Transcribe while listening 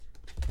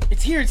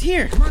It's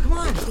here. Come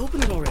on, just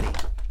open it already.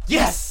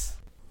 Yes!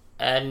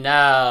 And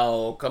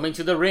now, coming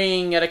to the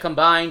ring at a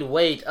combined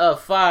weight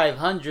of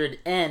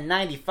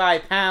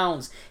 595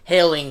 pounds,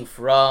 hailing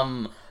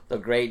from the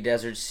great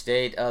desert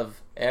state of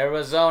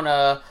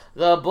Arizona,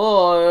 the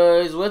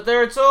boys with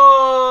their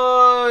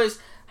toys!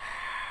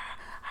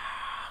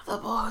 The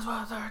boys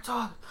with their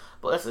toys.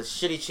 Well, that's a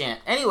shitty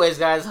chant. Anyways,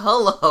 guys,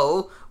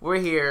 hello. We're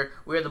here.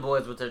 We're the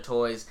boys with their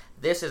toys.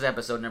 This is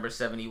episode number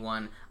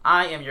 71.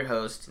 I am your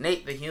host,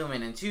 Nate the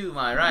Human, and to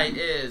my right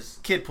is...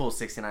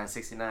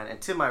 Kidpool6969,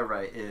 and to my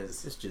right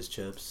is... It's just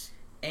Chips.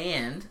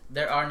 And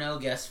there are no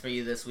guests for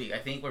you this week. I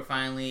think we're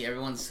finally...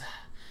 Everyone's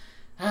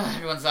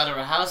out of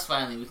our house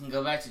finally. We can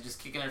go back to just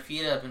kicking our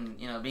feet up and,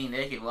 being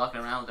naked, walking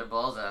around with our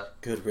balls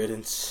out. Good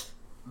riddance.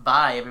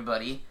 Bye,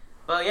 everybody.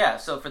 But yeah,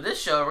 so for this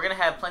show, we're going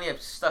to have plenty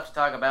of stuff to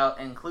talk about,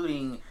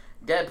 including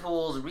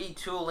Deadpool's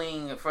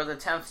retooling for the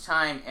 10th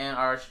time and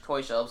our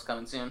toy shelves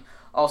coming soon.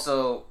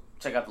 Also,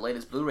 check out the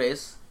latest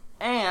Blu-rays.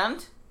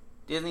 And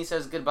Disney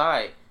says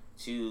goodbye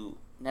to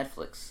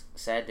Netflix.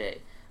 Sad day.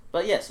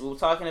 But yes, we'll be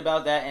talking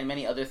about that and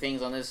many other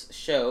things on this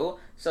show.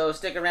 So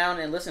stick around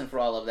and listen for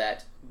all of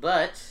that.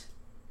 But,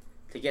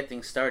 to get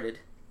things started,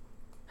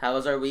 how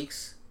was our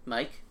weeks,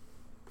 Mike?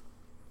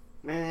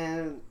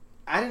 Man,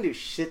 I didn't do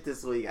shit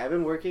this week. I've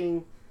been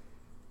working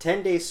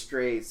 10 days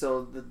straight.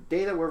 So the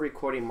day that we're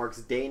recording marks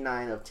day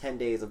 9 of 10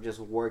 days of just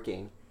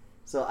working.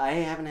 So I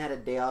haven't had a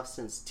day off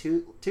since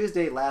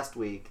Tuesday last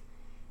week.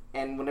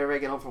 And whenever I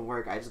get home from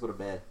work, I just go to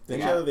bed. Didn't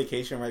you have a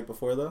vacation right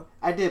before, though?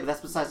 I did, but that's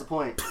besides the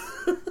point.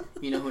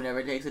 You know who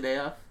never takes a day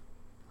off?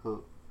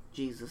 Who?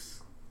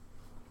 Jesus.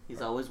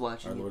 He's always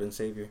watching Our you. Lord and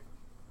Savior.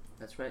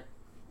 That's right.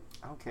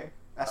 I don't care.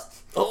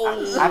 That's, Oh!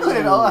 I put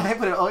it.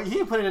 You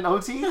didn't put it in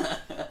OT?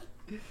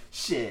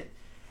 Shit.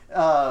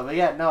 But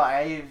yeah, no,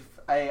 I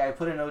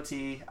put in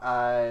OT.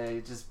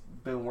 I just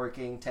been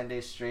working 10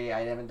 days straight. I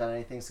haven't done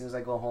anything. As soon as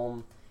I go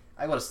home,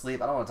 I go to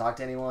sleep. I don't want to talk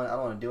to anyone. I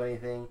don't want to do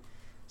anything.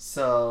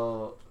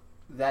 So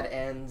that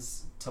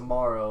ends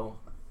tomorrow,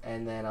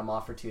 and then I'm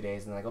off for 2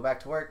 days, and then I go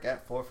back to work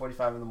at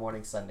 4:45 in the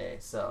morning Sunday.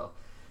 So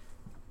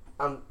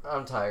I'm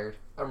tired.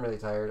 I'm really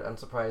tired. I'm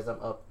surprised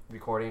I'm up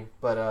recording,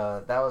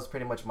 but that was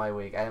pretty much my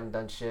week. I haven't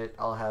done shit.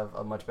 I'll have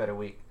a much better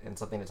week and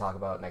something to talk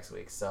about next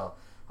week. So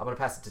I'm gonna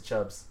pass it to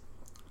Chubbs.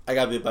 I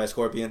got bit by a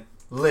scorpion.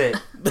 Lit.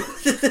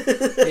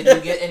 Did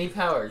you get any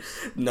powers?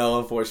 No,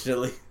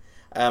 unfortunately.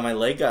 My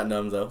leg got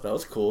numb, though. That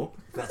was cool.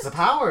 That's the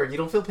power. You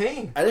don't feel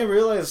pain. I didn't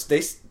realize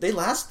they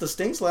last. The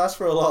stings last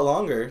for a lot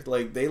longer.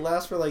 Like, they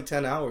last for like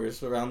 10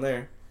 hours around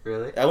there.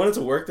 Really? I went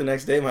into work the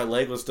next day. My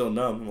leg was still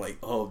numb. I'm like,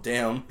 oh,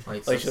 damn.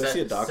 Wait, like, should I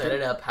see a doctor? Set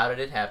it up. How did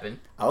it happen?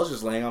 I was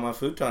just laying on my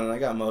futon and I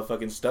got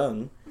motherfucking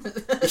stung.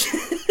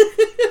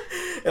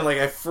 And, like,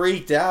 I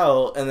freaked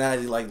out, and then I,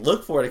 like,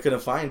 looked for it. I couldn't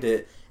find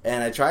it.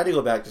 And I tried to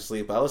go back to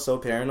sleep. I was so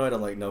paranoid.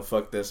 I'm like, no,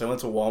 fuck this. I went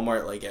to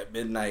Walmart, like, at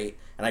midnight,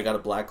 and I got a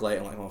black light.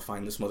 I'm like, I'm gonna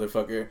find this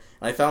motherfucker. And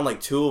I found, like,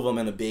 2 of them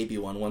and a baby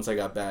one once I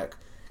got back.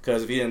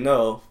 Because if you didn't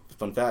know,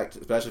 fun fact,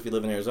 especially if you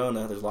live in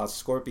Arizona, there's lots of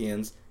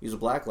scorpions. Use a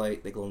black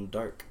light, they glow in the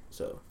dark.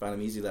 So, find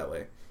them easy that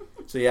way.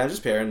 So, yeah, I'm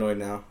just paranoid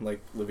now,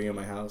 like, living in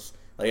my house.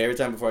 Like, every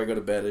time before I go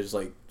to bed, I just,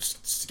 like,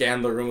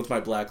 scan the room with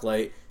my black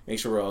light, make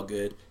sure we're all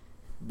good.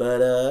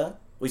 But,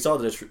 we saw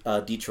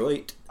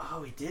Detroit.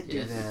 Oh, we did do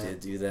Yes. that. We did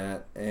do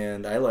that,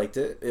 and I liked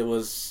it. It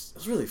was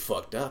really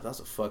fucked up. That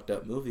was a fucked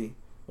up movie.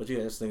 What do you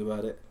guys think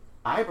about it?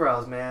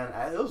 Eyebrows, man.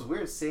 It was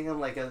weird seeing him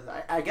like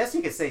I guess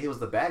you could say he was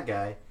the bad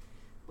guy.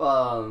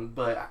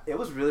 But it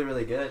was really,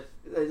 really good.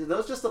 There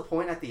was just a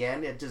point at the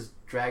end, it just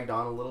dragged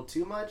on a little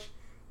too much.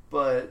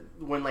 But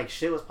when, like,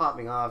 shit was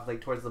popping off, like,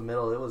 towards the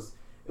middle, it was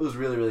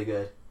really, really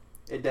good.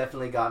 It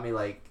definitely got me,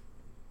 like,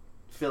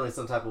 feeling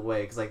some type of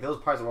way. Because, like, those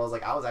parts where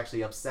I was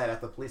actually upset at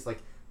the police,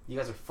 like, you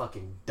guys are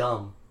fucking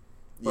dumb.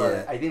 But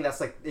Yeah. I think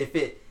that's, like,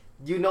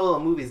 a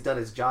movie's done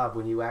its job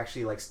when you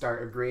actually, like,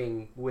 start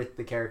agreeing with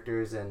the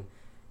characters and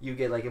you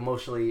get, like,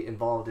 emotionally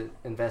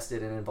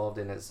invested and involved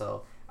in it.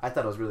 So I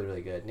thought it was really,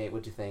 really good. Nate,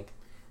 what'd you think?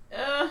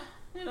 It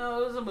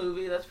was a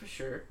movie, that's for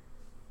sure.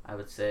 I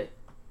would say.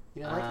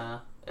 You didn't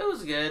like It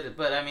was good,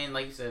 but I mean,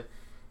 like you said,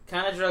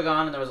 kind of drug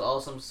on, and there was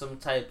also some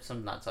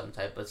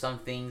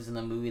things in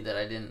the movie that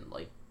I didn't,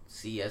 like,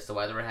 see as to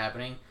why they were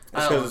happening.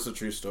 That's because it's a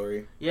true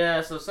story.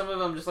 Yeah, so some of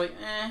them just like,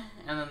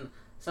 and then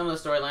some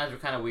of the storylines were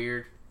kind of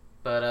weird.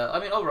 But, I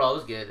mean, overall, it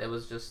was good. It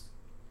was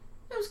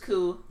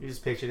cool. You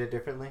just pictured it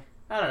differently?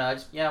 I don't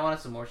know. I wanted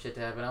some more shit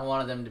to happen. I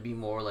wanted them to be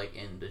more, like,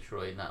 in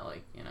Detroit, not,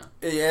 like, Yeah,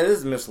 it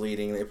is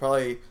misleading.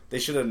 They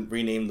should have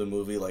renamed the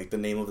movie, like, the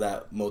name of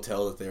that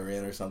motel that they were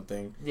in or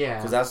something. Yeah.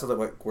 Because that's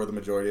like where the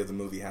majority of the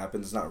movie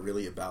happens. It's not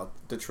really about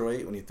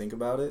Detroit when you think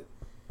about it.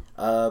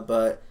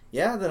 But,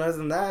 yeah, then other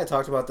than that, I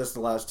talked about this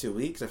the last 2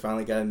 weeks. I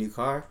finally got a new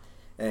car.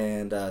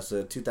 And it's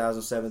a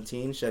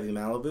 2017 Chevy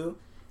Malibu.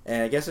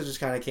 And I guess it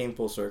just kind of came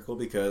full circle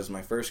because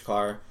my first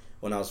car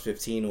when I was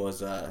 15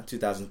 was a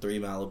 2003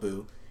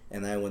 Malibu.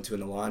 And then I went to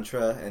an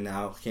Elantra, and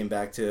now came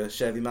back to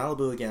Chevy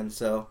Malibu again.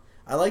 So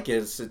I like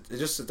it.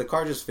 The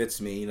car just fits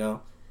me, you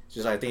know.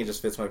 I think it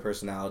just fits my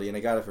personality, and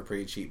I got it for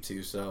pretty cheap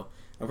too. So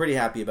I'm pretty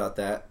happy about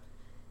that.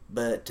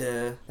 But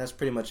that's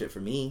pretty much it for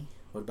me.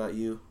 What about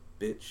you,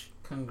 bitch?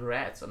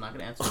 Congrats. I'm not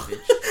gonna answer,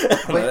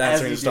 bitch. I'm not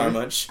answering Star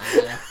much.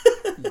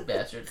 You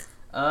bastard.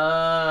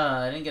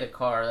 I didn't get a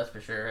car, that's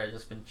for sure. I've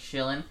just been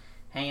chilling,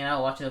 hanging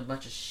out, watching a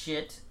bunch of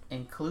shit,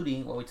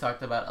 including what we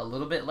talked about a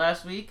little bit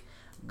last week,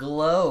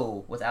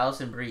 Glow with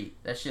Alison Brie.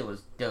 That shit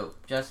was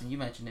dope. Justin, you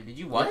mentioned it. Did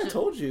you watch it? I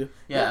told you.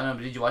 Yeah, I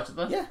remember. Did you watch it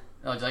though? Yeah.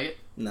 Oh, did you like it?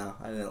 No,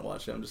 I didn't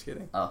watch it. I'm just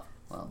kidding. Oh,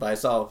 well. But I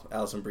saw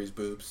Alison Brie's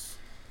boobs.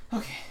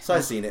 Okay. So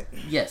I seen it.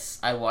 Yes,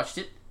 I watched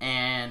it,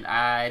 and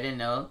I didn't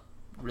know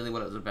really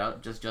what it was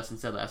about. Just Justin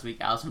said last week,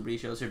 Alison Brie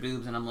shows her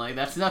boobs, and I'm like,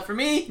 that's enough for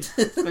me.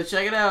 Let's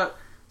check it out.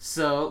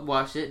 So,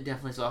 watched it,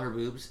 definitely saw her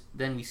boobs.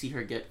 Then we see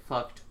her get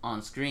fucked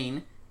on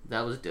screen.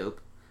 That was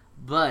dope.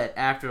 But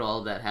after all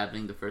of that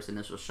happening, the first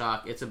initial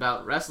shock, it's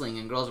about wrestling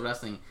and girls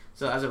wrestling.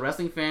 So as a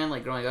wrestling fan,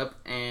 like growing up,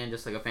 and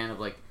just like a fan of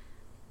like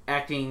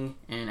acting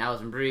and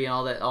Alison Brie and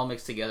all that, all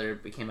mixed together,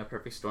 it became a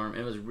perfect storm.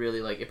 It was really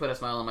like, it put a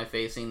smile on my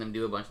face seeing them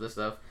do a bunch of this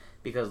stuff.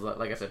 Because,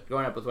 like I said,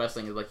 growing up with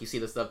wrestling is like you see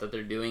the stuff that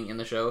they're doing in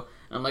the show,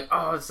 and I'm like,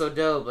 oh, it's so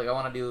dope. Like I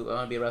want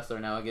to be a wrestler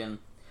now again.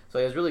 So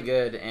it was really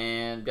good,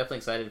 and definitely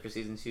excited for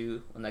season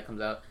 2 when that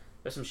comes out.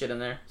 There's some shit in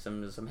there,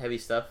 some heavy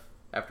stuff.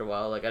 After a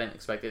while, like I didn't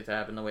expect it to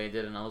happen the way it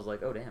did, and I was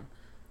like, oh damn.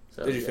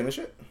 So did you finish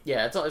it?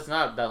 Yeah, it's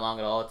not that long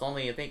at all. It's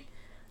only I think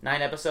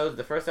 9 episodes.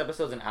 The first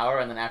episode's an hour,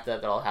 and then after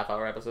that, they're all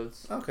half-hour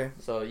episodes. Okay.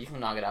 So you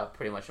can knock it out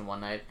pretty much in one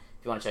night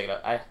if you want to check it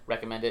out. I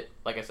recommend it.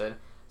 Like I said,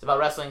 it's about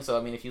wrestling, so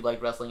I mean, if you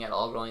liked wrestling at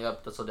all growing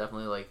up, this will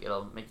definitely like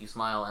it'll make you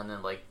smile, and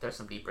then like there's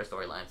some deeper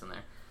storylines in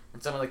there,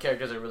 and some of the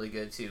characters are really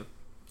good too.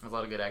 There's a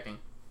lot of good acting.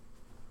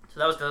 So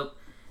that was dope.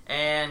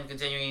 And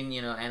continuing,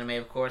 anime,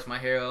 of course, My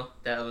Hero.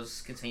 That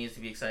continues to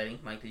be exciting.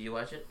 Mike, did you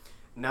watch it?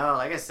 No,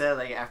 like I said,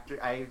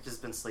 after I've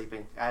just been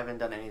sleeping. I haven't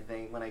done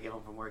anything when I get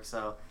home from work,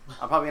 so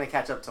I'm probably gonna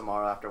catch up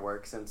tomorrow after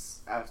work.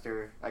 Since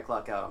after I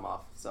clock out, I'm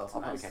off, so I'll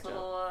probably catch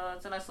up.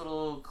 It's a nice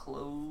little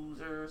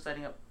closer,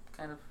 setting up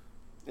kind of.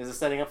 Is it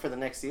setting up for the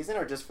next season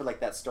or just for like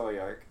that story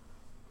arc?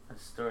 A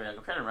story arc.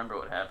 I'm trying to remember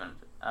what happened.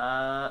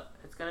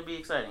 It's gonna be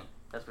exciting.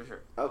 That's for sure.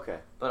 Okay.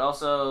 But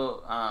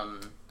also,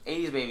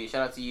 80s Baby.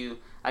 Shout out to you.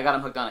 I got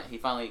him hooked on it. He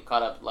finally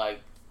caught up.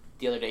 Like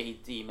the other day,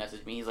 he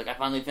messaged me. He's like, I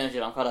finally finished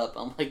it. I'm caught up.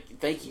 I'm like,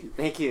 thank you.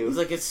 Thank you. He's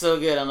like, it's so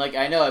good. I'm like,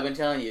 I know. I've been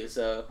telling you.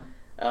 So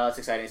it's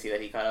exciting to see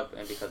that he caught up,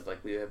 and because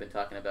like we have been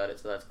talking about it,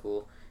 so that's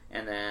cool.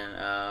 And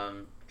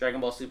then Dragon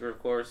Ball Super, of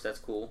course. That's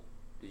cool.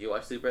 Did you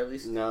watch Super at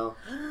least? No,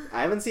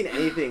 I haven't seen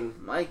anything.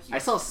 Mike, I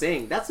saw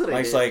Sing. That's what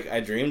Mike's I did. like, I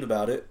dreamed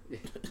about it.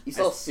 You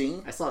saw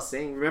Sing? I saw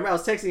Sing. Remember, I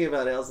was texting you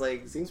about it. I was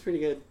like, Sing's pretty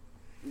good.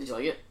 Did you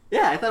like it?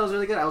 Yeah, I thought it was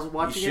really good. I was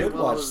watching it. You should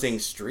watch Sing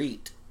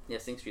Street. Yeah,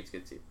 Sing Street's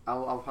good too.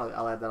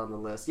 I'll add that on the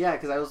list. Yeah,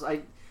 because I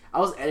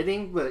was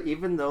editing, but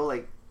even though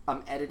like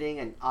I'm editing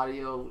an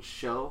audio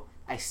show,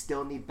 I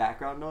still need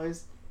background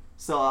noise.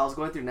 So I was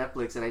going through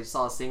Netflix and I just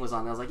saw Sing was on.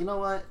 And I was like, you know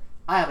what?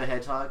 I have a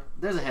hedgehog.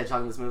 There's a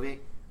hedgehog in this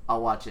movie.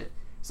 I'll watch it.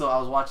 So I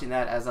was watching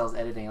that as I was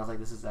editing. I was like,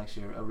 this is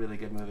actually a really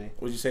good movie.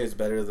 Would you say it's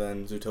better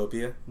than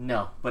Zootopia?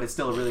 No, but it's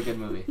still a really good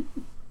movie.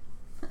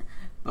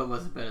 But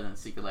was it better than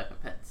Secret Life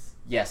of Pets?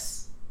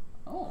 Yes.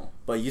 Oh.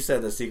 But you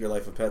said The Secret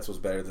Life of Pets was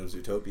better than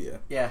Zootopia.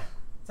 Yeah.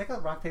 It's like a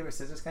rock, paper,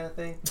 scissors kind of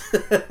thing.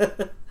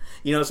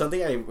 You know,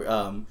 something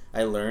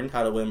I learned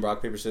how to win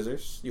rock, paper,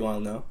 scissors. You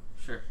want to know?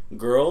 Sure.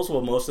 Girls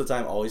will most of the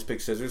time always pick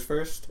scissors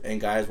first,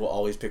 and guys will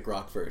always pick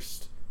rock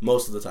first.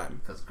 Most of the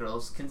time. Because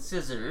girls can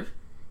scissor,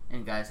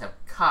 and guys have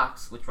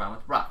cocks, which rhyme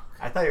with rock.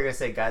 I thought you were going to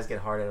say guys get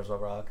hard as a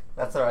rock.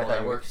 That's what I thought.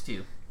 That works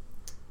too.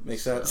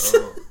 Makes sense.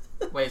 So,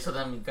 wait, so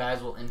then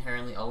guys will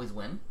inherently always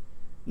win?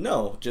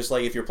 No, just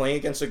like if you're playing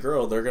against a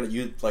girl,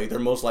 they're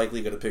most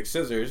likely gonna pick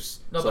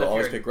scissors. No, so but if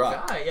always you're a pick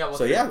rock. guy, yeah, well,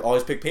 so yeah,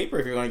 always pick paper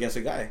if you're going against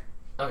a guy.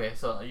 Okay,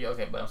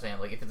 but I'm saying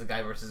like if it's a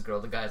guy versus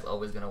girl, the guy's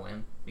always gonna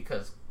win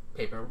because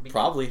paper would be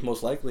Probably,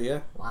 most likely,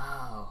 yeah.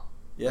 Wow.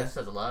 Yeah. That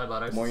says a lot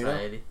about our The more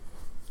society.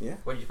 You know. Yeah.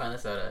 Where did you find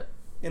this out at?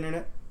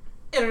 Internet.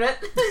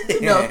 Internet.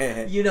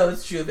 No, you know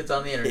it's true if it's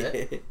on the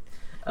internet.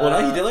 Well,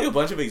 no, he did like a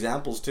bunch of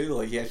examples too.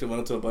 Like he actually went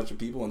up to a bunch of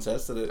people and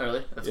tested it.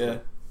 Really? That's yeah.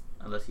 Cool.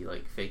 Unless he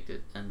like faked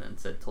it and then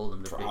told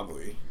them to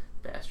Probably. fake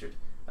it. Bastard.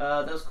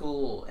 That was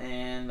cool.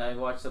 And I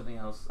watched something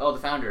else. Oh, The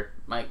Founder.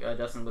 Mike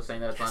Dustin was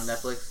saying that it's on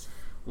Netflix.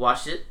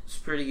 Watched it. It's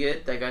pretty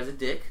good. That guy's a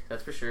dick,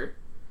 that's for sure.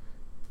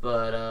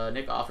 But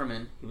Nick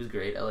Offerman, he was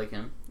great. I like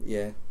him.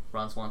 Yeah.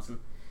 Ron Swanson.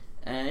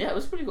 And yeah, it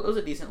was pretty cool. It was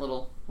a decent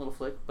little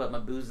flick, but my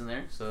boo's in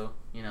there, so,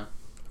 you know.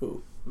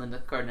 Who?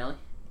 Linda Cardinelli.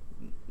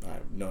 I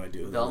have no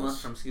idea who Velma that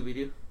is. from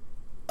Scooby-Doo.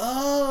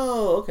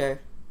 Oh, okay.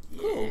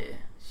 Yeah, Cool.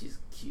 she's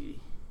a cutie.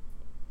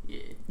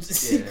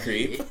 Yeah.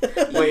 Creep.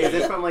 Wait, is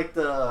it from like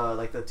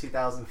the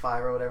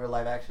 2005 or whatever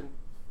live action?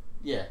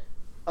 Yeah.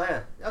 Oh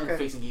yeah. And Okay.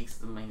 Facing Geeks,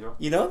 the main girl.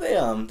 You know they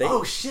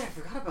Oh shit! I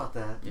forgot about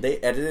that. they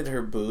edited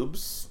her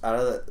boobs out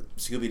of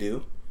Scooby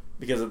Doo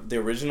because the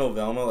original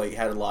Velma like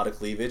had a lot of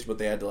cleavage, but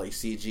they had to like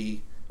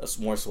CG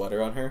more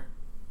sweater on her.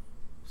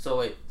 So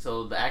wait,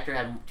 so the actor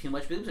had too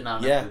much boobs or not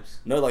enough Yeah, boobs?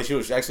 no, like she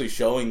was actually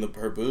showing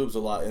her boobs a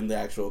lot in the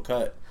actual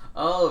cut,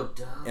 Oh,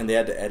 duh. and they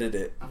had to edit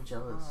it. I'm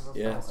jealous. Oh, those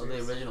Yeah. Of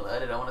the original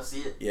edit, I want to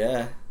see it.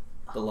 Yeah,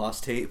 the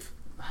lost tape.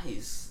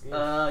 Nice.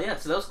 Yeah. Yeah,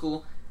 so that was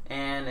cool.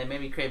 And it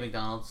made me crave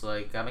McDonald's, so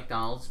I got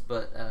McDonald's,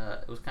 but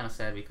it was kind of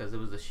sad because it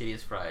was the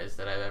shittiest fries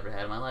that I've ever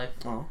had in my life.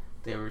 Oh.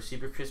 They were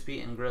super crispy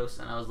and gross,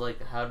 and I was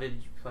like, how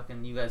did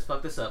you guys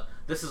fuck this up?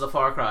 This is a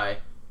far cry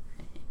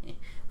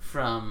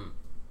from...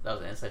 That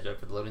was an inside joke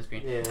for the loading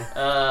screen. Yeah.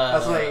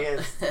 That's why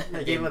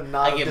I gave a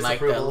nod I of gave Mike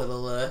that disapproval.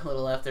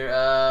 little after.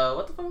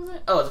 What the fuck was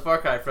that? Oh, it's a far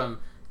cry from,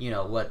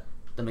 what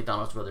the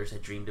McDonald's brothers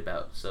had dreamed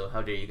about. So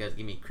how dare you guys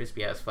give me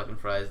crispy ass fucking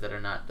fries that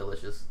are not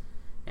delicious.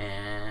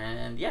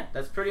 And yeah,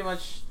 that's pretty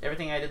much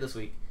everything I did this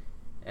week.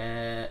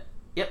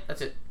 Yep,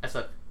 that's it. I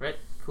sucked. Right?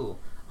 Cool.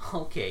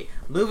 Okay,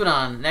 moving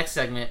on. Next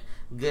segment.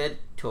 Good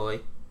toy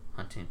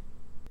hunting.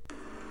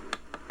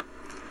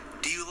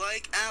 Do you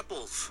like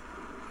apples?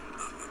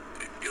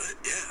 Yeah,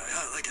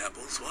 I like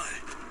apples. Why?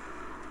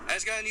 I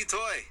just got a new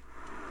toy.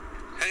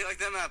 How do you like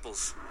them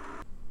apples?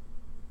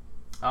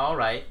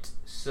 Alright,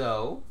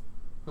 so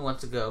who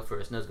wants to go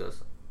first? Nose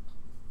goes.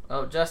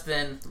 Oh,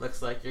 Justin,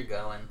 looks like you're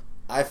going.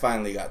 I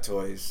finally got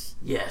toys.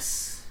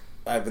 Yes.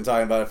 I've been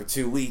talking about it for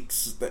 2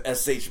 weeks. The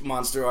SH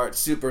Monster Art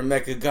Super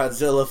Mecha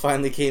Godzilla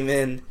finally came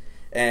in,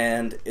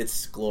 and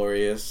it's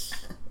glorious.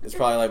 It's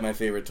probably like my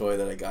favorite toy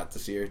that I got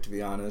this year, to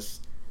be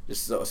honest.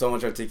 Just so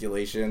much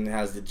articulation. It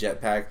has the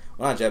jetpack.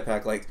 Well, not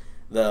jetpack, like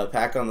the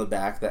pack on the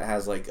back that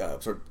has like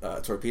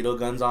torpedo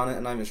guns on it.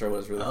 I'm not even sure what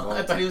it's really called.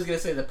 I thought he was going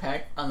to say the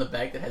pack on the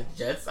back that has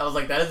jets. I was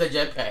like, that is a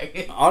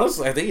jetpack.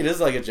 Honestly, I think it is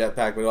like a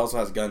jetpack, but it also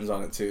has guns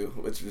on it too,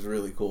 which is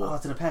really cool. Oh,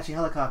 it's an Apache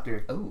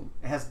helicopter. Oh.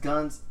 It has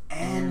guns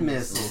and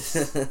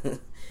missiles.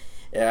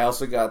 Yeah, I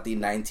also got the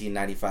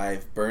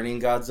 1995 Burning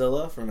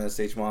Godzilla from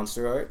SH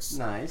Monster Arts.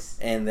 Nice.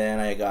 And then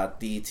I got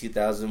the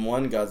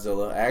 2001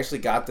 Godzilla. I actually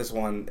got this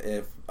one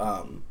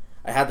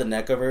I had the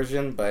NECA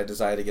version, but I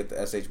decided to get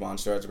the SH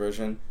Monster Arts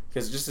version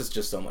because it's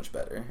just so much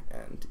better.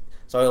 And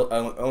so I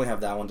only have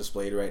that one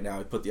displayed right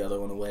now. I put the other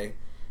one away.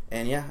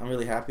 And yeah, I'm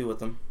really happy with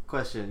them.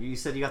 Question: you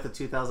said you got the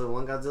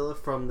 2001 Godzilla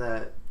from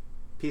that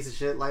piece of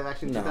shit live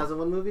action No.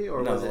 2001 movie,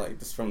 or No, was it? like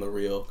this is from the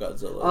real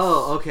Godzilla.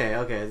 Oh, okay.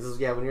 This is,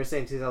 yeah. When you were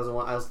saying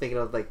 2001, I was thinking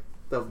of like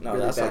the No,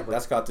 really that's bad like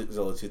that's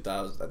Godzilla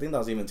 2000. I think that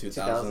was even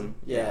 2000.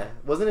 Yeah.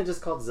 Wasn't it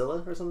just called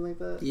Zilla or something like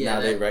that? Yeah,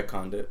 Now they that-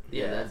 retconned it.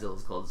 Yeah, Yeah. that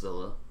Zilla's called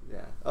Zilla.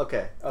 Yeah.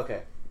 Okay.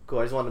 Cool.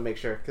 I just wanted to make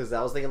sure because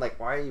I was thinking like,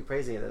 why are you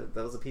praising it?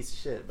 That was a piece of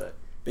shit. But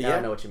now yeah. I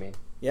know what you mean.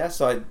 Yeah,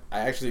 so I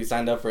actually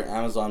signed up for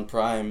Amazon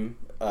Prime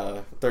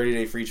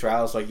 30-day free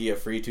trial so I could get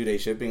free 2-day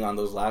shipping on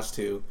those last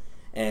two.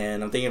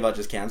 And I'm thinking about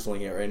just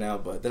canceling it right now.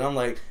 But then I'm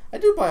like, I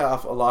do buy a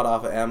lot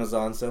off of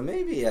Amazon, so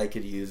maybe I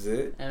could use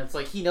it. And it's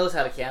like, he knows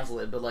how to cancel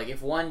it, but like,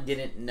 if one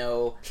didn't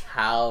know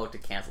how to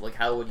cancel, like,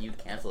 how would you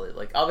cancel it?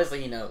 Like,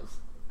 obviously he knows,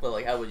 but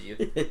like, how would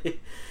you?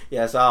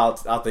 Yeah, so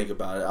I'll think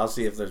about it. I'll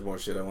see if there's more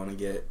shit I want to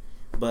get.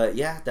 But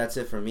yeah, that's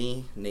it for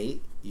me.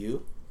 Nate,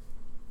 you?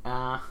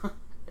 I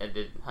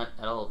didn't hunt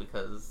at all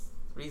because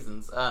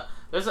reasons.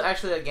 There's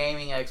actually a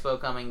gaming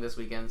expo coming this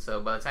weekend, so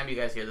by the time you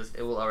guys hear this,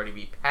 it will already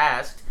be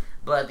past.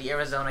 But the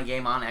Arizona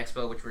Game On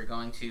Expo, which we're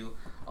going to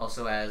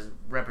also as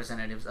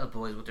representatives of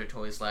Boys with Their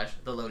Toys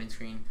 / The Loading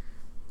Screen,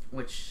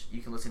 which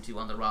you can listen to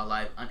on the Raw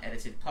Live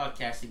Unedited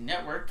Podcasting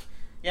Network.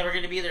 Yeah, we're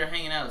going to be there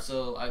hanging out,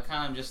 so I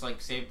kind of just like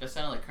saved, that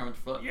sounded like Kermit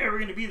the Frog. Yeah, we're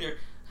going to be there.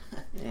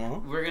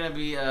 We're going to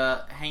be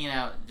hanging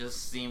out,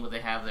 just seeing what they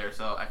have there,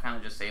 so I kind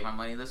of just saved my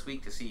money this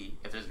week to see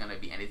if there's going to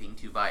be anything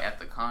to buy at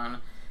the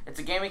con. It's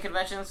a gaming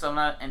convention, so I'm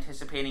not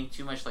anticipating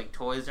too much like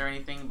toys or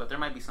anything, but there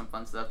might be some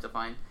fun stuff to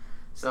find.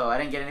 So I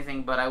didn't get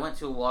anything, but I went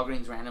to a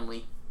Walgreens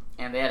randomly,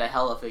 and they had a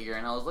Hella figure,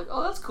 and I was like,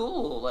 "Oh, that's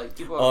cool!" Like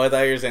people. Oh, I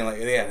thought you were saying like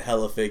they had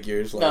hella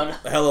figures, like No.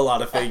 a hella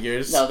lot of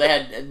figures. No,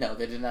 they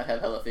did not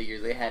have Hella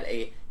figures. They had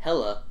a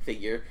Hella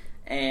figure,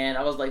 and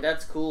I was like,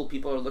 "That's cool."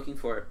 People are looking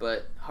for it,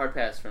 but hard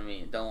pass for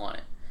me. Don't want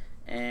it.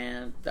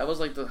 And that was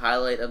like the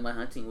highlight of my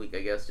hunting week,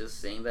 I guess,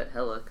 just seeing that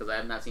Hella, because I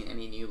have not seen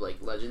any new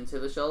like legends to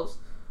the shelves.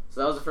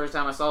 So that was the first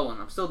time I saw one.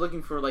 I'm still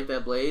looking for like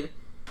that blade.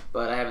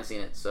 But I haven't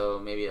seen it, so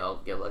maybe I'll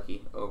get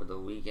lucky over the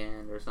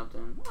weekend or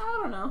something. I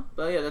don't know.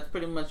 But yeah, that's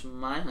pretty much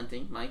my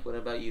hunting. Mike, what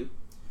about you?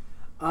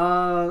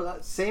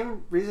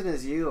 Same reason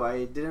as you.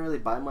 I didn't really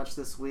buy much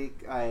this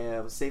week.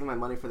 I was saving my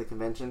money for the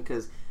convention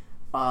because,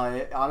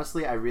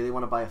 honestly, I really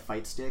want to buy a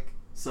fight stick.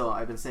 So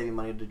I've been saving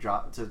money to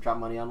drop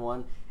money on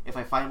one. If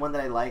I find one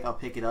that I like, I'll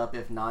pick it up.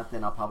 If not,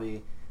 then I'll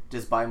probably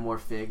just buy more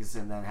figs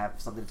and then have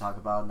something to talk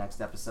about next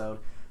episode.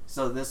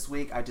 So this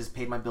week, I just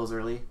paid my bills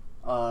early.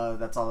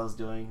 That's all I was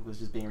doing, was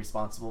just being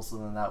responsible, so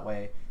then that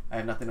way I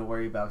have nothing to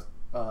worry about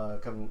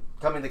coming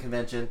to the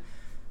convention.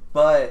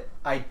 But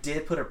I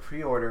did put a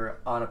pre-order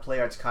on a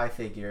PlayArts Kai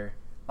figure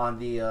on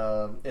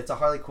the it's a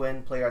Harley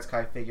Quinn PlayArts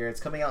Kai figure.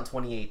 It's coming out in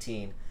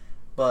 2018,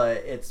 but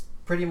it's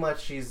pretty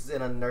much she's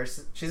in a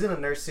nurse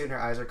suit and her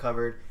eyes are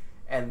covered,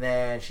 and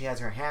then she has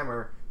her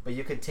hammer, but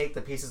you can take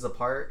the pieces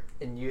apart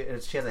and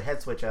she has a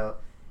head switch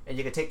out, and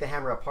you can take the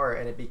hammer apart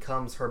and it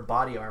becomes her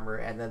body armor,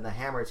 and then the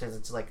hammer turns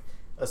into like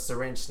a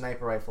syringe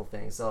sniper rifle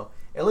thing. So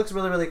it looks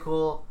really, really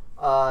cool.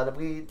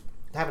 We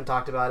haven't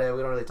talked about it. We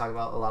don't really talk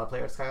about a lot of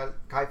PlayArts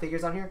Kai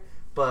figures on here,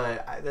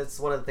 but that's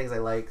one of the things I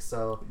like.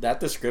 So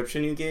that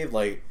description you gave,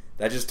 like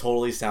That just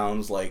totally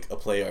sounds like a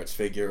Play Arts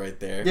figure right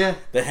there. Yeah.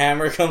 The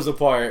hammer comes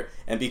apart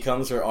and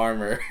becomes her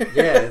armor.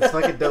 Yeah, it's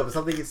fucking dope. It's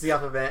something you can see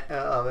off of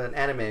an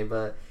anime,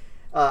 but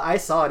I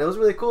saw it. It was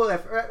really cool.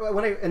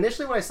 When I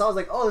saw it, I was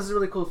like, oh, this is a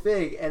really cool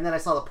fig. And then I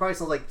saw the price.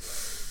 I was like,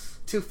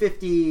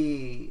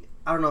 $250.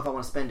 I don't know if I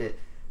want to spend it.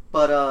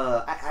 But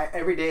I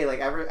every day, like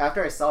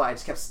after I saw it, I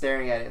just kept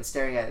staring at it and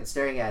staring at it and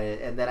staring at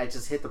it. And then I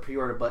just hit the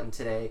pre-order button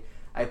today.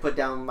 I put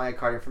down my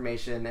card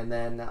information, and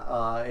then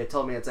it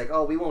told me, it's like,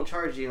 oh, we won't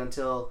charge you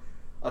until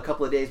a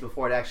couple of days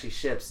before it actually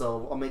ships.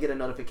 So I'm going to get a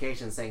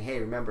notification saying, hey,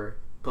 remember,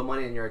 put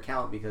money in your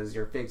account because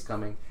your fig's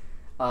coming.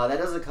 That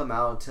doesn't come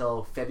out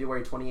until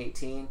February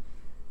 2018.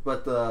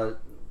 But the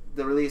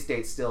release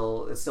date's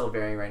still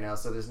varying right now,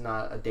 so there's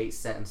not a date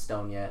set in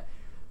stone yet.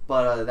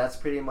 But that's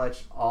pretty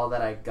much all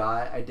that I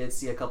got. I did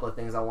see a couple of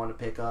things I wanted to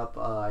pick up.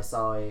 I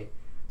saw a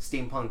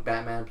Steampunk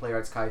Batman Play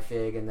Arts Kai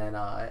fig, and then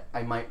I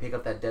might pick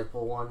up that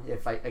Deadpool one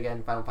if I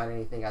don't find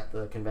anything at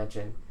the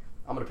convention.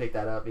 I'm gonna pick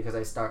that up because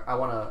I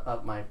want to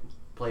up my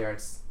Play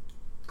Arts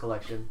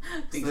collection.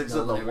 Things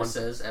no one ever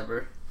says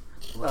ever.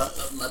 My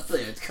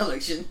Play Arts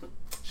collection.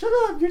 Shut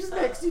up! You're just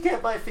mixed. You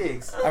can't buy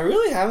figs. I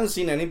really haven't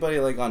seen anybody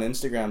like on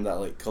Instagram that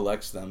like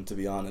collects them. To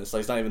be honest,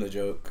 like it's not even a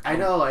joke. I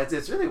know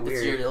it's really weird.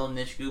 It's your little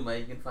niche group, man.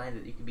 You can find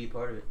it. You can be a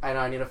part of it. I know.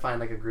 I need to find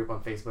like a group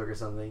on Facebook or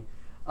something.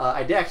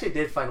 I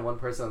did find one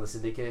person on the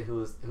syndicate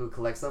who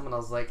collects them, and I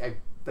was like,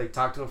 I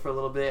talked to him for a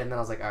little bit, and then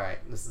I was like, all right,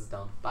 this is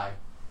dumb. Bye.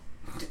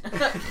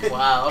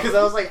 Wow. Because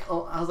I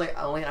was like,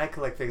 only I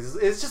collect figs.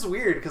 It's just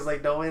weird because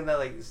like knowing that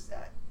like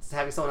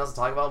having someone else to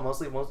talk about.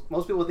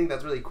 Most people think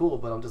that's really cool,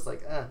 but I'm just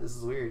like, this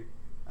is weird.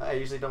 I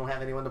usually don't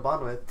have anyone to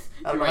bond with.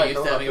 I don't know how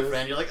used to having a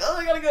friend. You're like, oh,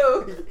 I gotta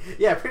go.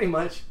 Yeah, pretty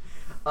much.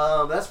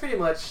 That's pretty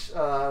much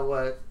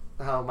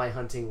how my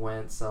hunting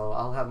went. So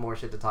I'll have more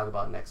shit to talk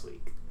about next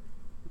week.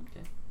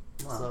 Okay.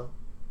 Wow. So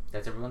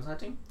that's everyone's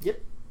hunting?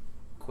 Yep.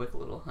 Quick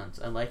little hunts.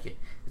 I like it.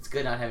 It's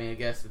good not having a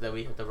guest that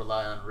we have to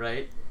rely on,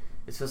 right?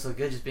 It feels so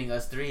good just being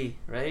us three,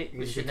 right?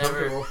 We should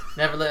never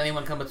let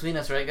anyone come between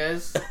us, right,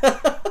 guys?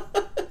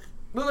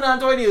 Moving on,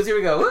 toy news. Here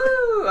we go.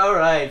 Woo! All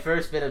right,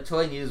 first bit of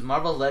toy news: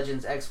 Marvel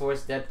Legends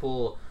X-Force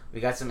Deadpool. We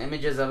got some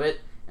images of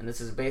it, and this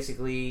is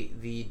basically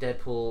the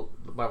Deadpool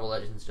Marvel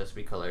Legends just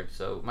recolored.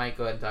 So, Mike,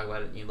 go ahead and talk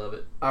about it. You love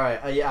it. All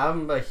right, yeah,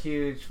 I'm a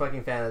huge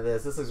fucking fan of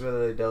this. This looks really,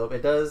 really dope.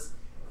 It does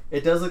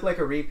look like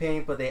a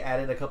repaint, but they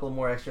added a couple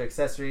more extra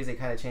accessories. They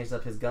kind of changed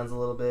up his guns a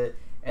little bit,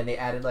 and they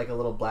added like a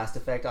little blast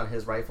effect on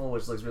his rifle,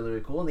 which looks really,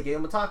 really cool. And they gave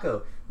him a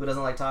taco. Who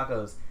doesn't like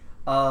tacos?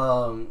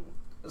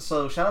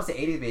 So shout out to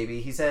 80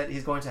 Baby. He said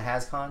he's going to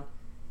HasCon,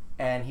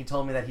 and he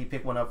told me that he'd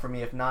pick one up for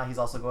me. If not, he's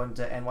also going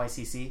to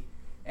NYCC.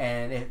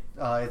 And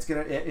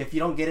if you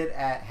don't get it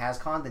at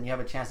HasCon, then you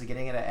have a chance of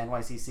getting it at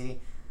NYCC.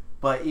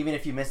 But even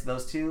if you miss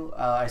those two,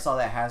 I saw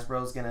that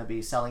Hasbro's going to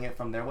be selling it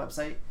from their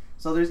website.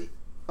 So there's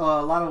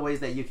a lot of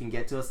ways that you can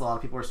get to us. A lot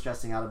of people are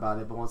stressing out about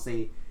it, but once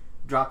they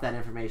drop that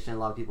information, a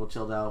lot of people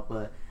chilled out.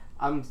 But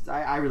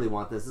I really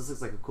want this. This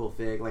looks like a cool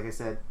fig. Like I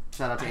said,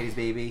 shout out to 80's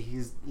Baby.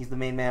 He's the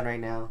main man right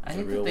now. I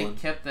hate that they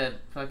kept that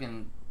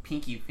fucking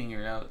pinky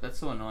finger out. That's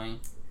so annoying.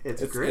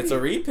 It's great. It's a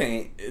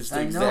repaint. It's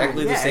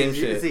exactly the same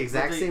shit. It's the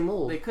exact same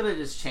mold. They could have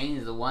just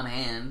changed the one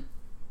hand.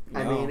 No,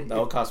 I mean, that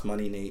would cost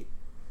money, Nate.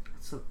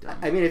 That's so dumb.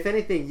 I mean, if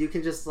anything, you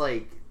can just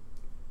like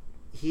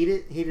heat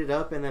it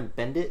up and then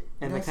bend it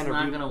and then kind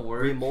of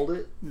remold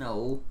it.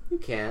 No, you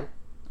can.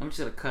 I'm just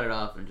gonna cut it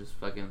off and just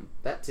fucking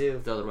that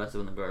too. Throw the rest of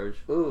it in the garbage.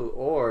 Ooh,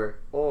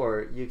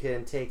 or you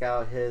can take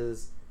out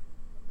his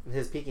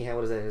peeking hand.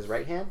 What is that? His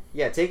right hand?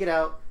 Yeah, take it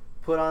out.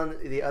 Put on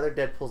the other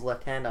Deadpool's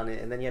left hand on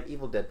it, and then you have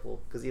Evil Deadpool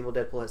because Evil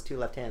Deadpool has two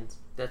left hands.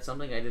 That's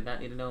something I did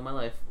not need to know in my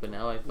life, but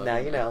now I fucking now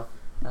you know.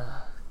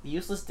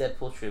 Useless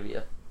Deadpool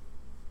trivia.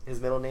 His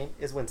middle name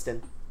is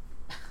Winston.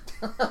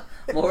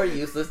 More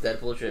useless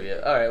Deadpool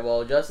trivia. All right,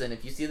 well, Justin,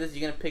 if you see this,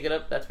 you're gonna pick it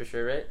up. That's for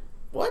sure, right?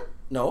 What?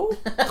 No.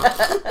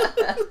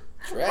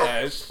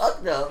 Trash.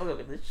 Fuck no! I'm gonna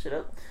pick this shit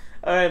up.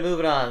 All right,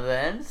 moving on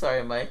then.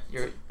 Sorry, Mike.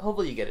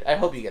 Hopefully you get it. I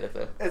hope you get it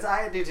though.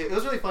 I do too. It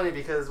was really funny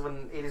because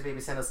when 80's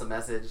Baby sent us a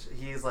message,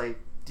 he's like,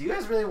 "Do you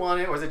guys really want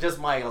it, or is it just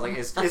Mike?" I was like,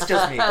 "It's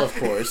just me." Of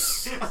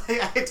course.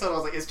 I told him, I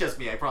was like, "It's just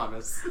me. I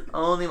promise."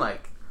 Only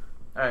Mike.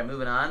 All right,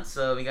 moving on.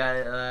 So we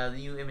got the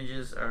new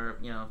images are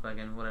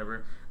fucking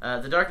whatever.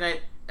 The Dark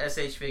Knight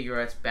SH Figure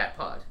Arts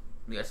Batpod.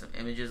 We got some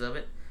images of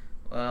it.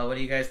 What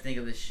do you guys think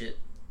of this shit?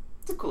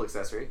 It's a cool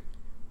accessory.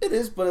 It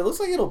is, but it looks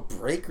like it'll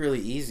break really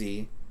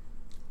easy.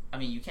 I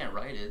mean, you can't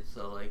ride it,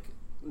 so like.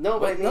 No,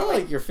 but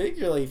like your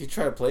figure, like if you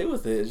try to play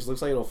with it, it just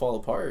looks like it'll fall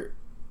apart.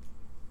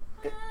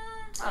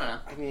 I don't know.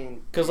 I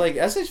mean, because like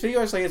SH Figure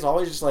Arts, like it's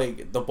always just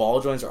like the ball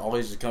joints are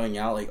always just coming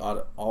out like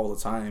all the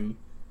time.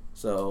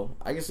 So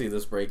I can see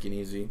this breaking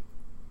easy.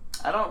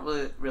 I don't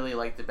really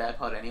like the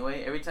Batpod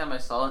anyway. Every time I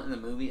saw it in the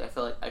movie, I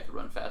felt like I could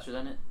run faster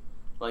than it.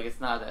 Like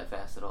it's not that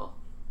fast at all.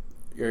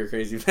 You're a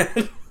crazy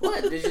man.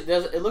 What? Does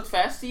it look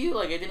fast to you?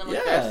 Like it didn't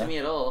look fast to me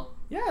at all.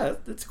 Yeah,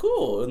 it's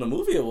cool. In the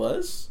movie, it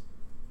was.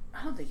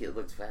 I don't think it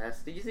looked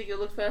fast. Did you think it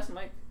looked fast,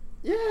 Mike?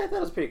 Yeah, I thought it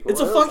was pretty cool. It's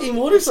a It was- fucking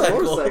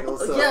motorcycle. motorcycle,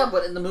 so- Yeah,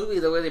 but in the movie,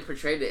 the way they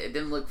portrayed it, it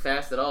didn't look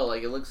fast at all.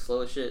 Like, it looked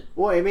slow as shit.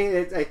 Well, I mean,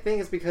 I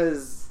think it's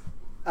because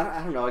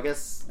I don't know. I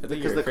guess I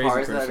think because you're a the crazy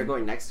cars that person. are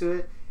going next to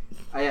it.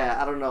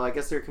 I don't know. I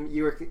guess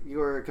you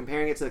were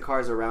comparing it to the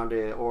cars around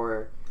it,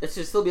 or It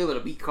should still be able to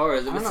beat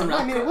cars. If I don't it's know. some No,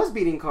 I mean, rock it was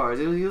beating cars.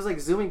 He was like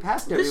zooming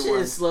past This shit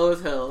everyone. is slow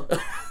as hell.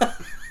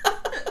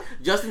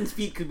 Justin's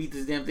feet could beat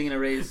this damn thing in a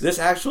race. This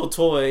actual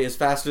toy is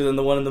faster than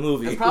the one in the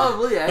movie.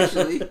 Probably,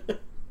 actually.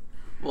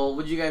 Well,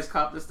 would you guys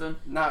cop this then?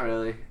 Not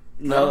really.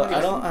 No, I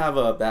I don't have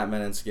a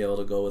Batman and scale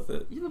to go with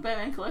it. You have a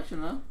Batman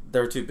collection, though.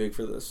 They're too big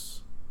for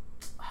this.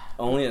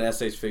 Only an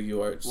SH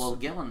Figure Arts. Well,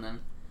 get one then.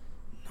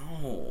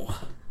 no.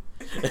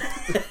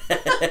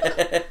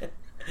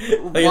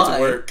 Why? It's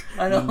work.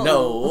 I know.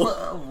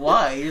 No.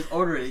 Why? You just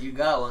order it. You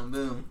got one.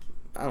 Boom.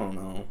 I don't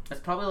know.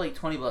 That's probably like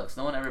 $20.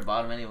 No one ever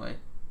bought them anyway.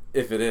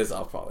 If it is,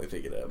 I'll probably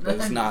pick it up. But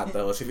it's not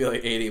though. It's gonna be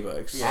like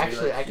 $80. Yeah.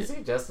 Actually, like I can shit.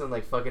 see Justin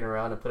like fucking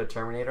around and put a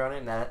Terminator on it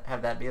and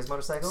have that be his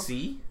motorcycle.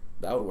 See?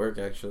 That would work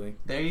actually.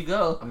 There you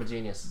go. I'm a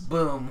genius.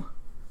 Boom.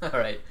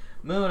 Alright.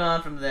 Moving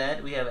on from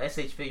that, we have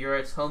SH Figure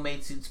Arts,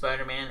 Homemade Suit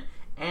Spider-Man,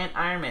 and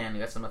Iron Man. We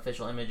got some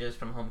official images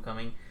from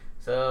Homecoming.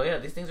 So, yeah,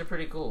 these things are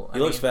pretty cool. He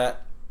looks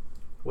fat.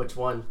 Which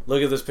one?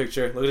 Look at this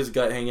picture. Look at his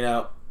gut hanging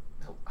out.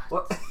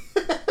 What?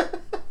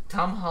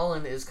 Tom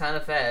Holland is kind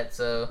of fat,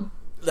 so...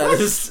 That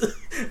is.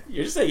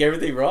 You're just saying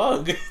everything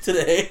wrong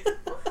today.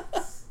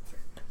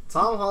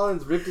 Tom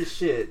Holland's ripped as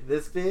shit.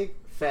 This big,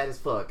 fat as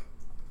fuck.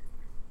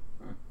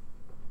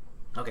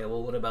 Okay,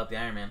 well, what about the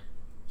Iron Man?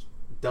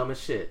 Dumb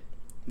as shit.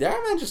 The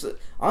Iron Man just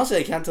honestly,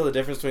 I can't tell the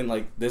difference between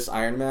like this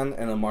Iron Man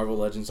and a Marvel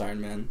Legends Iron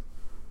Man.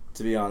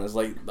 To be honest,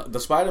 like the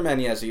Spider-Man,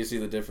 yes, you can see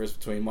the difference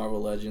between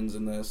Marvel Legends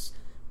and this,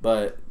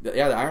 but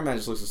yeah, the Iron Man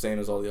just looks the same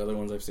as all the other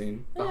ones I've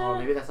seen. Oh,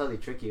 maybe that's how they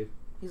trick you.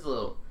 He's a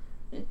little...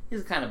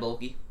 He's kind of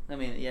bulky. I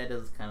mean, yeah, it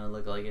does kind of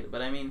look like it.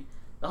 But, I mean,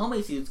 the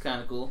homemade suit's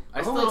kind of cool. I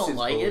The still homemade don't suit's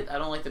like cool. it. I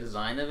don't like the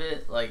design of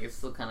it. Like, it's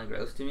still kind of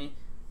gross to me.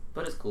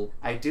 But it's cool.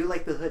 I do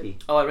like the hoodie.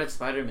 Oh, I read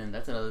Spider-Man.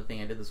 That's another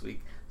thing I did this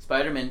week.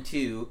 Spider-Man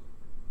 2,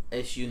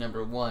 issue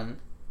number 1.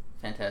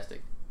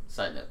 Fantastic.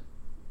 Side note.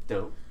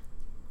 Dope.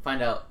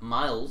 Find out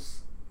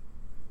Miles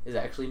is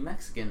actually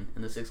Mexican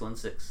in the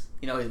 616.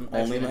 You know, he's Mexican.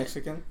 Only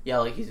Mexican? Yeah,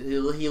 like,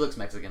 he looks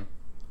Mexican.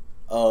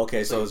 Oh,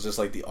 okay. So So- it's just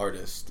like the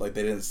artist. Like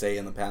they didn't say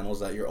in the panels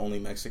that you're only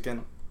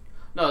Mexican.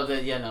 No,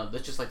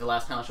 that's just like the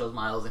last panel shows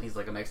Miles and he's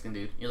like a Mexican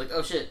dude. You're like,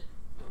 oh shit.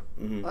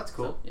 Hmm That's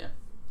cool. So, yeah.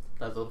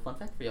 That's a little fun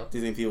fact for y'all. Do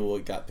you think people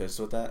got pissed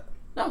with that?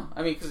 No,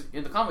 I mean, because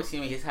in the comics,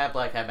 he's half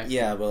black, half Mexican.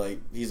 Yeah, but like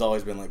he's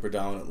always been like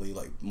predominantly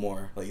like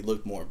more like he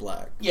looked more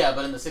black. Yeah,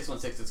 but in the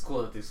 616, it's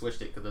cool that they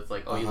switched it because it's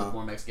like, oh, you look Uh-huh.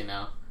 more Mexican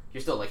now.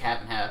 You're still like half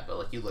and half, but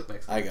like you look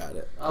Mexican. I got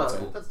it. Oh, that's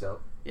Okay. cool. That's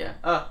dope. Yeah.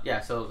 Yeah.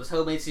 So this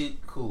homemade suit,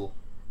 cool.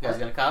 You guys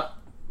gonna cop?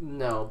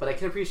 No, but I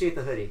can appreciate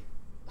the hoodie.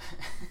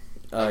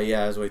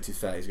 Yeah, I was way too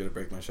fat. He's gonna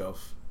break my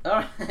shelf. All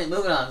right,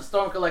 moving on.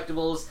 Storm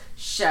Collectibles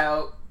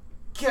Shout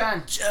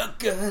Gun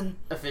Shotgun.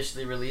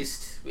 officially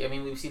released. I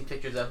mean, we've seen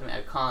pictures of him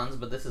at cons,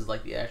 but this is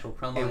like the actual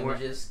promo And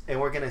images. And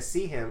we're gonna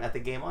see him at the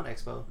Game On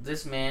Expo.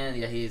 This man,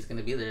 yeah, he's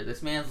gonna be there.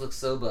 This man looks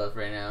so buff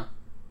right now.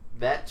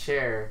 That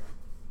chair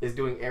is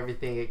doing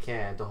everything it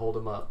can to hold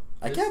him up.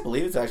 I can't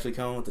believe it's actually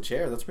coming with the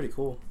chair. That's pretty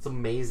cool. It's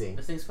amazing.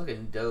 This thing's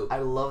fucking dope. I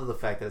love the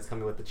fact that it's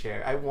coming with the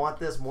chair. I want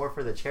this more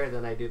for the chair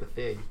than I do the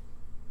fig.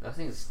 That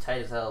thing's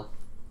tight as hell.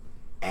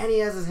 And he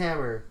has his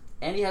hammer.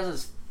 And he has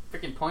his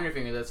freaking pointer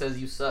finger that says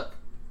 "you suck."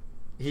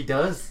 He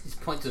does. He's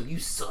pointing to him, "You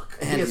suck."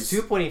 He And has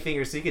he's- 2 pointing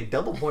fingers, so he can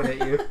double point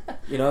at you.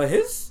 You know,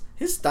 his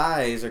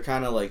thighs are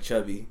kind of like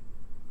chubby.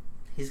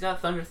 He's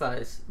got thunder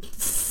thighs.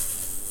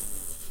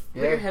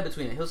 Put Yeah. your head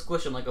between it. He'll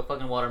squish him like a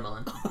fucking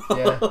watermelon.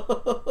 Yeah.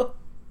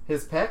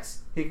 His pecs,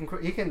 he can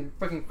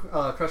freaking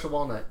crush a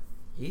walnut.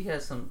 He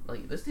has some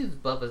like this dude's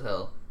buff as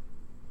hell.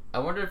 I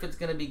wonder if it's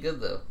gonna be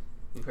good though.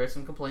 We've heard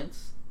some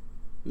complaints.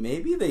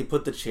 Maybe they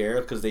put the chair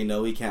because they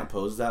know he can't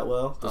pose that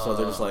well. So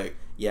they're just like,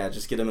 yeah,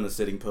 just get him in a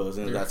sitting pose,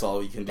 and They're- that's all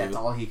we can do. That's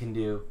all he can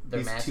do. They're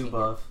He's masking too him.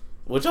 buff.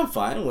 Which I'm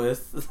fine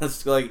with.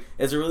 That's like,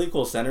 it's a really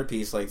cool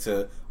centerpiece, like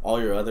to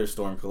all your other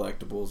Storm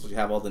collectibles. You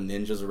have all the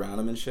ninjas around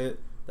him and shit.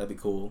 That'd be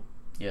cool.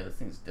 Yeah, this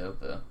thing's dope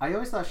though. I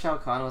always thought Shao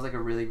Kahn was like a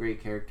really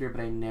great character, but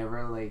I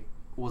never like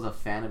was a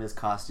fan of his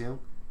costume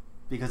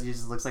because he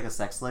just looks like a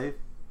sex slave.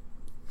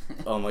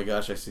 Oh my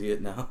gosh, I see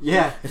it now.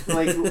 Yeah,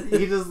 like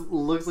he just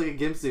looks like a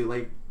gimp suit.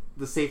 Like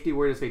the safety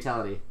word is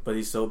fatality. But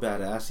he's so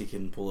badass, he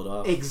can pull it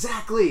off.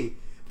 Exactly.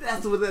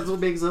 That's what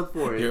makes up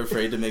for it. You're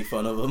afraid to make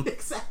fun of him.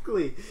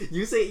 Exactly.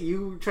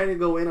 You try to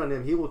go in on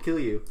him, he will kill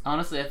you.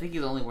 Honestly, I think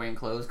he's only wearing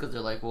clothes because they're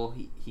like, well,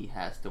 he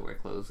has to wear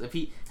clothes. If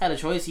he had a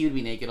choice, he would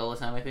be naked all the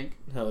time. I think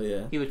Hell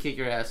yeah. he would kick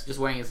your ass just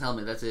wearing his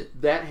helmet. That's it.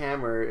 That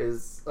hammer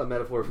is a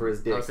metaphor for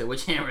his I dick. would say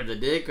which hammer, the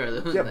dick or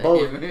the Yeah, the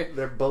both. hammer?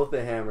 They're both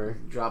a hammer.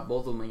 Drop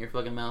both of them in your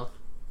fucking mouth.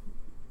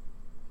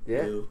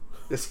 Yeah. Ew.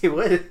 Yes, he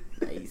would.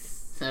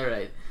 Nice. All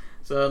right.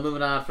 So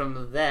moving on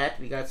from that,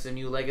 we got some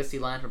new legacy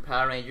line from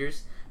Power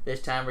Rangers. This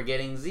time we're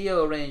getting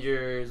Zeo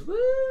Rangers.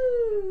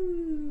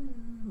 Woo!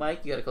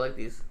 Mike, you gotta collect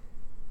these.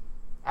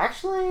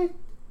 Actually,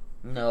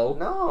 No.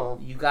 no.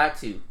 You got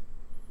to.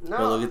 No,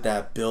 But look at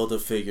that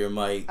Build-A-Figure,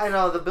 Mike. I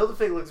know the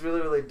Build-A-Fig looks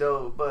really, really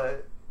dope,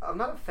 but I'm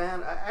not a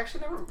fan. I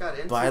actually never got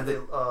into Buy the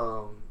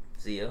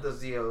Zeo. the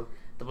Zeo.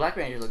 The Black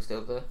Ranger looks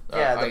dope though.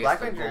 Yeah, I the guess Black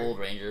the Ranger. Gold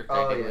Ranger.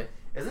 Oh Technically.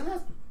 yeah, isn't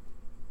that?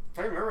 If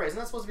I remember right, isn't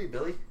that supposed to be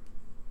Billy?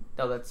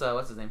 No, that's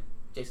what's his name?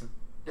 Jason.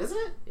 Isn't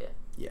it?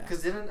 Yeah.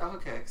 Because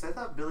because I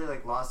thought Billy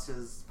like lost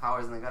his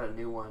powers and they got a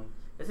new one.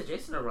 Is it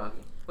Jason or Rocky?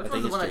 Which I one's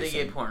think the it's one that did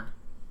Jason. gay porn?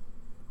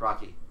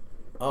 Rocky.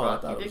 Oh, I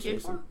Rocky thought it did was gay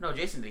Jason. porn? No,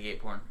 Jason did gay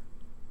porn.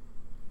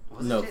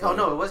 Was No it clue. Oh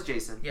no, it was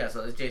Jason. Yeah,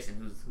 so it's Jason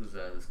who's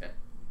this guy.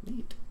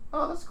 Neat.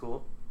 Oh, that's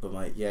cool. But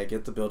Mike, yeah,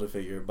 get the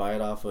Build-A-Figure. Buy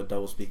it off of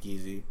Double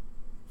Speakeasy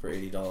for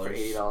 $80. For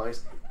 $80.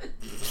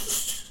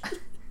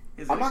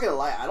 Is I'm it- not gonna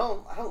lie, I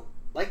don't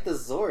like the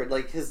Zord.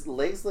 Like his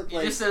legs look You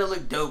like just said it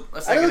looked dope a I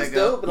know second it's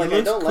ago. dope, but like He I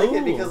looks don't like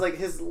it cool. because like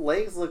his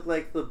legs look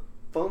like the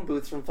phone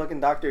booths from fucking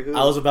Doctor Who.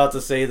 I was about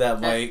to say that,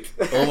 Mike.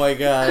 Oh my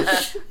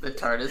gosh. The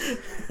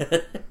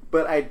TARDIS.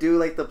 But I do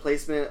like the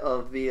placement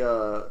of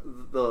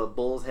the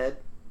bull's head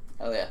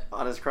Oh yeah.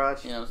 on his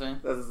crotch. You know what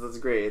I'm saying? That's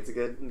great. It's a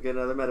good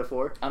another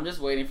metaphor. I'm just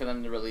waiting for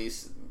them to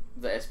release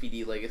the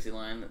SPD Legacy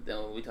line. Then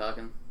we'll be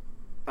talking.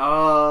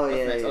 Oh What's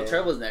yeah, next? yeah. Oh,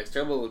 Turbo's next.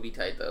 Turbo would be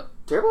tight though.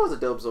 Turbo was a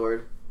dope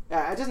Zord.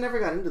 Yeah, I just never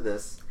got into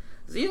this.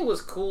 Zeo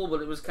was cool,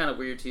 but it was kind of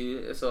weird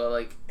too. So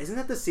like, Isn't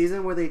that the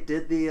season where they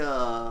did the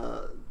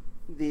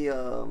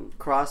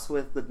cross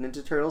with the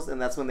Ninja Turtles,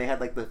 and that's when they had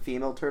like the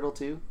female turtle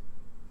too?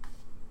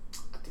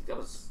 I think that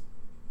was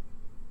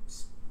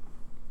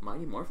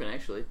Mighty Morphin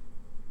actually.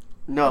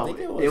 No, I think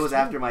it it was was,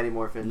 after Mighty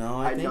Morphin. No,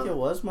 I think know- it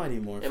was Mighty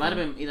Morphin. It might have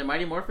been either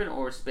Mighty Morphin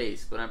or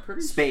Space, but I'm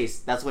pretty Space.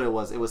 That's what it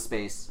was. It was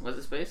Space. Was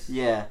it Space?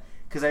 Yeah,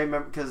 because I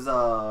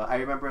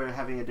remember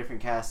having a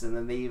different cast, and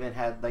then they even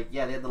had they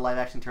had the live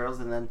action turtles,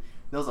 and then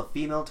there was a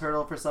female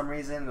turtle for some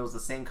reason. It was the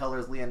same color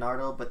as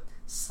Leonardo, but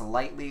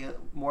slightly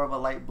more of a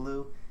light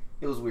blue.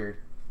 It was weird.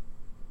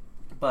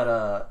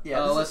 But yeah,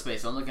 Oh, it this was is-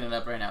 Space. I'm looking it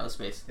up right now. It was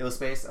Space. it was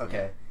Space.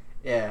 Okay,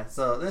 yeah.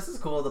 So this is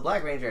cool. The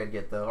Black Ranger I'd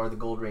get though, or the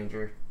Gold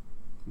Ranger,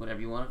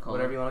 Whatever you want to call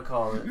whatever it. you want to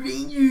call it.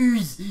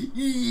 Rangers!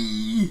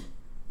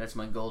 That's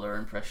my Goldar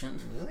impression.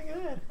 Really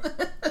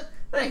good.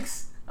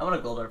 Thanks. I want a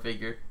Goldar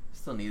figure.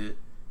 Still need it.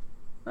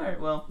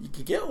 Alright, well. You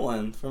could get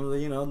one from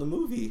the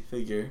movie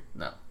figure.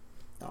 No.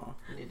 Oh.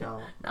 You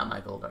don't. Not my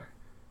Goldar.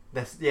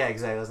 Exactly.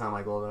 That's not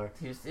my Goldar.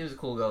 He was a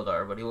cool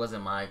Goldar, but he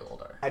wasn't my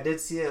Goldar. I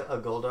did see a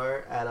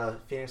Goldar at a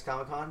Phoenix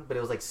Comic Con, but it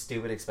was like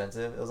stupid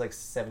expensive. It was like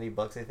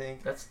 $70, I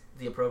think. That's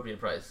the appropriate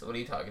price. What are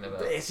you talking about?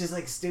 But it's just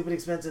like stupid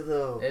expensive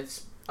though.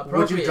 It's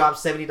appropriate. Would you drop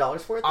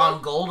 $70 for it though?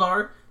 on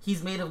Goldar?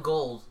 He's made of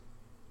gold.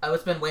 I would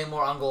spend way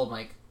more on gold,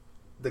 Mike.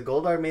 The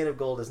Goldar made of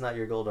gold is not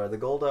your Goldar. The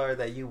Goldar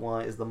that you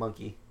want is the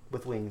monkey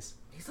with wings.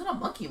 He's not a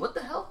monkey. What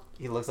the hell?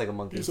 He looks like a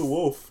monkey. He's a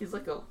wolf. He's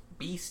like a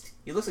beast.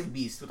 He looks like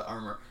Beast with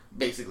armor.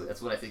 Basically,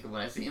 that's what I think of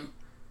when I see him.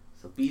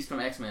 So Beast from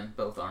X-Men,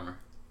 both armor.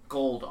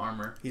 Gold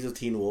armor. He's a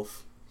teen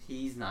wolf.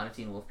 He's not a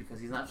Teen Wolf because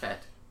he's not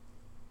fat.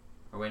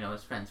 Or wait, no,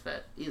 his friend's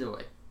fat. Either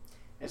way.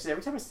 Actually,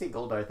 every time I see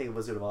Goldar, I think of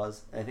Wizard of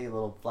Oz. I think of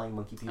little flying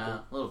monkey people.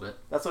 A little bit.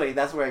 That's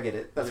where I get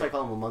it. That's why I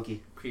call him a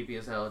monkey. Creepy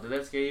as hell. Did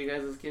that scare you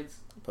guys as kids?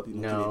 Puppy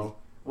monkey No.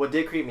 What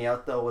did creep me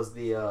out though was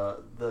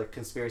the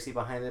conspiracy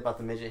behind it about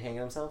the midget hanging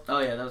himself. Oh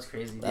yeah, that was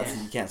crazy. baby. That's,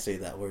 Yeah. You can't say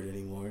that word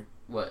anymore.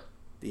 What?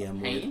 The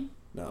M word. Hanging?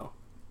 No.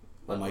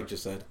 What What Mike word?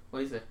 just said. What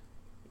do you say?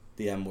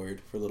 The M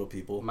word for little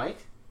people. Mike?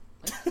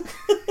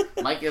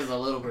 Mike is a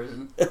little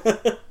person.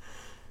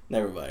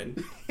 Never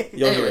mind.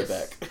 You'll hear it Anyways,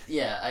 back.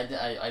 Yeah,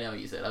 I know what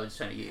you said. I was just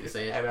trying to get you to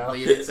say it. I know. But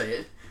you didn't say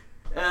it.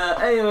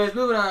 Anyways,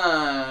 moving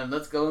on.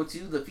 Let's go to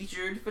the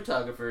featured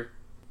photographer.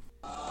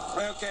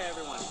 Okay,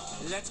 everyone,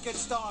 let's get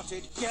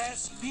started.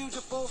 Yes,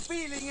 beautiful,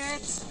 feeling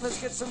it. Let's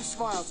get some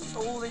smiles. It's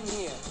all in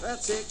here.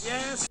 That's it,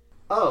 yes.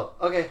 Oh,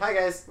 okay. Hi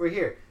guys, we're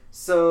here.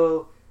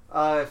 So,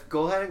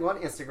 go ahead and go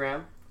on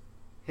Instagram,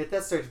 hit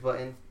that search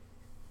button,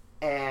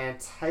 and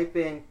type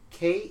in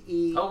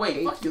KE. Oh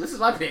wait, fuck you. This is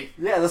my pick.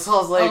 Yeah, that's all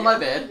I was like. Oh, my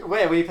bad.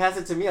 Wait, when you passed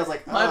it to me, I was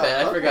like, My oh,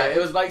 bad. I okay. forgot.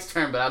 It was Mike's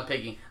turn, but I'm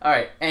picking. All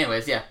right.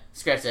 Anyways, yeah.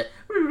 Scratch that.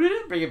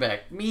 Bring it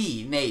back.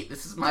 Me, Nate.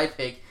 This is my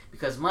pick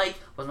because Mike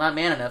was not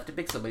man enough to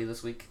pick somebody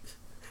this week.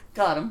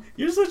 Got him.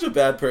 You're such a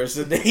bad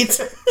person, Nate.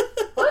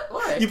 What?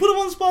 Why? You put him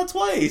on the spot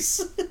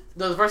twice.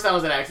 No, the first time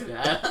was an accident.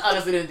 I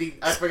honestly didn't think.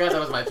 I forgot that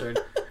was my turn.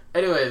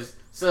 Anyways,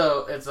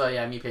 so it's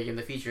me picking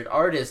the featured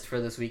artist for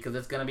this week because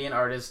it's gonna be an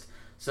artist.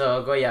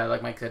 So go,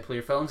 like Mike said, pull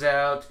your phones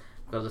out,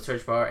 go to the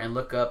search bar, and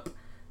look up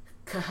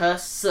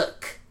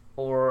Kahasuk,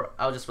 or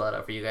I'll just spell it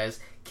out for you guys.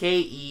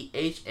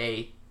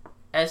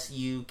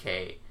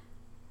 KEHASUK.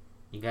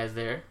 You guys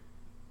there?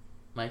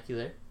 Mike, you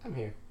there? I'm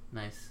here.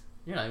 Nice.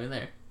 You're not even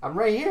there. I'm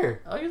right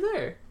here. Oh, you're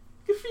there.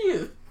 Good for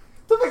you.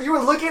 The fuck, you were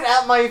looking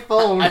at my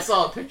phone. I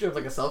saw a picture of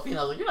like a selfie and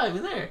I was like, you're not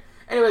even there.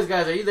 Anyways,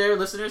 guys, are you there,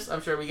 listeners?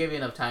 I'm sure we gave you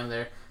enough time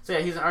there. So yeah,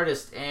 he's an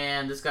artist,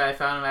 and this guy, I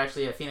found him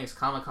actually at Phoenix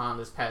Comic Con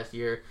this past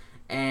year,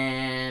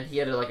 and he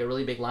had a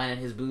really big line at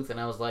his booth, and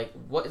I was like,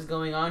 what is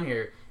going on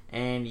here?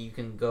 And you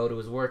can go to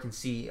his work and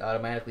see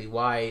automatically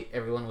why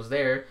everyone was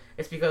there.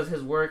 It's because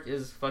his work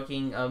is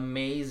fucking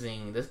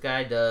amazing. This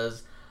guy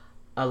does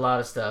a lot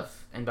of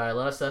stuff, and by a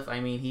lot of stuff,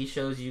 I mean he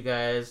shows you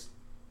guys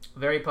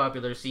very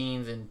popular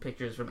scenes and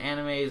pictures from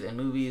animes and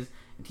movies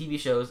and TV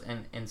shows,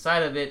 and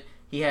inside of it,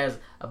 he has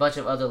a bunch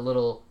of other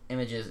little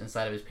images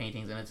inside of his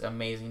paintings, and it's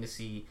amazing to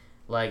see.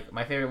 Like,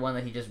 my favorite one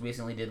that he just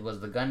recently did was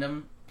the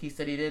Gundam piece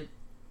that he did,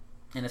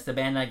 and it's the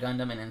Bandai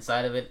Gundam, and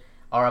inside of it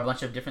are a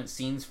bunch of different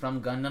scenes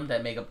from Gundam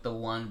that make up the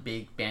one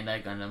big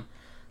Bandai Gundam.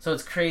 So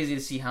it's crazy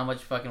to see how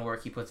much fucking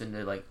work he puts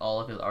into, like, all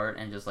of his art,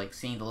 and just, like,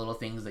 seeing the little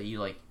things that you,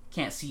 like,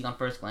 can't see on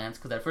first glance,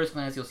 because at first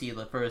glance you'll see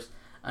the first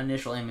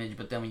initial image,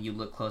 but then when you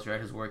look closer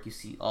at his work, you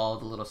see all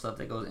the little stuff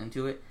that goes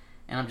into it.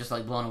 And I'm just,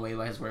 like, blown away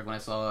by his work when I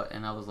saw it,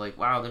 and I was like,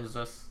 wow,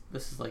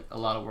 this is, like, a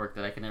lot of work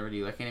that I can never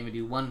do. I can't even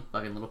do one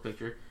fucking little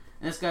picture,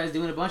 and this guy's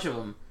doing a bunch of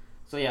them.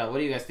 So yeah, what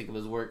do you guys think of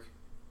his work?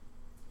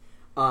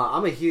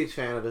 I'm a huge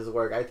fan of his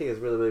work. I think it's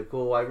really, really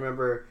cool. I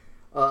remember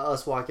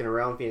us walking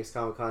around Phoenix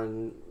Comic Con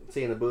and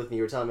seeing the booth, and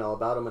you were telling me all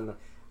about him, and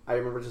I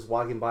remember just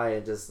walking by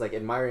and just, like,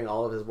 admiring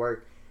all of his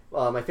work.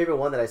 My favorite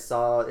one that I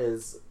saw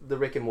is the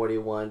Rick and Morty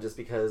one, just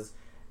because,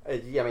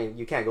 I mean,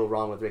 you can't go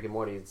wrong with Rick and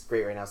Morty. It's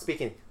great right now.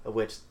 Speaking of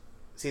which,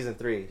 Season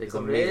 3 is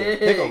amazing. Rick.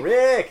 Pickle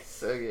Rick!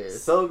 So good.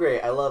 So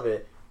great. I love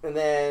it. And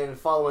then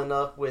following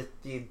up with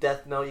the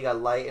Death Note, you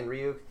got Light and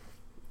Ryuk.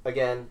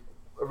 Again,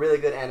 a really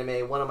good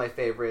anime. One of my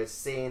favorites.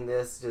 Seeing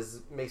this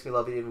just makes me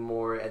love it even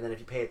more. And then if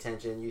you pay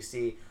attention, you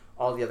see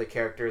all the other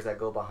characters that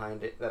go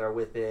behind it, that are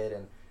with it,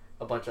 and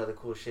a bunch of other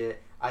cool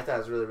shit. I thought it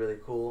was really, really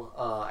cool.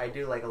 I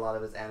do like a lot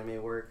of his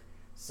anime work.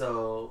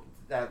 So,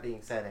 that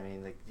being said, I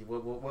mean, like,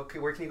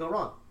 where can you go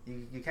wrong?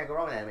 You can't go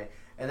wrong with anime.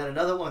 And then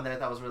another one that I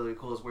thought was really, really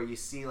cool is where you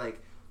see, like,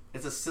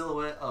 it's a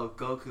silhouette of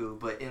Goku,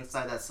 but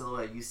inside that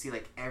silhouette, you see,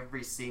 like,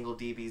 every single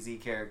DBZ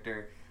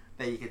character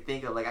that you could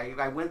think of. Like,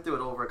 I went through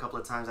it over a couple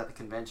of times at the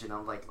convention.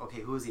 I'm like,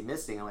 okay, who is he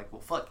missing? I'm like,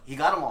 well, fuck, he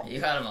got them all.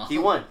 You got him all. He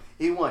won.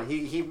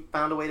 He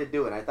found a way to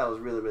do it. I thought it was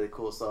really, really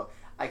cool. So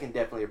I can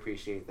definitely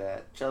appreciate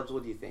that. Chubbs,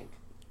 what do you think?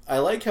 I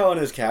like how in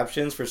his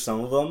captions for some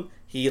of them,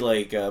 he,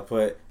 like,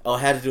 put, I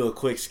had to do a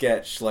quick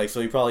sketch. Like,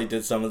 so he probably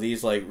did some of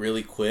these, like,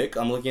 really quick.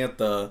 I'm looking at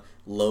the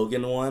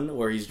Logan one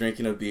where he's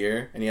drinking a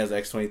beer and he has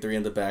X-23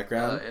 in the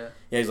background.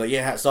 Yeah, he's like,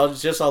 yeah, so I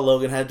just saw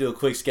Logan, had to do a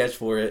quick sketch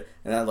for it,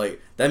 and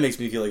that makes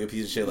me feel like a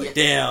piece of shit. Like,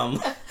 damn,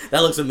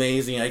 that looks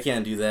amazing. I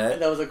can't do that.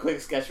 That was a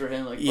quick sketch for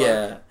him. Like,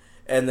 yeah. Fuck.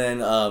 And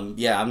then,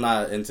 I'm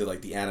not into,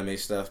 like, the anime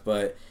stuff,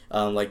 but,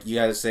 like you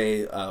guys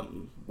say,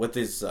 with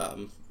his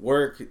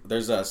work,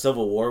 there's a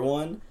Civil War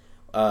one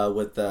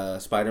with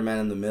Spider-Man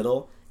in the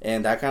middle,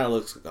 and that kind of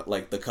looks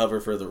like the cover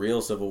for the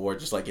real Civil War,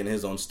 just, like, in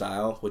his own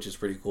style, which is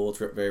pretty cool. It's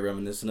very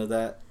reminiscent of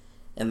that.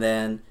 And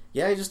then,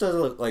 yeah, he just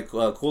does, like,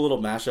 a cool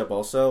little mashup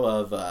also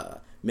of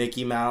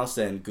Mickey Mouse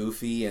and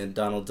Goofy and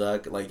Donald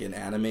Duck, like, in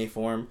anime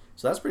form.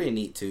 So that's pretty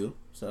neat, too.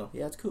 So,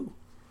 yeah, it's cool.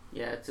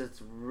 Yeah,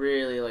 it's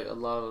really, like, a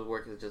lot of the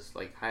work is just,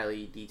 like,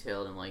 highly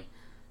detailed, and, like,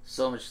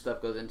 so much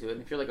stuff goes into it.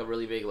 And if you're, like, a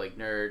really big, like,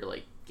 nerd,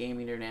 like,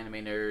 gaming nerd,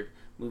 anime nerd,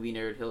 movie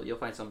nerd, you'll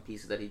find some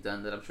pieces that he's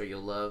done that I'm sure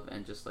you'll love,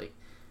 and just, like,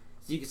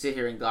 so you can sit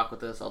here and gawk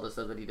with us, all the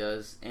stuff that he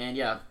does. And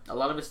yeah, a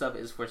lot of his stuff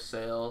is for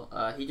sale.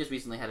 He just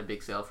recently had a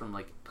big sale from,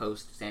 like,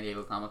 post San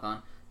Diego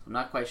Comic-Con, so I'm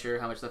not quite sure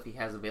how much stuff he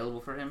has available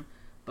for him.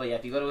 But yeah,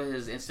 if you go to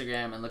his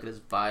Instagram and look at his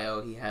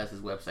bio, he has his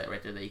website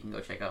right there that you can go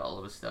check out all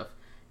of his stuff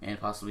and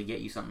possibly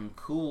get you something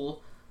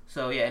cool.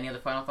 So yeah, any other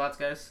final thoughts,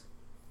 guys?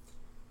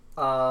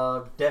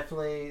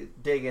 Definitely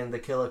digging the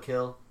Kill la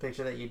Kill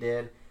picture that you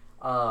did.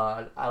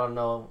 I don't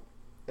know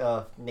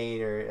if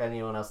Nate or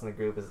anyone else in the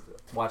group has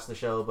watched the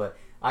show, but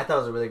I thought it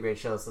was a really great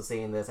show. So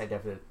seeing this, I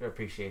definitely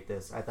appreciate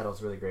this. I thought it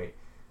was really great.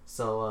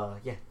 So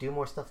yeah, do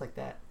more stuff like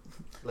that.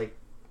 Like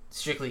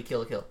Strictly Kill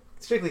la Kill.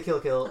 Strictly Kill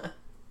la Kill.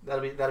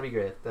 That'll be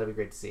great. That'll be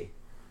great to see.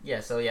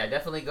 Yeah, so yeah,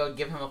 definitely go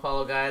give him a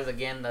follow, guys.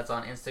 Again, that's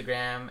on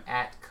Instagram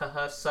at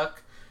Kahasuk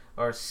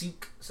or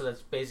Suk. So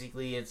that's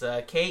basically it's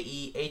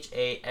KEHASUK.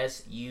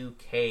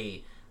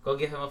 Go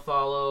give him a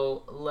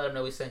follow. Let him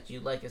know we sent you.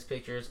 Like his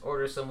pictures.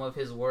 Order some of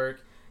his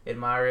work.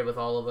 Admire it with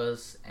all of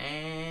us.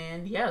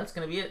 And yeah, that's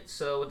gonna be it.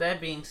 So with that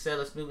being said,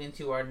 let's move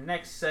into our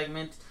next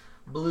segment,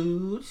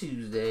 Blue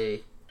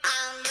Tuesday.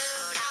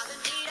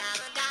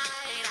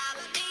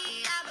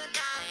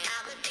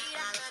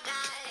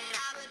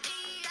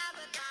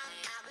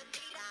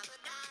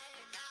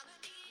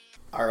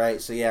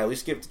 Alright, so yeah, we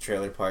skipped the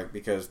trailer part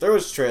because there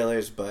was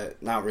trailers,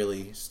 but not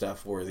really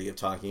stuff worthy of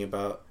talking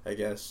about, I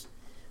guess.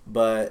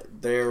 But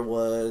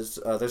there's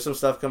some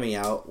stuff coming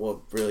out,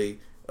 well, really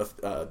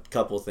a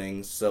couple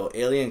things. So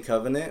Alien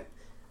Covenant,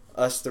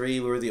 us three,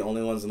 we were the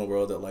only ones in the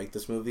world that liked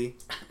this movie.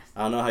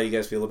 I don't know how you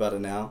guys feel about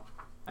it now.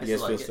 You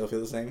guys still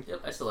feel the same?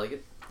 Yep, I still like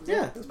it.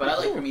 Yeah. But I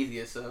like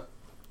Prometheus, so.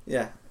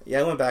 Yeah,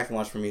 I went back and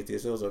watched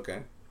Prometheus. It was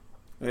okay.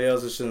 Maybe I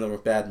was just in a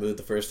bad mood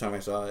the first time I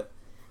saw it.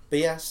 But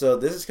yeah, so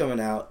this is coming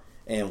out.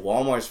 And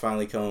Walmart's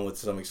finally coming with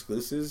some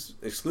exclusives.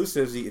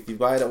 If you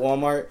buy it at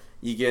Walmart,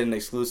 you get an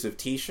exclusive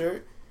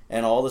T-shirt,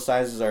 and all the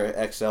sizes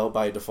are XL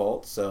by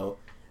default. So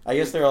I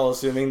guess they're all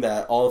assuming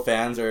that all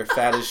fans are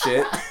fat as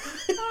shit.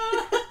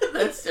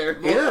 That's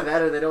terrible. Either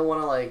that or they don't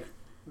want to, like,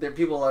 their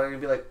people are going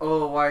to be like,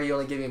 oh, why are you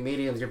only giving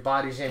mediums? You're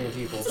body shaming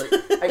people.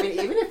 But, I mean,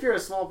 even if you're a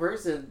small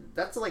person,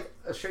 that's like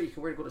a shirt you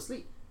can wear to go to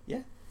sleep.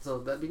 Yeah. So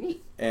that'd be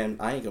neat. And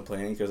I ain't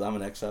complaining because I'm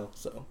an XL,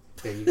 so.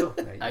 There you go.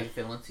 I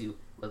feel one too.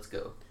 Let's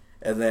go.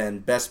 And then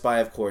Best Buy,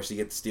 of course, you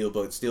get the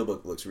Steelbook.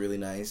 Steelbook looks really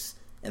nice.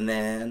 And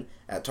then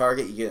at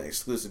Target, you get an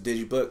exclusive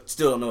Digibook.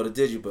 Still don't know what a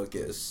Digibook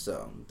is,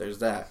 so there's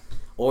that.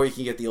 Or you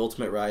can get the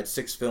Ultimate Ride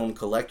 6-film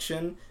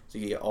collection, so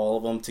you get all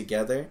of them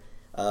together.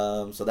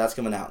 So that's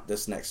coming out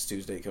this next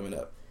Tuesday coming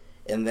up.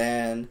 And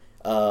then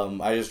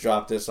I just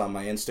dropped this on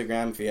my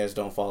Instagram. If you guys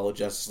don't follow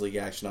Justice League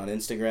Action on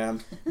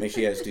Instagram, make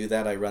sure you guys do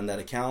that. I run that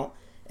account.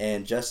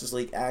 And Justice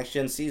League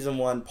Action Season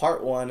 1,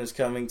 Part 1 is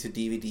coming to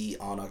DVD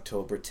on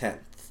October 10th.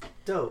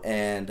 Dope.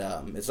 And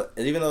it's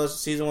even though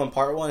Season 1,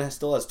 Part 1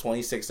 still has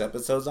 26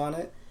 episodes on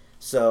it.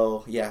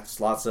 So, yeah, it's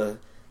lots of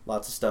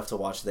stuff to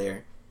watch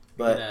there.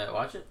 But You're gonna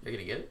watch it? You're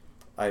gonna get it?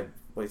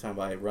 what are you talking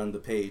about? I run the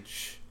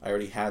page. I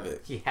already have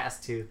it. He has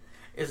to.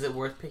 Is it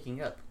worth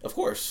picking up? Of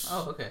course.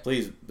 Oh, okay.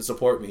 Please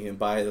support me and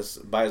buy as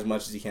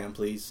much as you can.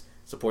 Please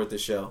support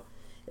this show.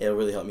 It'll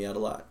really help me out a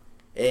lot.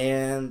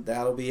 And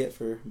that'll be it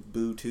for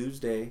Boo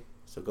Tuesday.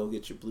 So go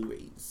get your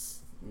Blu-rays.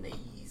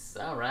 Nice.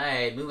 All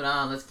right, moving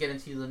on. Let's get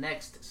into the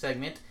next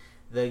segment,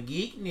 the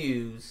Geek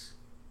News.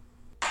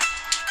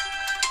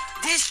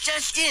 This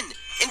just in.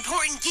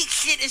 Important geek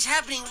shit is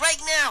happening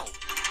right now.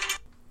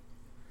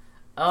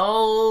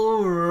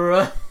 All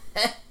right.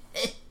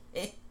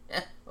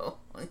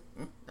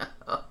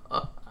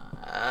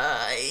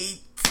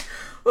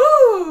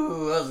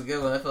 Woo! That was a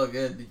good one. That felt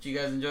good. Did you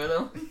guys enjoy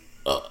them?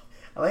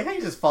 I like how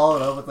you just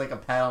followed up with like a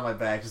pat on my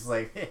back, just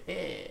like,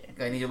 hey.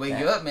 I need to wake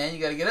you up, man.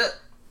 You gotta get up.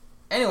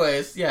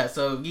 Anyways, yeah,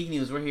 so Geek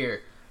News, we're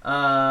here.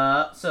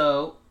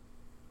 So,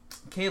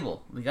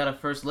 Cable, we got a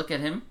first look at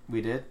him.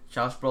 We did?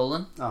 Josh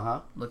Brolin,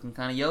 Uh-huh. looking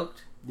kind of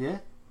yoked. Yeah?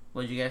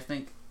 What did you guys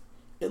think?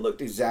 It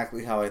looked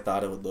exactly how I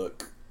thought it would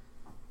look.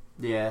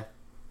 Yeah.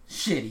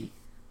 Shitty.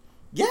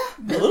 Yeah,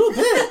 a little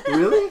bit.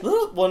 Really?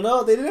 Well,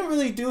 no, they didn't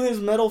really do his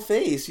metal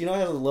face. You know, he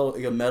has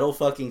like a metal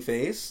fucking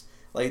face.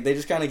 Like, they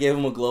just kind of gave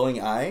him a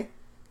glowing eye.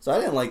 So I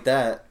didn't like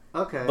that.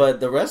 Okay. But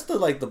the rest of,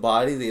 like, the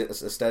body, the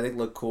aesthetic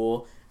looked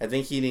cool. I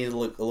think he needed to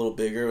look a little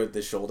bigger with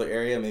the shoulder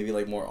area. Maybe,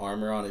 like, more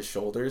armor on his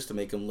shoulders to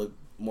make him look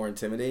more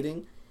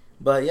intimidating.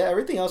 But, yeah,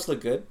 everything else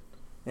looked good.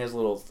 He has a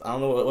little... I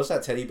don't know, what's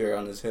that teddy bear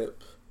on his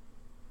hip?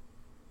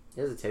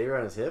 He has a teddy bear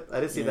on his hip? I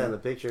didn't see that in the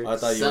picture. I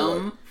thought you were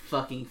Some like...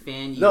 fucking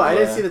fan. No, I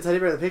didn't Yeah. see the teddy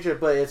bear in the picture,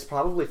 but it's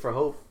probably for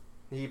Hope.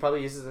 He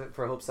probably uses it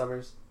for Hope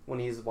Summers when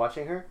he's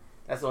watching her.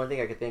 That's the only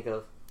thing I could think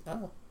of.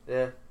 Oh.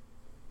 Yeah.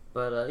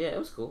 But yeah, it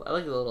was cool. I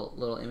like the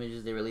little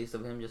images they released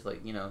of him, just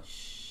like, you know,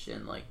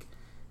 and like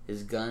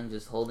his gun,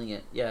 just holding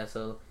it. Yeah.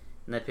 So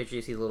in that picture,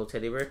 you see the little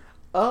teddy bear.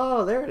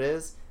 Oh, there it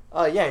is.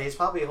 Yeah, he's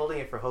probably holding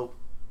it for Hope.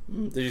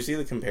 Did you see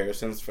the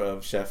comparisons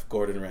from Chef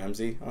Gordon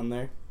Ramsay on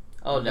there?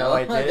 Oh No, no,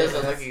 I it didn't.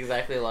 doesn't look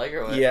exactly like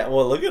her. What? Yeah,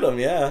 well, look at him,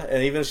 yeah.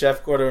 And even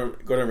Chef Gordon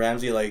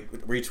Ramsay, like,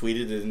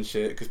 retweeted it and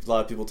shit, because a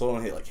lot of people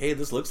told him, hey,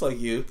 this looks like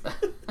you.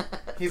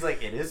 He's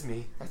like, it is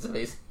me. That's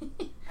amazing.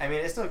 I mean,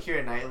 it's still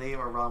Keira Knightley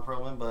or Ron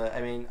Perlman, but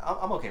I mean,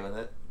 I'm okay with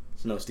it.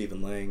 It's no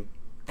Stephen Lang.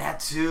 That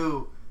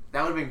too.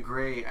 That would have been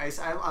great.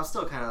 I'm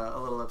still kind of a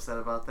little upset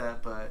about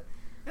that, but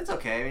it's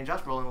okay. I mean,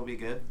 Josh Brolin will be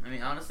good. I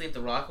mean, honestly, if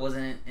The Rock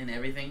wasn't in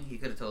everything, he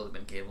could have totally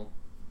been Cable.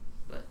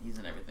 But he's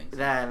in everything. So.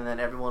 That, and then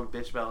everyone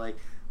bitch about like,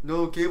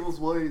 no, Cable's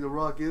white, The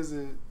Rock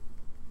isn't.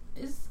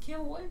 Is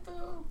Cable white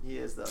though? He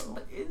is though.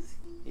 But is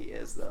he? He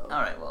is though.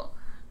 All right, well,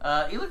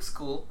 he looks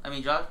cool. I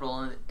mean, Josh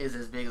Brolin is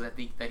as big as I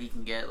think that he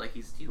can get. Like,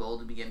 he's too old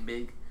to be getting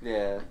big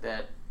Yeah. like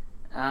that.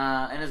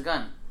 And his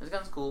gun's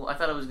cool. I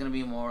thought it was gonna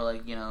be more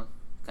like, you know,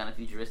 kind of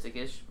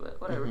futuristic-ish, but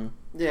whatever. Mm-hmm.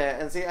 Yeah,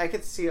 and see, I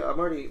could see. I'm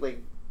already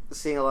like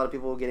seeing a lot of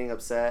people getting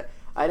upset.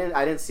 I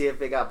didn't see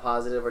if it got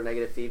positive or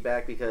negative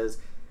feedback because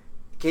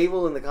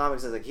Cable in the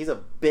comics is like he's a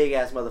big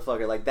ass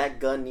motherfucker. Like that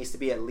gun needs to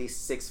be at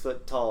least 6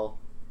 foot tall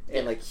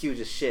and like huge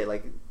as shit.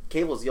 Like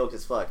Cable's yoked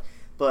as fuck.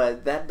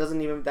 But that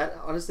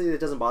honestly it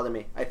doesn't bother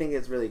me. I think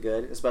it's really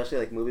good, especially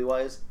like movie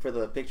wise for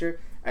the picture.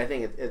 I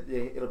think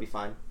it'll be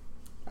fine.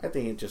 I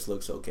think it just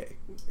looks okay.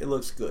 It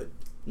looks good.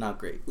 Not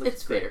great.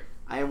 It's fair.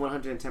 I am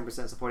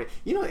 110% supporting.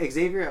 You know,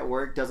 Xavier at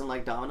work doesn't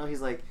like Domino.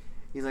 He's like,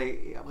 what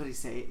did he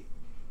say?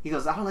 He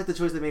goes, I don't like the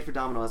choice they made for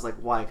Domino. I was like,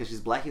 why? Because she's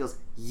black. He goes,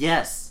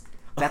 yes.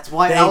 That's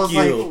why. I Thank was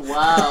you. like,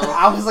 wow.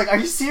 I was like, are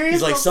you serious?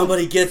 He's like,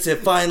 somebody gets it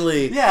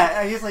finally.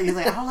 Yeah. He's like,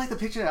 I don't like the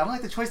picture. I don't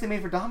like the choice they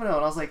made for Domino.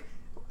 And I was like,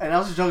 and I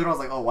was just joking. I was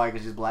like, oh, why?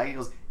 Because she's black. He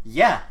goes,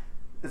 yeah,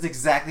 that's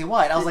exactly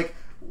why. And I was like,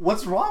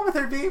 what's wrong with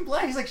her being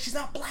black? He's like, she's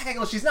not black. I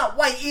go, she's not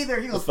white either.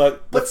 He goes,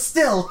 but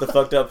still. The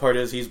fucked up part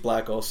is he's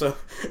black also.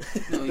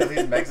 No,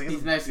 He's Mexican.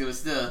 He's Mexican, but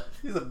still.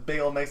 He's a big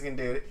old Mexican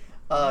dude.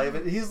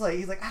 But he's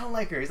like, I don't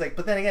like her. He's like,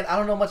 but then again, I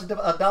don't know much of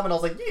Domino. I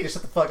was like, you need to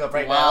shut the fuck up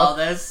right Wow, now.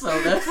 that's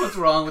what's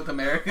wrong with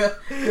America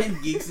and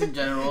geeks in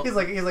general. He's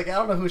like, I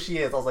don't know who she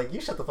is. I was like,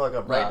 you shut the fuck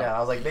up right Wow. now. I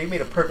was like, they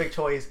made a perfect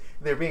choice.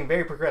 They're being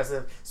very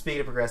progressive.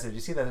 Speaking of progressive, you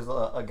see that there's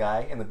a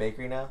guy in the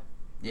bakery now?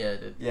 Yeah,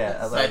 dude. Yeah.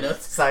 I was Side like,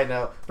 note. Side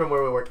note from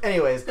where we work.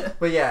 Anyways,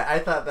 but yeah, I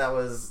thought that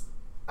was.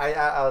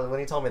 I was,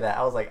 when he told me that,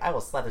 I was like, I will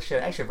slap the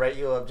shit. I should write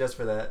you up just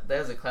for that. That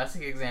is a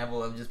classic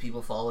example of just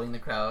people following the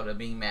crowd of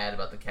being mad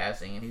about the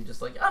casting, and he's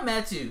just like, I'm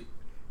mad too.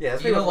 Yeah,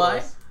 that's Do you know pretty much what it why?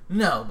 was.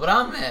 No, but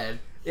I'm mad.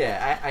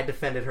 Yeah, I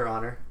defended her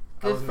honor.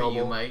 I Good was for noble.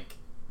 you, Mike.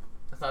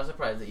 That's not a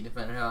surprise that you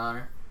defended her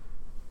honor.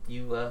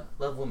 You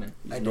love women.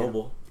 He's I do.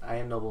 noble, I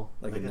am noble.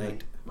 like a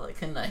knight.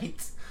 Like a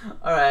knight.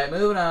 Alright,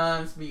 moving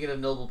on. Speaking of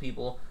noble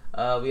people,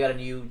 we got a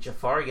new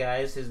Jafar,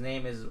 guys. His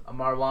name is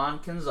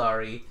Marwan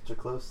Kenzari. You're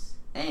close.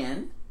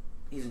 And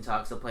he's in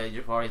talks to play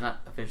Jafar. He's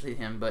not officially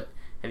him, but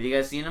have you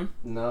guys seen him?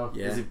 No.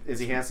 Yeah. Is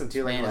he handsome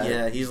too? Like Man, Aladdin?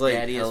 Yeah, he's like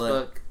Daddy as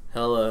fuck.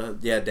 hella.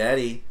 Yeah,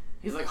 daddy.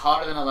 He's like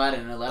hotter than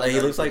Aladdin. And Aladdin Like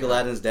he looks like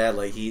Aladdin's dad.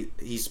 Like he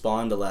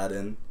spawned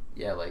Aladdin.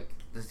 Yeah, like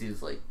this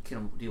dude's like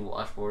can do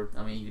washboard.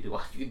 I mean, you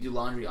could do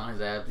laundry on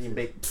his abs. You can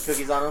bake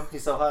cookies on him.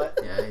 He's so hot.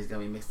 Yeah, he's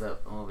gonna be mixed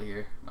up. I'm over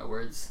here. My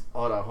words.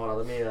 Hold on.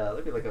 Let me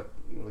look at like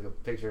a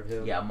picture of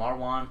him. Yeah,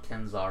 Marwan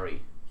Kenzari.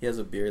 He has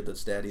a beard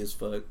that's daddy as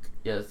fuck.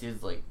 Yeah, this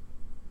dude's like,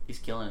 he's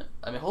killing it.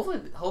 I mean,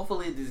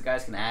 hopefully these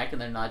guys can act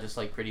and they're not just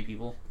like pretty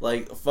people.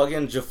 Like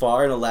fucking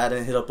Jafar and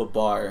Aladdin hit up a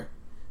bar.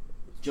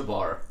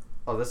 Jabbar.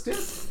 Oh, this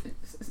dude.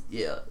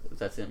 Yeah,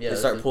 that's him. Yeah, They that's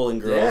start him. pulling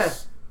girls. Yeah.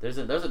 There's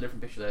a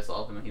different picture that I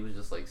saw of him and he was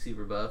just like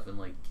super buff and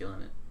like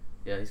killing it.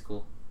 Yeah, he's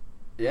cool.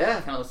 Yeah.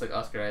 Kind of looks like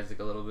Oscar Isaac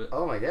a little bit.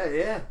 Oh my god.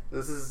 Yeah.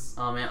 This is.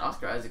 Oh man,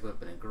 Oscar Isaac would have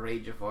been a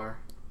great Jafar.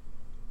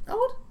 I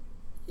would.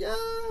 Yeah.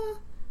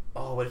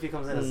 Oh, what if he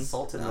comes in as a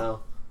sultan no. though?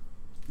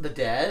 The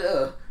dad?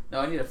 No,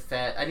 I need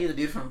the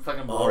dude from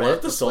fucking Oh, Borat what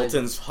if the to play-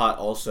 Sultan's hot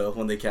also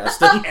when they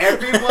cast him?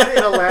 Everyone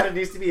in Aladdin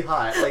needs to be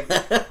hot. Like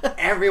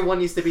everyone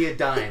needs to be a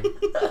dime.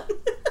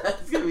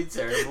 That's gonna be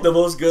terrible. The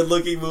most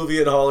good-looking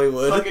movie in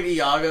Hollywood. Fucking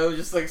Iago,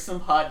 just like some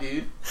hot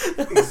dude.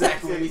 It's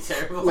gonna be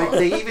terrible. Like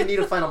they even need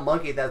to find a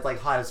monkey that's like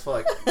hot as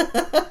fuck.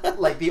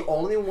 Like the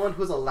only one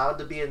who's allowed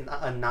to be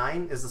a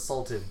 9 is the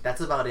Sultan.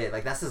 That's about it.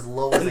 Like that's as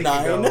low as they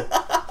can go.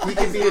 He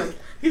can be like,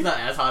 He's not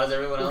as hot as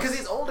everyone else. because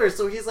he's older,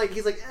 so he's like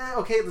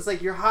okay, it's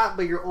like you're hot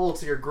but you're old,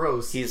 so you're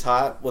gross. He's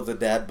hot with a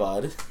dad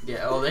bod.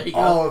 Yeah. Oh, there you go.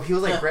 Oh, if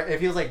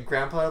he was like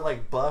grandpa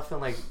like buff and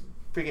like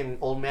freaking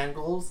old man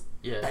goals,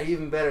 Yeah. that'd be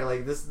even better.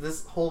 Like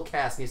this whole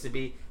cast needs to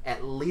be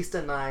at least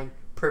a 9,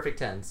 perfect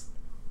 10s.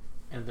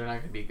 And they're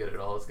not gonna be good at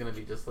all. It's gonna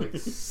be just like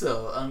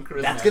so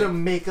uncharismatic. That's gonna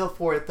make up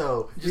for it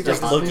though.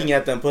 Just looking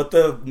at them, put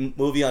the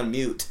movie on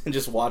mute and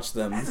just watch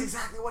them. That's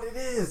exactly what it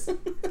is.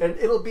 And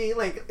it'll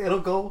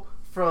go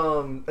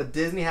from a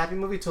Disney happy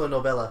movie to a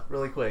novella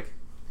really quick.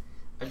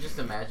 I'm just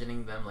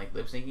imagining them like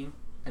lip syncing,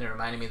 and it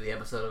reminded me of the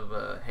episode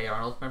of Hey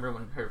Arnold. Remember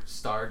when her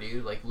star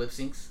dude like lip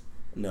syncs?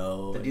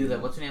 No. The dude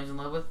that what's her name's in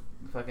love with?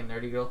 The fucking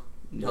nerdy girl.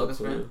 No Helga's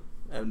clue. friend.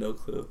 I have no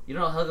clue. You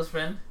don't know Helga's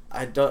friend?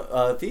 I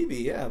don't. Phoebe,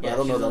 yeah, but Yeah, I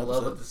don't she's know that in love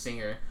episode. with the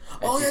singer.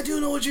 Oh, And yeah, I she-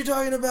 do know what you're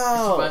talking She finds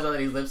about. out that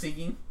he's lip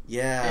syncing.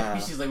 Yeah.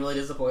 And she's like really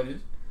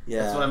disappointed.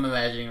 Yeah. That's what I'm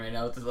imagining right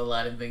now with the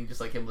Aladdin thing,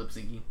 just like him lip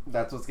syncing.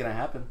 That's what's gonna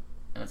happen.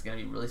 And it's gonna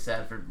be really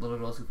sad for little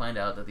girls who find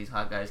out that these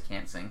hot guys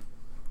can't sing.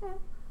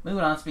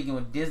 Moving on, speaking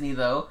with Disney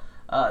though,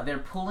 they're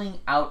pulling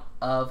out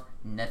of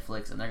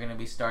Netflix and they're gonna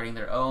be starting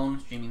their own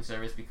streaming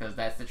service because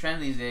that's the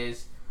trend these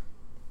days.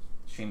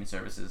 Streaming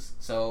services.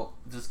 So,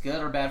 is this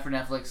good or bad for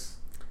Netflix?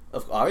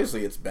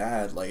 Obviously, it's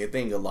bad. Like, I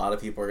think a lot of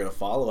people are going to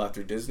follow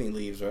after Disney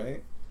leaves,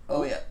 right?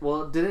 Oh yeah.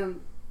 Well,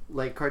 didn't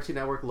like Cartoon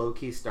Network low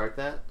key start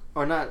that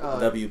or not?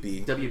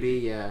 WB.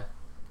 WB, yeah.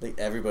 Like,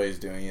 everybody's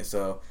doing it,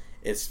 so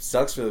it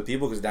sucks for the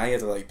people because now you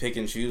have to, like, pick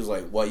and choose,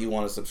 like, what you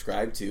want to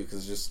subscribe to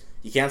because just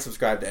you can't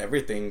subscribe to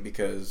everything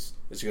because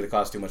it's going to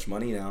cost too much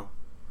money now.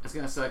 It's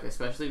gonna suck,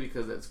 especially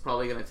because it's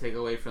probably gonna take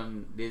away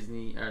from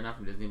Disney, or not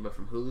from Disney, but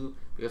from Hulu,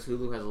 because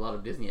Hulu has a lot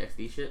of Disney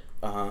XD shit.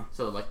 Uh-huh.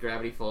 So like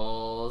Gravity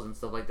Falls and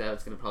stuff like that,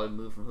 it's gonna probably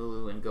move from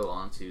Hulu and go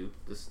on to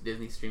this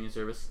Disney streaming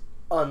service.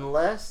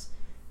 Unless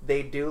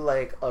they do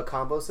like a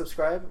combo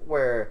subscribe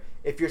where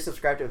if you're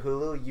subscribed to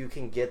Hulu, you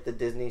can get the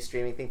Disney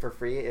streaming thing for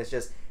free. It's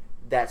just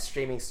that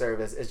streaming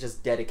service is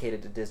just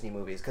dedicated to Disney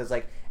movies because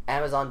like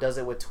Amazon does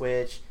it with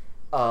Twitch.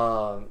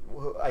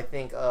 I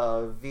think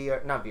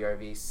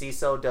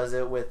CISO does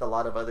it with a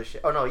lot of other shit.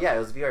 Oh no, yeah, it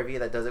was VRV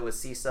that does it with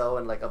CISO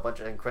and like a bunch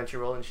of and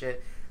Crunchyroll and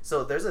shit.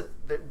 So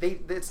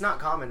it's not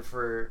common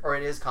or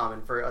it is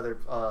common for other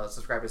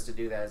subscribers to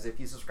do that. Is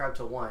if you subscribe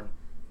to one,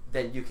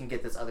 then you can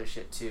get this other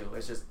shit too.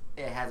 It's just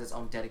it has its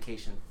own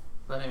dedication.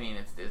 But I mean,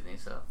 it's Disney,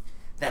 so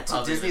That's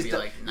probably Disney's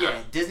gonna be like, nah.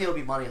 yeah. Disney will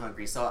be money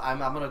hungry, so I'm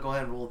gonna go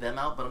ahead and rule them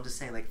out. But I'm just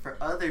saying, like for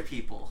other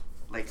people,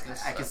 like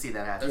It's I can see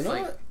that You happening. know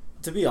like- what?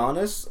 To be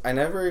honest, I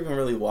never even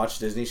really watched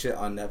Disney shit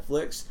on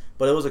Netflix,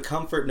 but it was a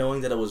comfort knowing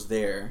that it was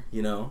there,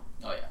 you know?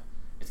 oh yeah,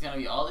 it's gonna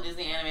be all the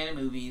Disney animated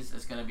movies.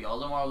 It's gonna be all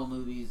the Marvel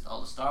movies,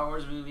 all the Star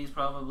Wars movies,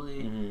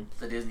 probably Mm-hmm.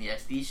 the Disney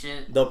XD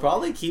shit. They'll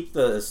probably keep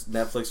the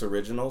Netflix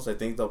originals. I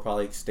think they'll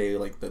probably stay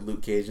like the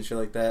Luke Cage and shit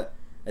like that.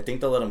 I think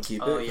they'll let them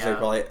keep it Oh, because yeah. they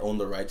probably own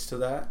the rights to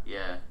that.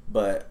 Yeah,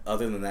 But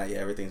other than that, yeah,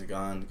 everything's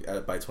gone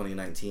by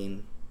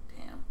 2019.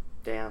 damn,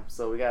 Damn.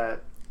 So we got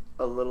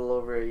a little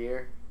over a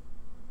year.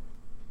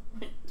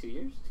 2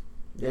 years.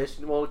 Ish.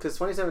 Well, because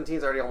 2017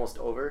 is already almost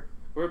over.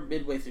 We're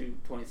midway through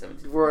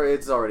 2017.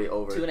 It's already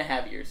over.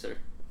 2.5 years, sir.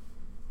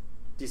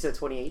 You said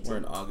 2018. We're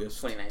in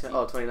August. 2019.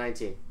 Oh,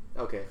 2019.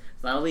 Okay.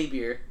 It's not a leap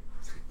year.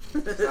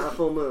 Not a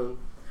full moon.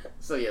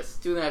 So yes,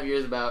 2.5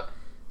 years about.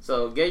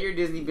 So get your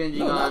Disney binging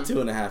No, on. not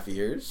 2.5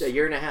 years. A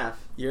year and a half.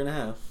 Year and a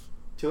half.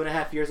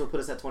 2.5 years will put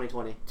us at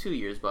 2020. 2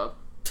 years, Bob.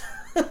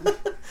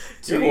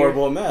 You're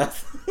horrible at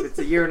math. It's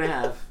a year and a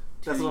half.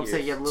 That's what I'm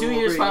saying. You have a little 2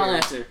 over years. a Final year.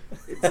 answer.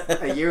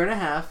 It's a year and a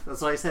half.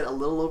 That's why I said a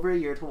little over a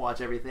year to watch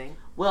everything.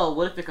 Well,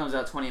 what if it comes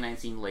out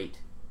 2019 late?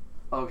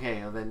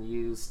 Okay, well then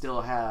you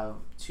still have.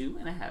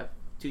 2.5.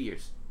 2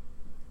 years.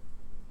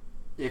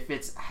 If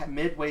it's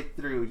midway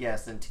through,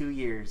 yes, then 2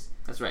 years.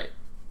 That's right.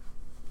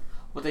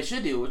 What they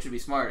should do, which would be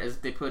smart, is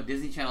they put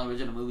Disney Channel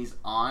original movies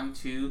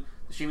onto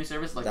the streaming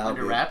service, like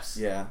under wraps.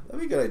 Yeah,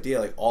 that'd be a good idea.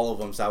 Like all of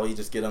them, so that way you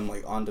just get them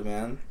like on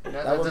demand.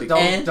 That would be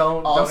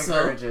Don't also,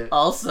 encourage it.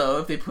 Also,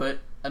 if they put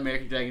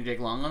American Dragon Jake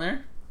Long on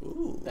there,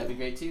 Ooh. that'd be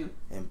great too.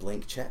 And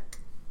Blank Check.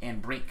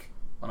 And Brink,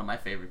 one of my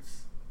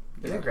favorites.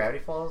 Isn't Gravity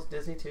Falls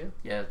Disney too?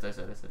 Yeah, that's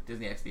what I said.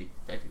 Disney XD,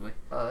 technically.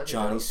 Oh, that'd be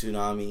Johnny dope.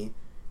 Tsunami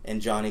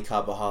and Johnny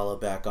Kabahala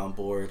back on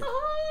board.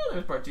 Ah,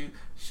 there's part 2.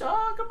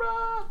 Shaka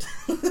bra.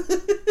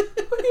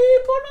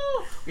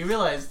 We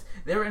realized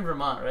they were in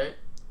Vermont, right?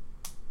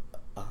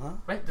 Uh-huh.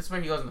 Right? That's where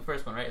he goes in the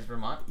first one, right? It's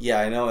Vermont? Yeah,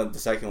 I know the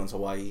second one's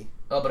Hawaii.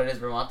 Oh, but it is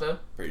Vermont, though?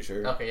 Pretty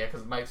sure. Okay, yeah,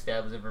 because Mike's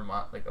dad was in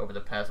Vermont, like, over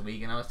the past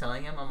week, and I was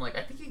telling him, I'm like,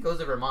 I think he goes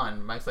to Vermont.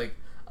 And Mike's like,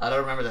 I don't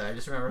remember that. I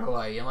just remember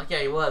Hawaii. I'm like, yeah,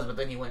 he was, but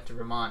then he went to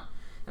Vermont,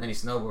 and then he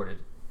snowboarded.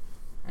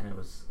 And it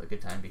was a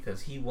good time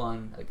because he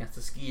won against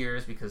the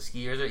skiers, because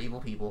skiers are evil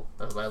people.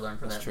 That's what I learned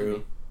from That's that true.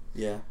 movie.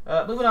 Yeah.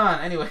 Moving on,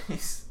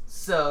 anyways.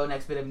 So,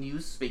 next bit of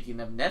news, speaking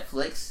of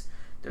Netflix,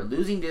 they're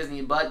losing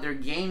Disney, but they're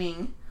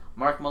gaining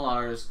Mark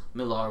Millar's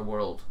Millar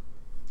World.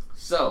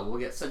 So, we'll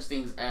get such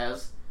things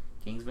as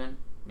Kingsman,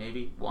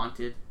 maybe,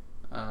 Wanted,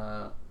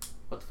 what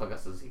the fuck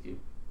else does he do?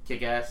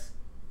 Kick-Ass.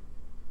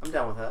 I'm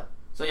down with that.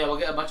 So yeah, we'll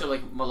get a bunch of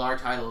like Millar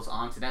titles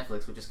onto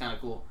Netflix, which is kind of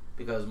cool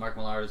because Mark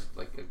Millar is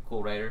like a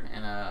cool writer,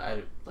 and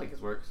I like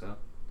his work, so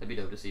that'd be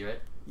dope to see, right?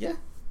 Yeah.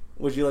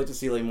 Would you like to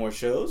see like more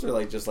shows or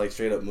like just like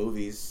straight up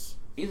movies?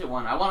 Either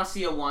one. I want to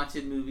see a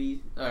Wanted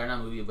movie, or not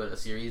movie, but a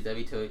series.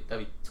 That'd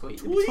be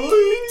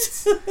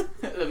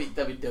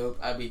that'd be dope.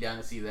 I'd be down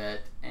to see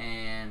that.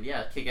 And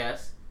yeah,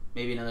 Kick-Ass.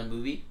 Maybe another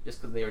movie,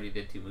 just because they already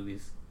did 2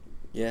 movies.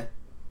 Yeah.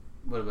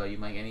 What about you,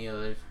 Mike? Any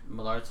other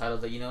Millar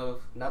titles that you know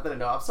of? Not that I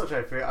know. I'm still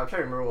trying to figure. I'm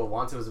trying to remember what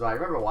Wanted was about. I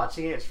remember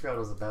watching it. I just forgot what it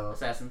was about.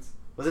 Assassins.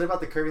 Was it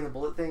about the curving the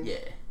bullet thing? Yeah.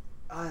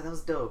 Ah, that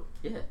was dope.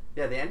 Yeah.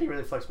 Yeah, the ending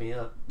really fucks me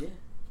up. Yeah.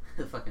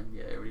 Fucking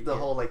yeah. The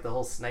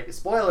whole sniping.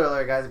 Spoiler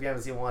alert, guys! If you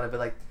haven't seen Wanted, but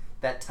like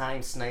that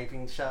time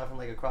sniping shot from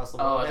like across the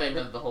Oh, world. I think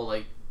meant the whole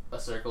like a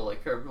circle,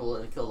 like curved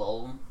bullet and killed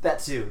all of them. That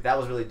too. That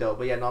was really dope.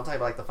 But yeah, no, I'm talking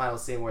about like the final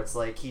scene where it's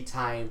like he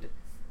timed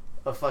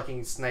a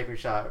fucking sniper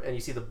shot, and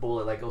you see the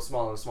bullet like go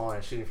smaller and smaller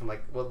and shooting from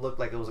like what looked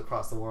like it was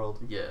across the world.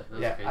 Yeah. That was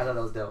Yeah, crazy. I thought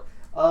that was dope.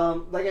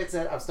 Like I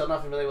said, I'm still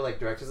not familiar with like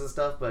directors and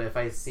stuff, but if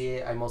I see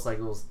it, I most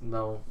likely will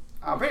know.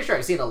 I'm pretty sure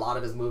I've seen a lot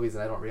of his movies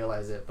and I don't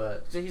realize it,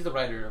 but So he's the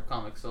writer of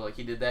comics, so like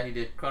he did that. He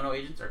did Chrono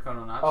Agents or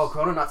Chrononauts. oh,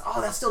 Chrononauts. Oh,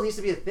 that still needs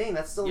to be a thing.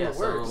 That's still Yeah, in the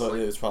so- works. Well,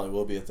 it probably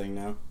will be a thing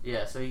now.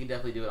 Yeah, so he can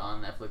definitely do it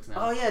on Netflix now.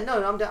 Oh yeah,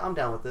 no, I'm down. I'm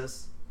down with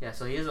this. Yeah,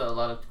 so he has a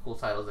lot of cool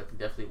titles that can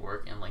definitely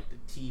work in like the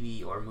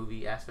TV or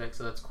movie aspect.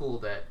 So that's cool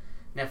that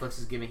Netflix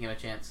is giving him a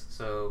chance.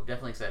 So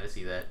definitely excited to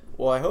see that.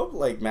 Well, I hope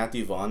like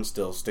Matthew Vaughn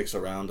still sticks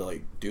around to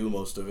like do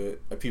most of it.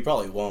 He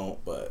probably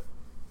won't, but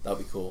that'll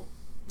be cool.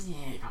 Yeah,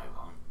 he probably won't.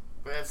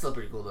 But that's still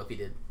pretty cool though if he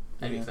did.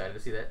 I'd be Yeah. excited to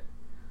see that.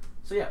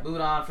 So yeah,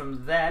 moving on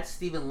from that,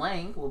 Stephen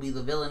Lang will be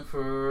the villain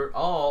for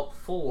all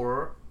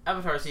 4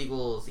 Avatar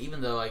sequels,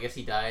 even though I guess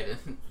he died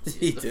in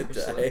He the did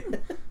first die. one.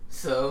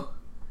 So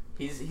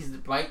he's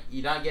Mike.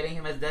 You're not getting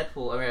him as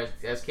Deadpool. I mean,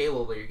 as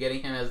Cable, but you're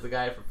getting him as the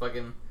guy from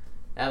fucking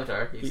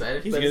Avatar. You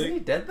excited? He's But good. isn't he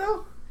dead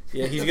though?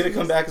 Yeah, he's gonna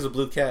come back as a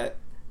blue cat.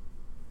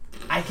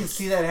 I can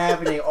see that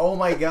happening. Oh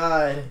my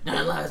god.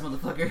 Not lies,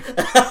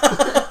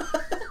 motherfucker.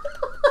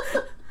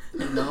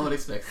 No one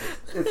expects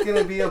it. It's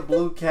gonna be a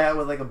blue cat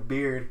with like a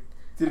beard.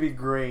 It's gonna be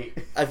great.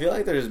 I feel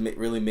like they're just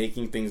really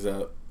making things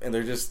up, and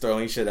they're just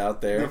throwing shit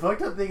out The there.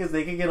 fucked up thing is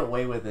they can get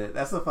away with it.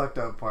 That's the fucked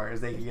up part, is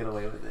they can get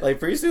away with it. Like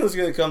pretty soon, there's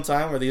gonna come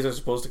time where these are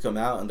supposed to come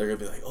out, and they're gonna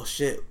be like, "Oh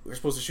shit, we're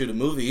supposed to shoot a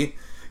movie."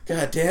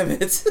 God damn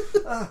it!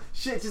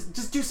 Shit,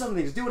 just do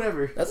something. Just do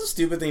whatever. That's a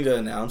stupid thing to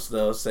announce,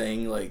 though.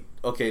 Saying like,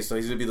 okay, so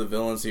he's gonna be the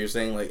villain, so you're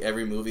saying like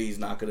every movie he's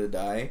not gonna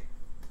die,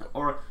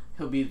 Or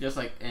he'll be just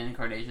like an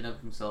incarnation of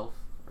himself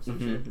or some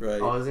shit.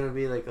 right? Oh, it's gonna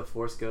be like a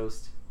force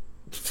ghost.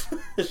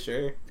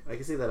 Sure. I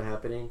can see that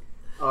happening.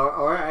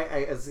 Or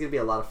it's gonna be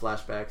a lot of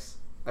flashbacks.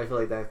 I feel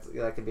like that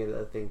could be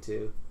a thing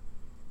too.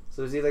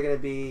 So it's either gonna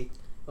be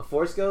a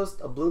force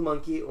ghost, a blue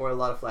monkey, or a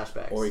lot of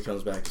flashbacks. Or he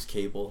comes back as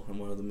Cable in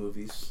one of the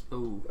movies.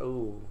 Ooh.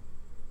 Oh.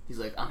 He's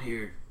like, I'm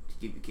here to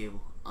keep the cable.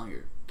 I'm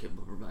your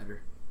cable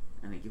provider.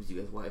 And it gives you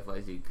guys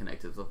Wi-Fi so you can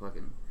connect to the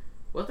fucking...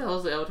 What the hell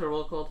is the Avatar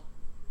world called?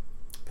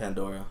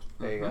 Pandora.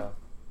 There you go.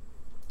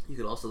 You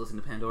could also listen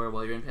to Pandora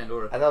while you're in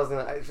Pandora. I thought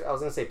I was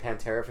gonna say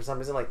Pantera for some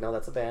reason. Like, no,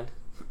 that's a band.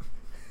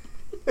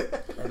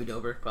 That'd be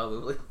doper,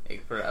 probably,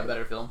 like, for a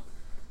better film.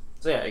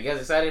 So yeah, you guys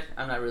excited?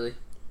 I'm not really.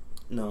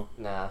 No.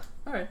 Nah.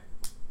 Alright.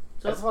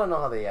 I just want to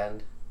know how they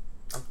end.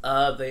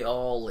 They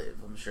all live,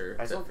 I'm sure,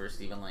 I except don't- for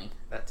Stephen Lang.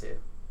 That too.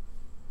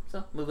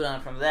 So, moving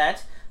on from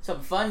that,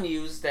 some fun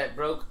news that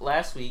broke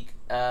last week.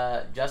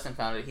 Justin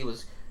found it. He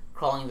was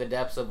crawling the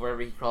depths of wherever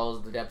he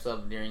crawls the depths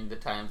of during the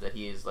times that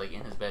he is like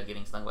in his bed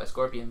getting stung by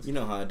scorpions. You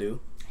know how I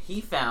do.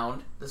 He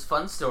found this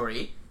fun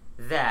story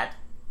that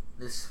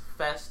this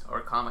fest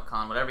or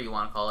Comic-Con, whatever you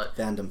want to call it,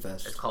 Fandom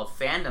Fest. it's called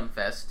Fandom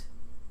Fest,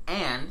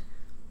 and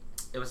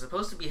it was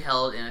supposed to be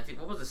held in, I think,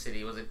 what was the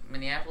city? Was it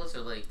Minneapolis or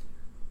like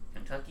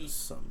Kentucky?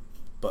 Some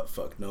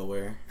buttfuck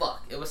nowhere.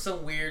 Fuck, it was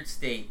some weird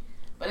state.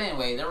 But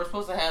anyway, they were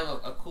supposed to have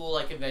a cool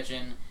like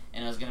convention,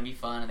 and it was gonna be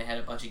fun. And they had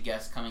a bunch of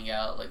guests coming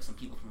out, like some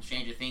people from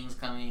Stranger Things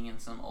coming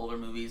and some older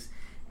movies,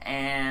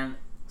 and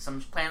some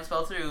plans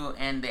fell through,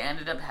 and they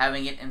ended up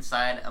having it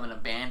inside of an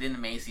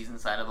abandoned Macy's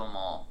inside of a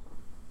mall.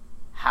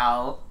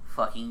 How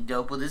fucking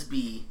dope would this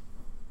be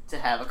to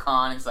have a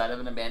con inside of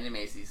an abandoned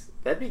Macy's?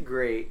 That'd be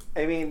great.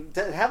 I mean,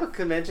 to have a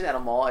convention at a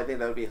mall, I think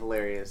that would be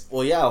hilarious.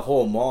 Well, yeah, a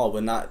whole mall,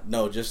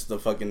 but just the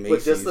fucking Macy's.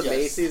 But just the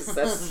Macy's?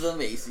 That's the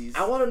Macy's.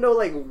 I want to know,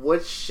 like,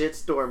 what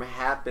shitstorm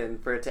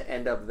happened for it to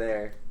end up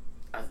there.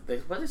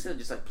 What they said,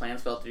 just like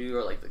plans fell through,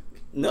 or like the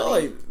No,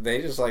 like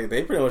they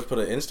pretty much put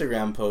an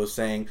Instagram post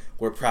saying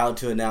we're proud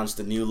to announce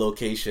the new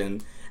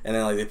location, and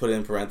then like they put it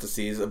in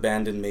parentheses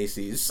abandoned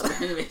Macy's.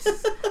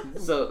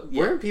 So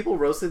yeah. Weren't people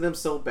roasting them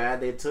so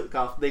bad they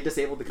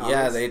disabled the comments?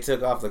 Yeah, they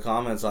took off the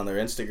comments on their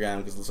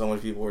Instagram because so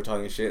many people were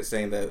talking shit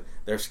saying that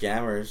they're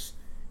scammers.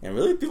 And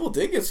really, people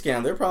did get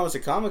scammed. They're promised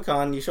at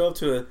Comic-Con. You show up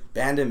to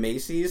abandoned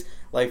Macy's,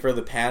 like for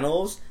the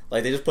panels,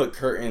 like they just put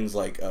curtains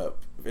like up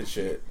and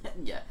shit.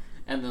 Yeah.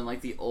 And then,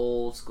 like, the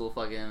old school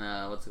fucking,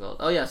 what's it called?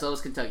 Oh, yeah, so it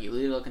was Kentucky.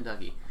 Louisville,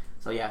 Kentucky.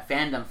 So, yeah,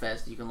 Fandom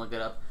Fest. You can look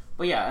it up.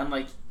 But, yeah, and,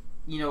 like,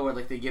 you know where,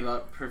 like, they give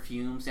out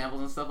perfume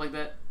samples and stuff like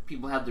that?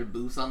 People have their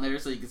booths on there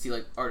so you can see,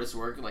 like, artists'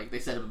 work. Like, they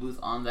set up a booth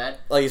on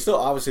that. Like, it still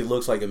obviously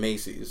looks like a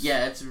Macy's.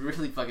 Yeah, it's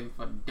really fucking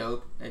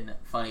dope and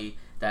funny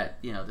that,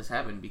 you know, this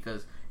happened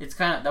because it's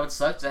kind of, that would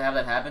suck to have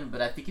that happen,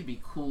 but I think it'd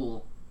be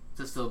cool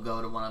to still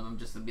go to one of them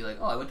just to be like,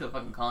 oh, I went to a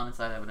fucking con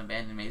inside of an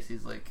abandoned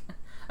Macy's, like...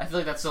 I feel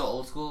like that's so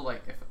old school.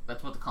 Like if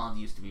that's what the cons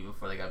used to be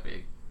before they got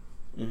big.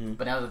 Mm-hmm.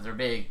 But now that they're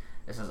big,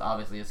 this is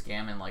obviously a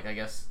scam. And like I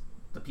guess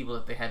the people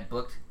that they had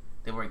booked,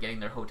 they weren't getting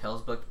their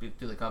hotels booked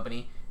through the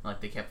company. And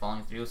like they kept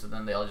falling through. So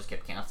then they all just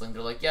kept canceling.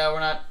 They're like, yeah, we're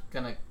not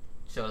gonna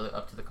show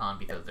up to the con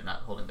because they're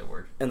not holding their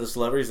word. And the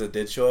celebrities that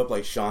did show up,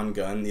 like Sean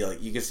Gunn,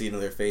 you can see it in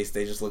their face.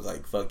 They just look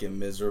like fucking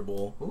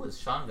miserable. Who is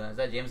Sean Gunn? Is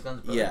that James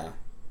Gunn's brother? Yeah.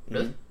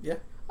 Really? Mm-hmm. Yeah.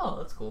 Oh,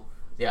 that's cool.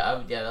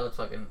 Yeah, that was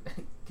fucking...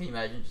 Can you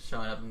imagine just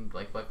showing up and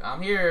like, fuck,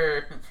 I'm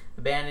here!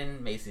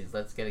 Abandoned Macy's,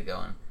 let's get it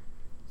going.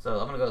 So,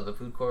 I'm gonna go to the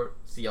food court.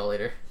 See y'all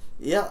later.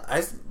 Yeah,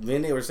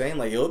 when they were saying,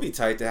 like, it would be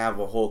tight to have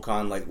a whole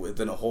con, like,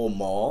 within a whole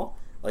mall.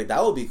 Like,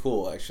 that would be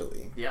cool,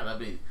 actually. Yeah, that'd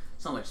be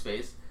so much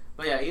space.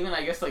 But yeah, even,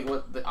 I guess, like,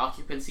 what the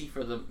occupancy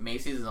for the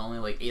Macy's is only,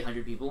 like,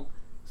 800 people.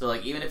 So,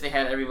 like, even if they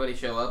had everybody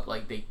show up,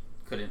 like, they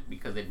couldn't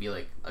because they'd be,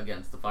 like,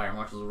 against the fire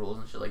marshal's rules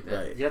and shit like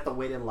that. Right. You have to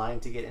wait in line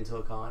to get into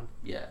a con.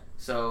 Yeah,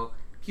 so...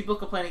 People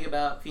complaining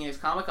about Phoenix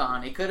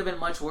Comic-Con, it could have been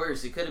much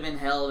worse. It could have been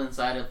held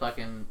inside a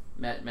fucking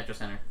Metro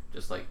Center,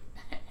 just like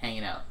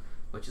hanging out,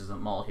 which is a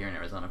mall here in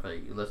Arizona for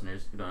you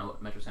listeners who don't know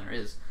what Metro Center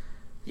is.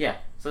 Yeah,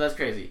 so that's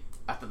crazy.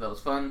 I thought that was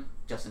fun.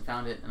 Justin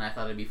found it, and I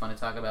thought it'd be fun to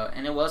talk about,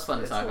 and it was fun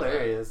to talk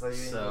hilarious. about.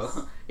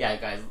 So, yeah,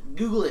 guys,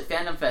 Google it,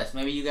 Fandom Fest.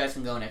 Maybe you guys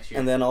can go next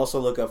year. And then also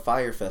look up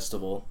Fire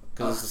Festival,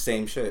 because it's the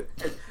same shit.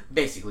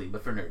 Basically,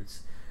 but for nerds.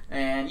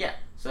 And yeah,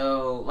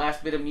 so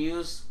last bit of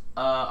news.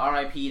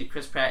 R.I.P. to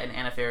Chris Pratt and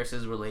Anna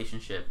Faris's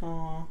relationship.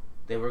 Aww.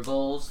 They were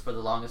goals for the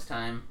longest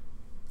time.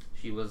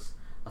 She was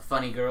a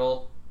funny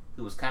girl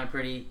who was kind of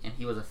pretty, and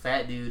he was a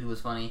fat dude who was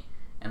funny,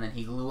 and then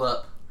he grew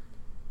up,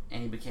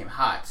 and he became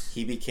hot.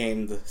 He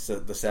became the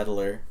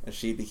settler, and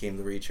she became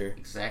the reacher.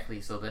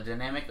 Exactly, so the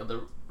dynamic of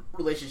the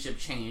relationship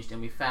changed,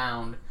 and we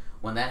found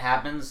when that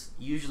happens,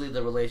 usually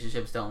the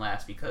relationships don't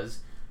last, because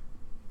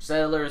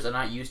settlers are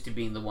not used to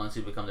being the ones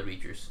who become the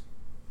reachers.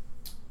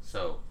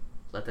 So...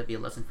 let that be a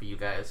lesson for you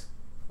guys.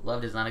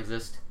 Love does not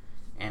exist,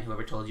 and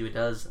whoever told you it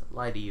does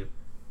lied to you.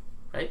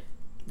 Right?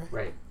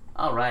 Right.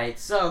 Alright,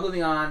 so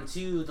moving on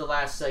to the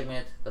last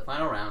segment, the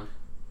final round.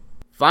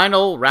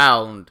 Final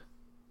round.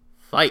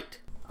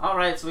 Fight.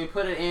 Alright, so we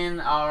put it in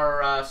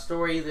our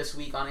story this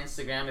week on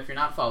Instagram. If you're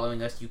not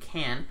following us, you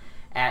can,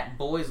 at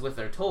Boys With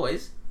Their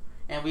Toys.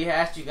 And we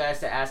asked you guys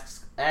to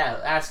ask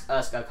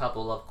us a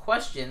couple of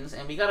questions,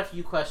 and we got a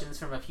few questions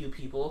from a few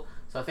people.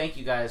 So thank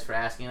you guys for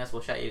asking us.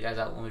 We'll shout you guys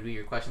out when we read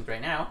your questions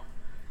right now.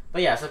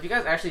 But yeah, so if you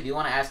guys actually do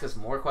want to ask us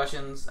more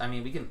questions, I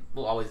mean,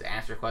 we'll always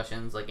answer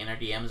questions like in our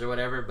DMs or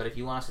whatever. But if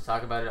you want us to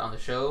talk about it on the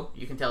show,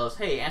 you can tell us,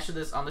 hey, answer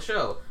this on the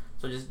show.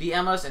 So just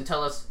DM us and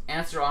tell us,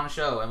 answer on the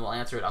show, and we'll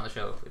answer it on the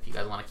show if you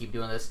guys want to keep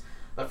doing this.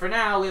 But for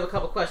now, we have a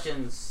couple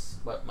questions.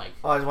 What, Mike?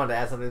 Oh, I just wanted to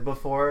add something.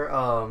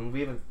 Before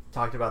we even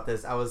talked about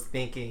this, I was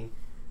thinking,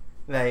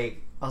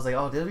 like, oh,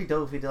 this would be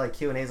dope if we did like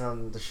Q&As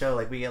on the show.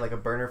 Like, we get like a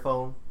burner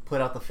phone,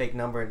 put out the fake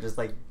number, and just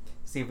like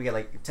see if we get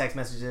like text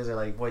messages or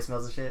like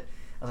voicemails and shit.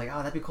 I was like, oh,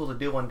 that'd be cool to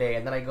do one day.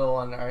 And then I go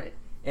on our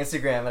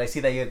Instagram and I see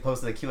that you had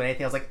posted a Q&A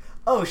thing. I was like,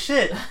 oh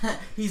shit,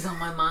 He's on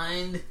my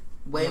mind.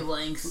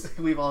 wavelengths.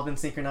 We've all been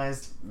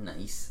synchronized.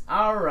 Nice.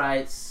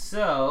 Alright,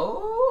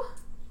 so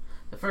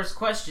the first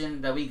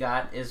question that we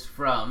got is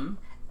from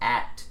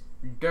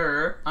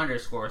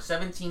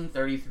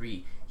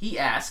 @der_1733. He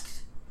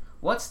asked,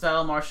 what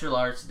style martial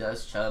arts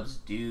does Chubbs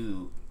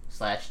do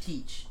 /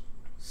 teach?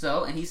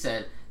 So, and he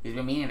said he's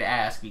been meaning to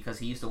ask because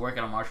he used to work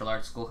at a martial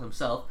arts school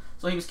himself,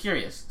 so he was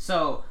curious.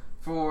 So,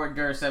 for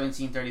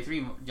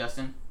der1733,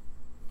 Justin,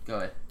 go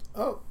ahead.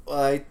 Oh,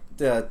 I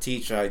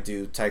teach. I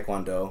do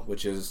Taekwondo,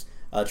 which is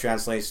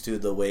translates to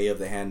the way of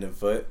the hand and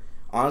foot.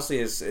 Honestly,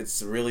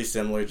 it's really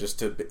similar just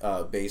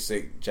to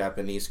basic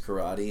Japanese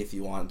karate. If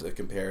you want to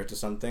compare it to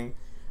something,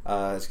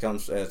 it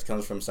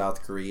comes from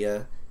South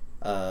Korea.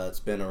 It's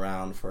been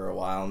around for a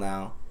while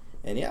now,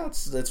 and yeah,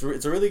 it's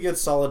a really good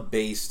solid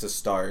base to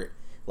start.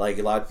 Like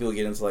a lot of people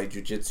get into like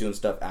jujitsu and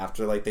stuff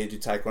after like they do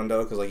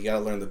Taekwondo because like you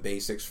gotta learn the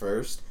basics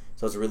first.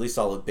 So it's a really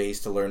solid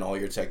base to learn all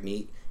your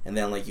technique, and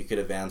then like you could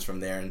advance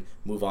from there and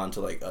move on to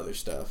like other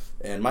stuff.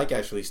 And Mike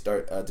actually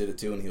did it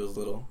too when he was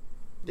little.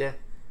 Yeah,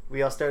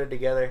 we all started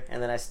together,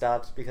 and then I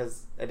stopped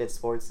because I did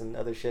sports and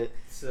other shit.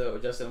 So,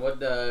 Justin,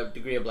 what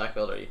degree of black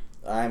belt are you?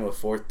 I'm a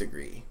 4th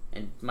degree.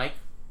 And Mike?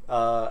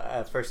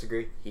 At 1st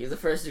degree. He's a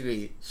 1st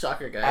degree.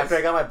 Shocker, guys. After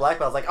I got my black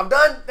belt, I was like, I'm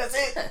done. That's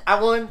it.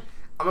 I won.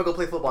 I'm gonna go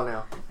play football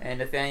now. And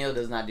Nathaniel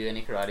does not do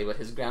any karate, but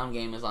his ground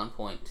game is on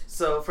point.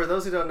 So, for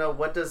those who don't know,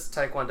 what does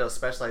Taekwondo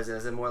specialize in?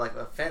 Is it more like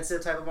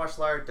offensive type of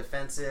martial art,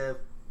 defensive,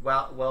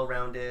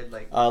 well-rounded?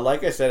 Like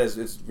I said,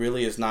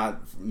 it's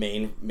not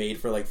made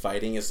for like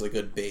fighting. It's a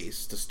good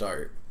base to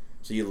start.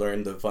 So you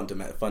learn the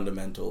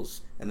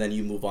fundamentals, and then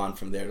you move on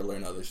from there to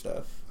learn other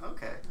stuff.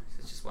 Okay.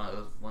 It's just one of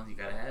those ones you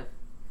gotta have.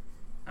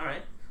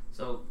 Alright.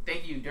 So,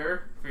 thank you,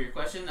 Der, for your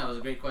question. That was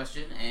a great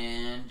question.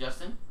 And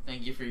Justin,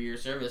 thank you for your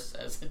service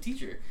as a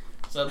teacher.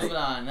 So, moving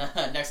on.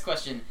 Next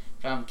question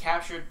from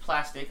Captured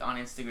Plastic on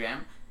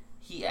Instagram.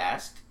 He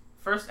asked,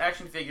 first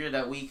action figure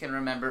that we can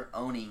remember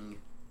owning.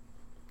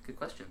 Good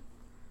question.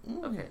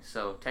 Okay,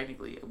 so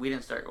technically, I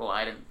didn't start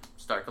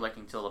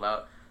collecting until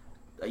about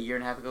a year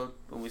and a half ago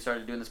when we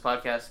started doing this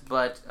podcast.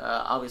 But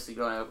obviously,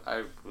 growing up,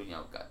 I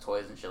got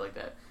toys and shit like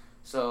that.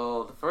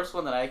 So, the first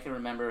one that I can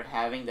remember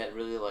having that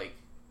really,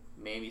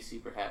 made me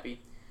super happy.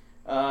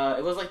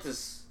 It was like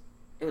this.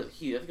 It was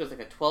huge. I think it was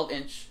like a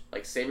 12-inch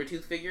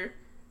Sabretooth figure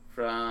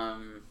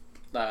from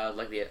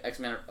the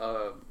X-Men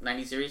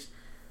 90 series,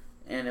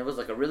 and it was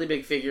like a really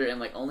big figure,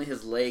 and only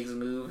his legs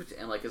moved,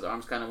 and his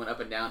arms kind of went up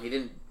and down. He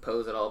didn't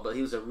pose at all, but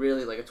he was a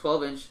really a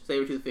 12-inch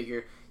Sabretooth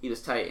figure. He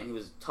was tight, and he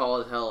was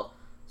tall as hell.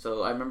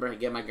 So I remember my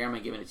grandma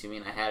giving it to me,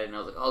 and I had it, and I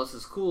was like, oh, this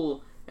is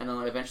cool. And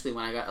then eventually,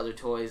 when I got other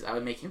toys, I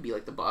would make him be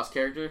the boss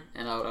character,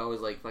 and I would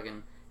always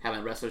fucking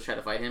having wrestlers try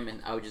to fight him,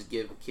 and I would just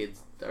give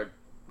kids or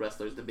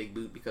wrestlers the big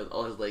boot because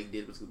all his leg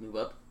did was move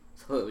up.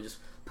 So it would just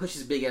push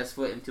his big ass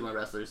foot into my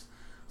wrestlers.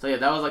 So yeah,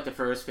 that was the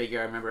first figure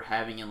I remember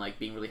having and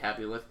being really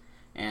happy with.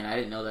 And I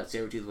didn't know that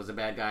Sabretooth was a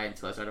bad guy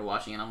until I started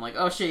watching it. I'm like,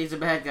 oh shit, he's a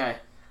bad guy.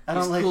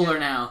 He's cooler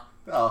now.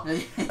 Oh, I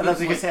thought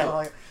you were saying,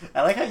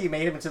 I like how you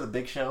made him into the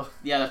Big Show.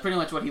 Yeah, that's pretty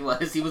much what he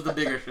was. He was the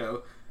bigger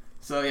show.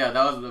 So yeah,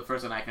 that was the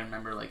first one I can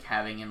remember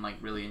having and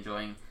really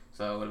enjoying.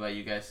 So what about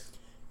you guys?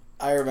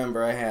 I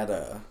remember I had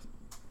a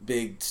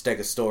big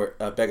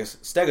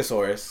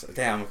Stegosaurus.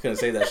 Damn, I couldn't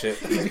say that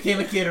shit. You became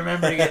a kid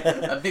remembering it.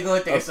 A big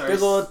old Stegosaurus. A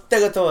big old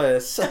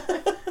Stegosaurus.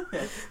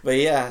 But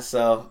yeah,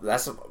 so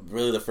that's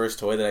really the first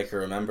toy that I can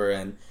remember.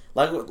 And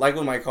like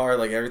with my car,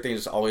 everything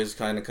just always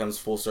kind of comes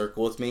full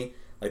circle with me.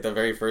 The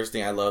very first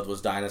thing I loved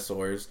was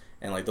dinosaurs,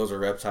 and those are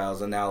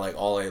reptiles. And now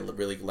all I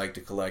really like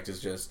to collect is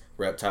just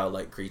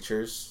reptile-like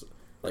creatures,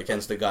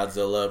 hence the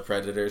Godzilla,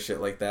 Predator, shit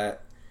like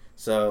that.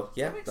 So,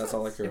 yeah, that's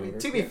all I can remember.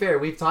 To be fair,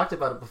 we've talked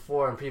about it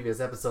before in previous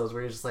episodes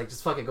where you're just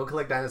just fucking go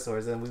collect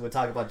dinosaurs, and we would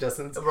talk about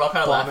Justin's We're all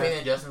kind of laughing,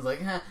 and Justin's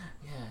like,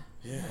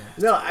 Yeah.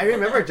 No, I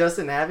remember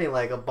Justin having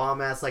a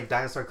bomb-ass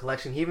dinosaur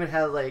collection. He even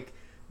had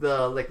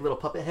the little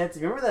puppet heads.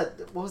 You remember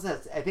that? What was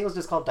that? I think it was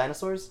just called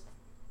Dinosaurs.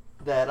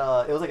 That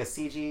it was a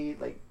CG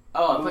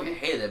Oh, I fucking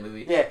hated that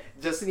movie. Yeah,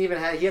 Justin even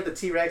had the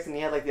T-Rex and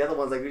he had the other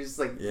ones we just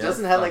Yeah.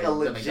 Justin had a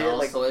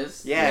legit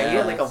toys. Yeah, he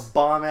had a Yes.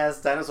 bomb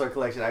ass dinosaur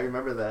collection. I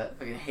remember that. I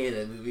fucking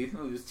hated that movie. That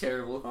movie was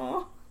terrible.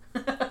 Aw,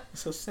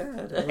 so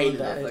sad. I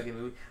hated that fucking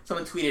movie.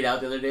 Someone tweeted out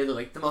the other day, they're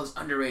like, the most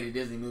underrated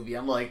Disney movie.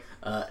 I'm like,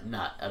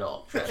 not at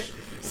all. Trash.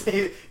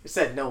 You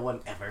said no one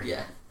ever.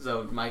 Yeah.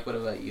 So, Mike, what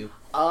about you?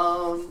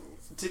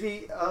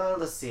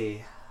 Let's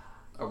see.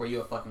 Or were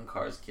you a fucking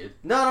Cars kid?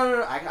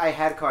 No. I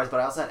had cars, but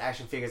I also had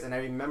action figures, and I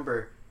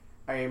remember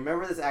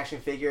this action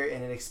figure,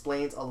 and it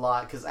explains a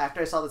lot. Because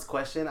after I saw this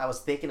question, I was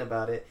thinking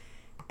about it,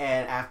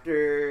 and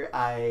after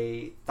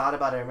I thought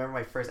about it, I remember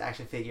my first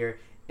action figure.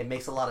 It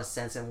makes a lot of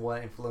sense and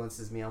what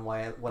influences me on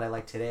what I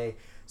like today.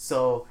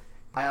 So,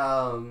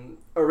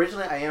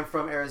 originally I am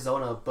from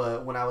Arizona,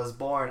 but when I was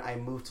born, I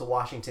moved to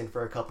Washington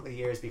for a couple of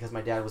years because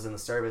my dad was in the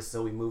service.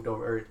 So we moved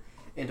over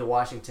into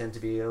Washington to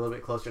be a little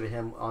bit closer to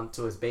him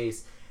onto his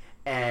base.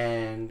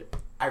 And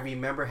I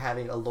remember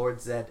having a Lord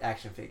Zed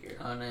action figure.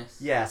 Oh,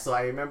 nice. Yeah, so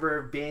I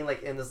remember being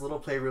in this little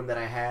playroom that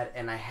I had,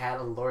 and I had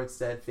a Lord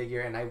Zed figure,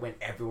 and I went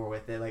everywhere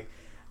with it.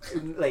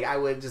 like I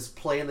would just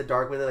play in the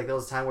dark with it. Like there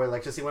was a time where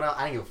electricity went out.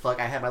 I didn't give a fuck.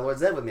 I had my Lord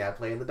Zed with me. I'd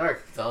play in the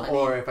dark.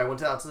 Or if I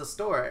went out to the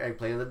store, I'd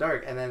play in the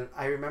dark. And then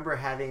I remember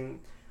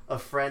having a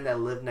friend that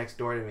lived next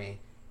door to me,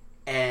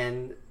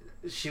 and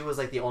she was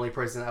like the only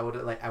person I would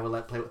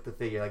let play with the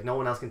figure. Like no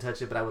one else can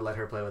touch it, but I would let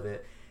her play with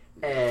it.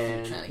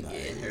 And trying to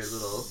get in her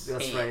little. That's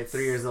pants. right,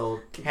 3 years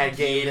old, had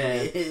game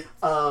then.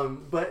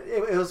 But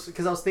it was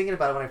because I was thinking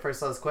about it when I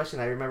first saw this question.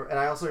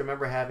 I also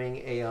remember having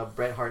a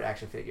Bret Hart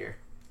action figure.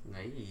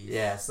 Nice.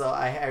 Yeah, so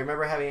I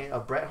remember having a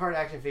Bret Hart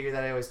action figure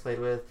that I always played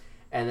with,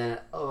 and then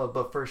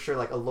but for sure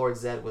like a Lord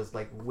Zed was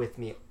like with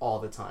me all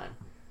the time.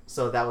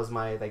 So that was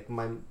my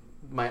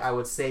I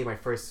would say my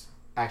first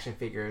action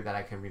figure that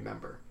I can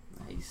remember.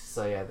 Nice.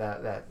 So yeah,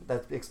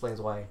 that explains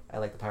why I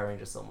like the Power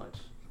Rangers so much.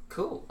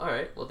 Cool. All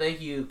right. Well,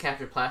 thank you,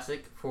 Captured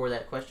Plastic, for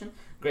that question.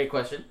 Great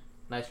question.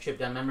 Nice trip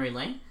down memory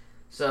lane.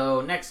 So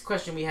next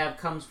question we have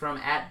comes from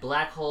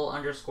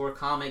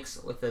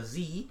 @blackhole_comics with a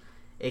Z,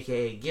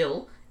 aka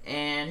Gil,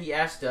 and he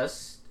asked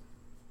us,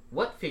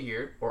 what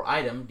figure or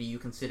item do you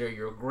consider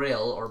your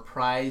grail or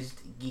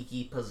prized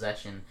geeky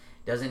possession?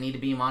 Doesn't need to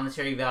be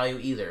monetary value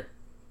either.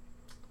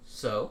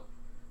 So,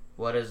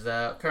 what is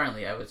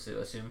currently, I would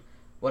assume,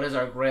 what is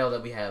our grail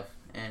that we have?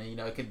 And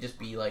it could just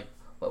be like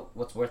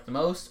what's worth the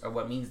most or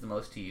what means the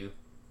most to you.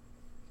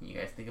 Can you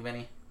guys think of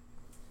any?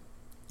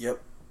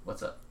 Yep.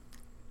 What's up?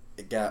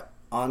 It got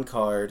on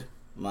card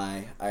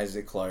my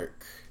Isaac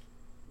Clarke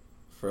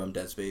from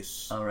Dead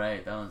Space. Oh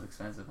right, that one's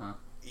expensive, huh?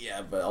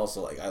 Yeah, but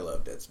also I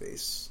love Dead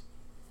Space.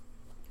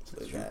 So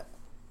That's that.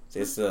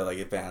 So it's the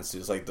advanced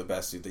suit. It's the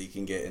best suit that you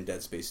can get in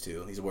Dead Space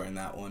 2. He's wearing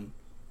that one.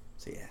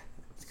 So yeah,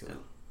 it's cool.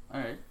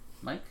 All right,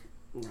 Mike.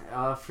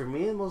 For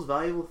me, the most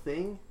valuable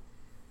thing.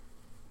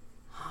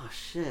 Oh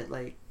shit!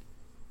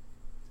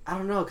 I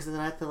don't know, because then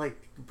I have to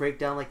break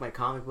down my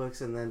comic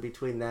books, and then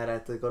between that I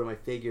have to go to my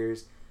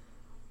figures.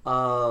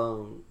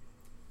 That's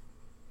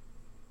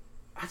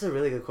a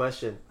really good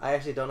question. I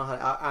actually don't know how.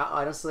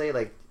 I honestly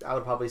I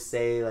would probably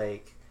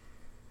say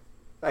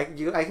I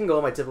can go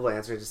with my typical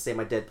answer, just say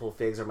my Deadpool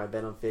figs or my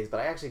Venom figs, but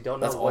I actually don't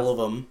know. That's all of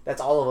them.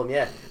 That's all of them,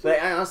 yeah. But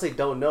I honestly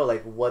don't know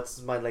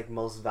what's my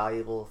most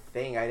valuable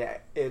thing.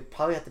 It'd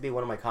probably have to be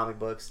one of my comic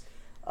books.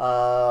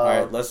 All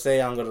right, let's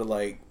say I'm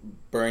gonna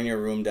burn your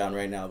room down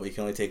right now, but you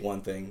can only take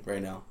one thing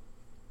right now.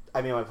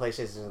 I mean, my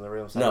PlayStation's in the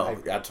room. So No,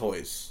 got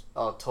toys.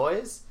 Oh,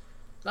 toys?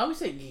 I always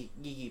say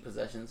geeky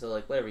possession, so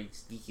whatever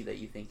geeky that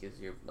you think is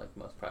your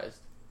most prized.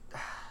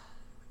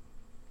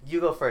 You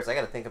go first. I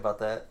gotta think about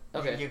that.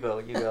 Okay. You go.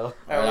 All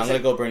right, I'm gonna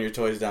go burn your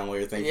toys down while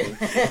you're thinking.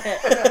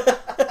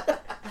 Yeah.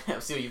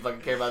 See what you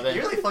fucking care about then.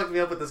 You really fucked me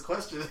up with this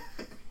question.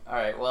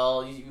 Alright,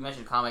 well, you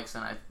mentioned comics,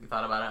 and I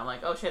thought about it. I'm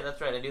like, oh shit,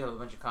 that's right, I do have a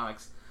bunch of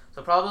comics.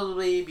 So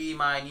probably be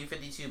my New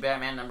 52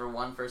 Batman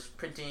 #1 first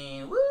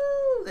printing. Woo!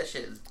 That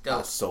shit is dope.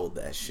 I sold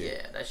that shit.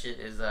 Yeah, that shit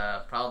is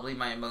probably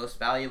my most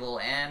valuable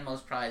and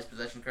most prized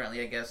possession currently,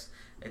 I guess.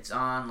 It's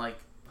on,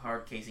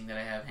 hard casing that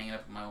I have hanging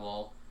up on my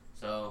wall.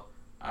 So,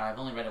 I've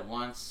only read it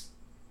once.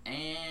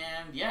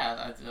 And,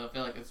 yeah, I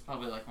feel like it's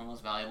probably, my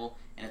most valuable.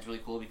 And it's really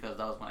cool because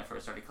that was when I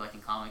first started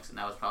collecting comics, and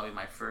that was probably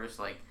my first,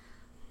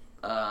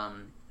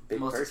 Big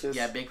purchase?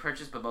 Yeah, big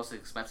purchase, but most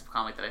expensive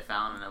comic that I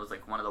found, and it was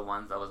one of the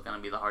ones that was going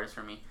to be the hardest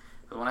for me.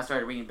 But when I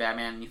started reading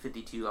Batman New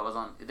 52,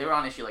 they were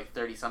on issue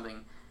 30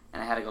 something,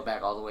 and I had to go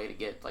back all the way to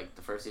get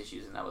the first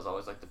issues, and that was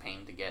always the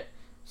pain to get.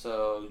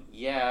 So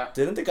yeah.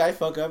 Didn't the guy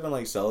fuck up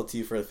and sell it to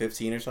you for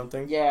 15 or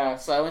something? Yeah,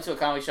 so I went to a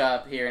comic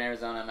shop here in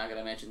Arizona. I'm not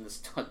gonna mention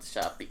this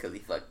shop because he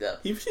fucked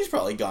up. He's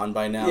probably gone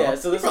by now. Yeah,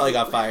 so he probably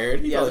got fired.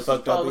 He probably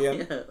fucked up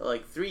again. Yeah,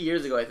 3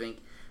 years ago, I think.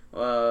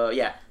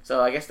 Yeah.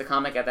 So I guess the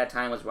comic at that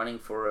time was running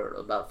for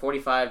about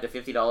 $45 to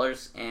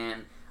 $50,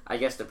 and I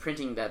guess the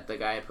printing that the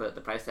guy put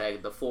the price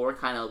tag, the 4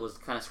 was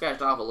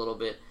scratched off a little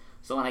bit.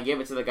 So when I gave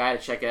it to the guy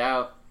to check it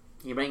out,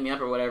 he rang me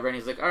up or whatever, and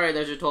he's like, "All right,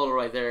 there's your total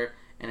right there,"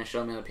 and it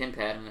showed me on the pin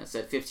pad, and it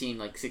said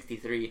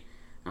 15.63. And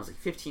I was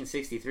like,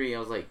 15.63. I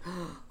was like,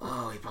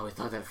 oh, he probably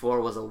thought that 4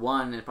 was a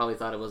 1, and probably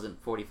thought it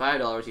wasn't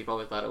 $45. He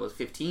probably thought it was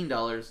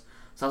 $15.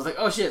 So I was like,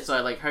 oh shit. So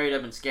I hurried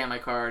up and scanned my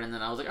card, and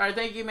then I was like, all right,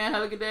 thank you, man,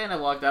 have a good day. And I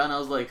walked out, and I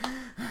was like,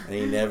 and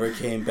he never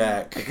came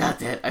back. I got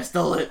that. I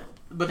stole it,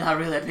 but not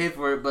really. I paid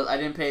for it, but I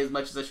didn't pay as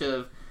much as I should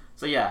have.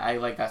 So yeah, I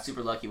got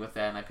super lucky with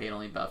that, and I paid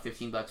only about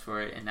 $15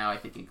 for it, and now I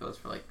think it goes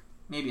for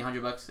maybe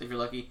 $100 if you're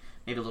lucky,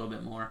 maybe a little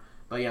bit more.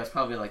 But yeah, it's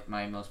probably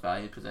my most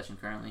valued possession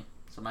currently.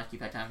 So Mike,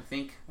 you've had time to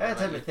think. I had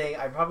time to think.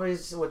 I probably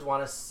would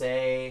want to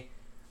say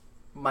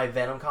my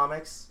Venom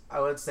comics. I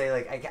would say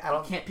I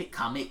don't. You can't pick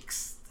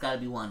comics. It's got to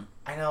be one.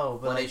 I know,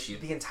 but what issue?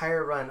 The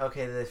entire run.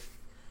 Okay,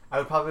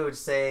 I would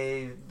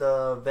say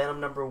the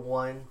Venom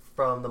 #1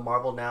 from the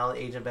Marvel Now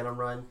Agent Venom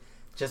run.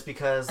 Just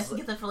because I can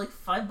get that for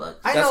 $5.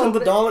 That's from the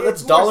dollar.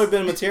 That's dollar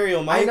bin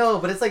material, Mike. I know,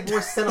 but it's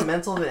more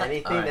sentimental than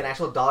anything than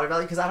actual dollar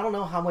value. Because I don't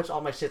know how much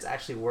all my shit's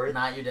actually worth.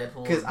 Not your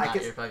Deadpool.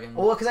 Your fucking.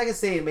 Well, because I could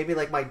say maybe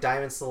my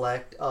Diamond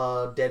Select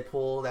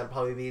Deadpool. That'd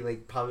probably be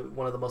probably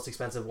one of the most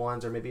expensive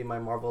ones, or maybe my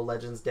Marvel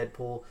Legends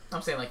Deadpool.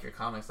 I'm saying your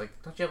comics.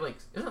 Don't you have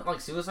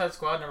isn't Suicide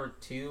Squad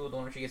 #2 the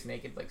one where she gets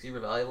naked super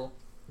valuable?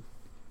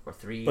 or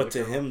 3. But to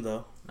whichever him one.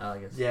 though, Oh, I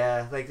guess.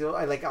 Yeah, I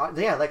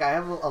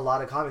have a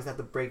lot of comics that have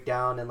to break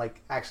down and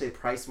like actually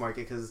price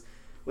market because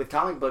with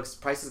comic books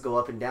prices go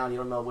up and down. You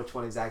don't know which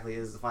one exactly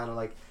is the final.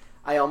 Like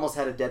I almost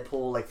had a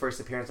Deadpool like first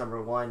appearance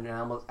 #1, and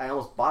I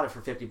almost bought it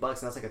for $50, and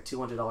that's like a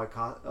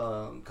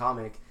 $200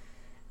 comic.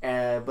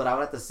 But I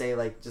would have to say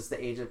like just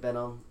the Agent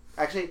Venom.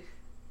 Actually,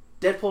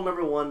 Deadpool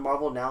 #1,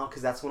 Marvel Now,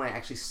 because that's when I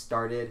actually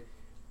started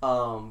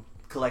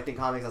collecting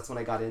comics. That's when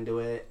I got into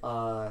it,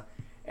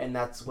 and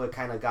that's what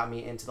kind of got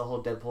me into the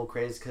whole Deadpool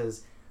craze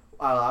because.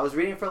 I was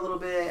reading it for a little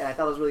bit, and I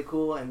thought it was really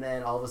cool, and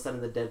then all of a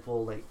sudden the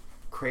Deadpool like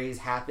craze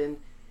happened.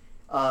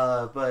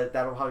 But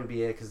that'll probably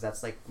be it because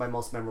that's like my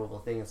most memorable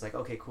thing. It's like,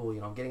 okay, cool,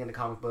 I'm getting into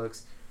comic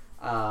books.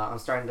 I'm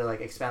starting to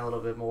like expand a little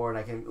bit more, and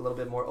I can a little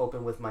bit more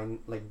open with my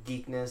like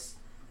geekness.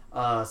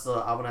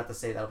 So I'm gonna have to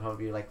say that'll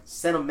probably be like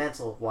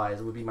sentimental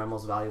wise would be my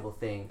most valuable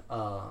thing.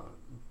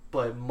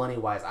 But money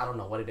wise, I don't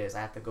know what it is.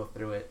 I have to go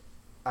through it.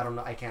 I don't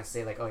know. I can't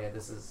say like, oh yeah,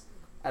 this is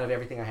out of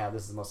everything I have,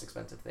 this is the most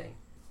expensive thing.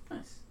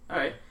 Nice. All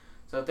right.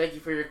 So thank you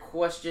for your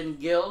question,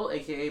 Gil,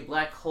 aka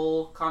Black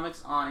Hole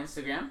Comics on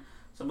Instagram.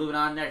 So moving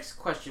on, next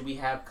question we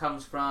have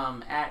comes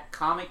from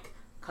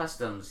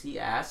 @ComicCustoms. He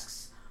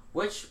asks,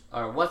 what's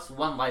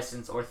one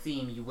license or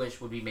theme you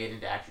wish would be made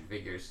into action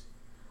figures?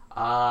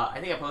 I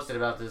think I posted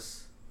about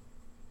this.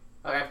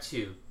 I have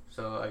 2,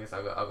 so I guess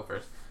I'll go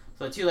first.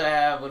 So the 2 that I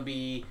have would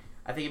be,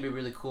 I think it'd be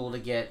really cool to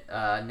get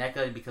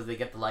NECA because they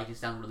get the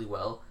likeness down really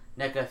well.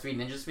 NECA 3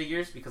 Ninjas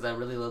figures because I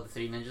really love the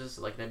 3 Ninjas.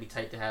 Like that'd be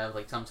tight to have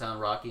like Tum Tum,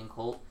 Rocky, and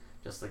Colt.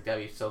 Just like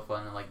that'd be so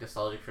fun and like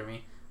nostalgic for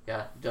me.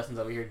 Yeah, Justin's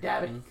over here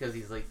dabbing because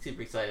he's like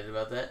super excited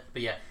about that.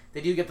 But yeah,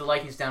 they do get the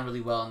likeness down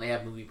really well, and they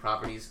have movie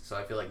properties. So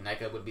I feel like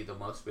NECA would be the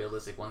most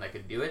realistic one that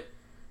could do it.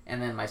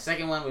 And then my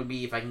second one would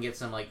be if I can get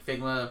some like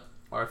Figma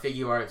or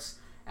Figuarts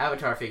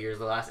Avatar figures,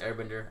 The Last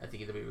Airbender. I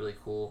think it'd be really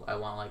cool. I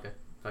want like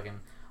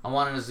I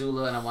want an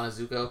Azula and I want a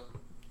Zuko.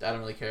 I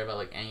don't really care about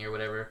like Aang or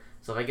whatever.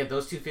 So if I get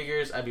those 2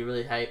 figures, I'd be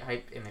really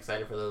hyped and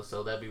excited for those.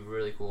 So that'd be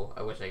really cool.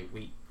 I wish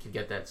we could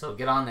get that. So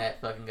get on that,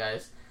 fucking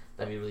guys.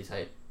 That'd be really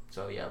tight.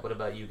 So yeah, what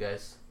about you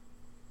guys?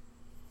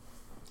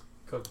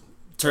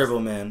 Turbo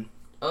Man.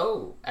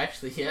 Oh,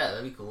 actually, yeah,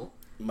 that'd be cool.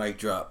 Mic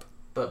drop.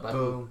 But by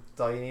Boom.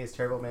 That's all you need is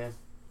Turbo Man.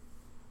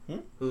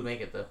 who would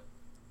make it though?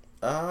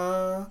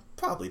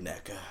 Probably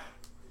NECA.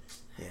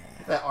 Yeah.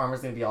 That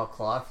armor's gonna be all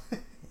cloth.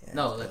 Yeah,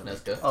 No, that's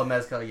Mezco. Oh,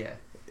 Mezco, yeah.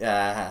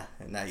 Yeah,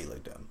 now you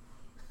look dumb.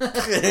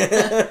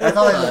 That's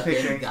all I was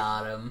picturing.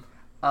 Got him.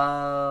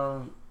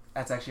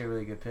 That's actually a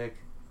really good pick.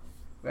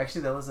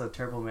 Actually, that was a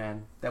Turbo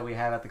Man that we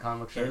have at the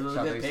comic shop It was a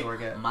that I good used to pick.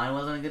 work at. Mine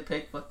wasn't a good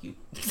pick. Fuck you.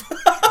 It's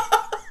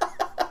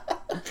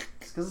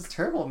because it's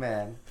Turbo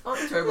Man. Fuck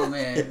Turbo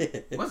Man.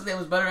 What's his name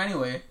was better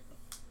anyway?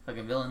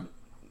 Fucking villain.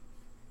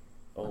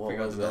 Oh, I what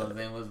forgot was what the villain's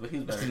that? name was, but he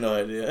was better. No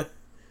idea.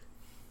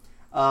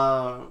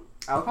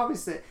 I would probably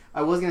say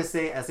I was gonna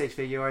say SH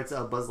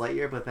Figuarts Buzz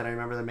Lightyear, but then I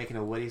remember they're making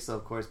a Woody, so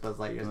of course Buzz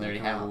Lightyear's They already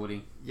gonna come have a out.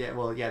 Woody. Yeah,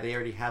 well, yeah, they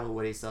already have a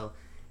Woody, so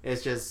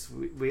it's just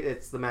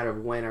it's the matter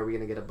of when are we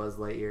gonna get a Buzz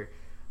Lightyear.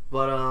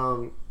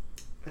 But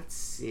let's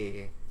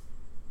see.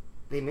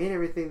 They made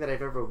everything that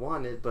I've ever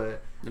wanted,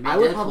 but They I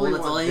made would Deadpool, probably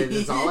that's all I want.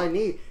 That's need. all I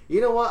need.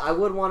 You know what? I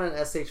would want an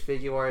SH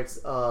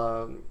Figuarts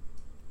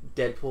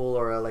Deadpool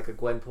or like a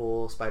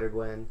Gwenpool, Spider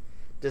Gwen.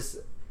 Just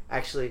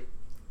actually,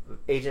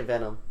 Agent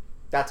Venom.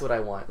 That's what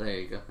I want. There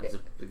you go. That's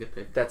a good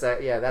pick. That's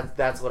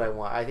that's what I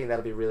want. I think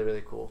that'll be really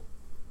really cool.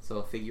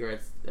 So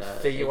Figuarts.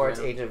 Figuarts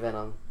Venom. Agent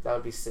Venom. That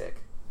would be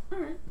sick.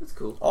 Alright, that's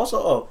cool.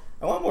 Also,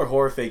 I want more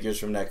horror figures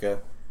from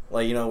NECA.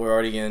 Like, we're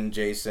already getting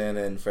Jason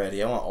and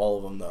Freddy. I want all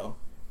of them, though.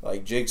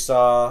 Like,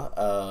 Jigsaw,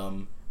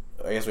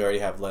 I guess we already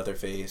have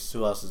Leatherface.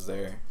 Who else is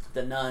there?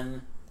 The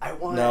Nun. I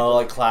want. No,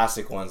 like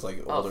classic ones,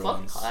 like Oh, older fuck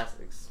ones.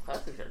 classics.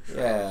 Classics are trash.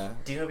 Yeah.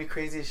 Do you know what'd be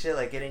crazy as shit?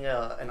 Like getting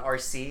an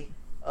RC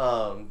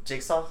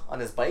Jigsaw on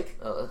his bike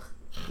Ugh.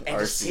 and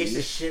just chase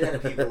the shit out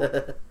of people.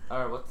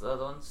 Alright, what's the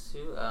other ones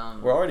too?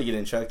 We're already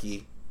getting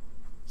Chucky.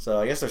 So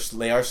I guess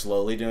they are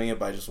slowly doing it,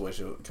 but I just wish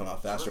it would come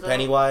out faster. what's that?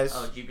 Pennywise.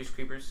 Oh, Jeepers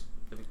Creepers.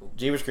 That'd be cool.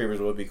 Jeepers Creepers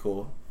would be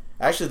cool.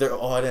 Actually,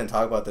 I didn't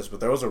talk about this, but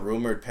there was a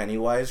rumored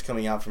Pennywise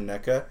coming out from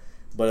NECA,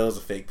 but it was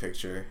a fake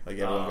picture. Like,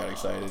 everyone got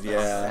excited. That's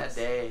Yeah. That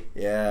day.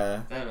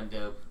 Yeah. That'd have been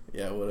dope.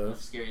 Yeah, it would have.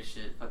 That's scary as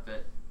shit. Fuck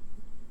that.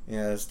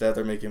 Yeah, instead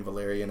they're making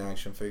Valerian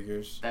action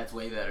figures. That's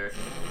way better.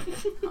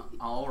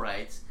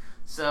 Alright.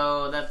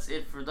 So that's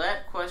it for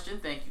that question.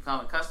 Thank you,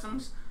 Comic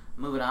Customs.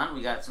 Moving on,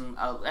 we got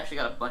actually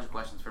got a bunch of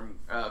questions from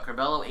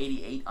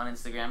Carbello88 on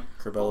Instagram.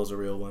 Carbella's a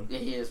real one. Yeah,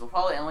 he is. We'll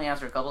probably only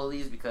answer a couple of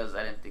these because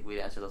I didn't think we'd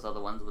answer those other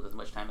ones with as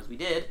much time as we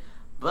did.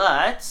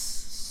 But,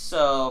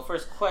 so,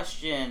 first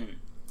question.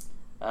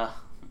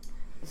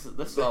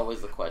 This is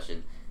always the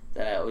question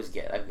that I always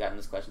get. I've gotten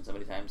this question so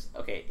many times.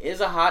 Okay,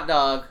 is a hot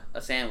dog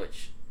a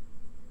sandwich?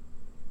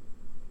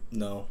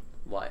 No.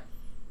 Why?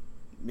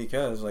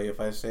 Because, like, if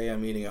I say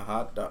I'm eating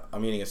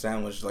a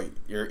sandwich, like,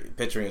 you're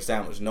picturing a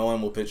sandwich. No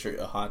one will picture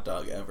a hot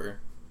dog ever.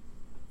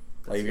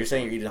 Like, if you're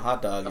saying you're eating a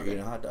hot dog, Okay. you're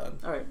eating a hot dog.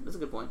 Alright, that's a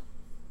good point.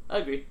 I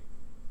agree.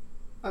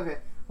 Okay,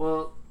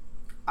 well,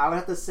 I would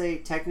have to say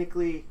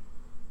technically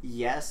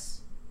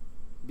yes,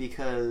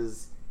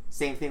 because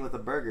same thing with a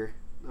burger.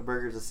 A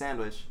burger's a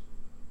sandwich.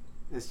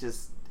 It's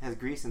just has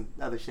grease and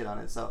other shit on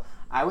it. So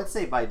I would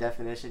say by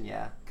definition,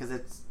 yeah, because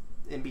it's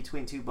in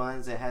between two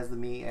buns. It has the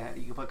meat.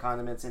 You can put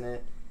condiments in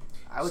it.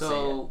 I would say.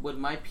 So when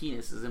my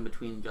penis is in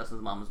between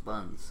Justin's mom's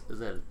buns, is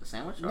that a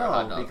sandwich or a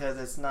hot No, dog? because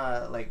it's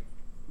not like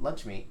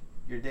lunch meat.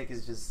 Your dick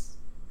is just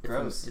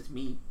gross, It's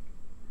meat.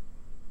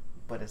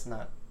 but it's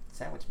not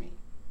sandwich meat.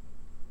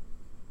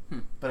 Hmm.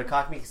 But a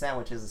cock meat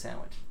sandwich is a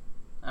sandwich.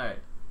 All right,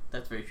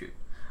 that's very true.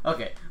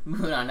 Okay,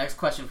 moving on. Next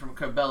question from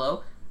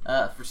Carbello.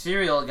 For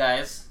cereal,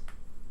 guys,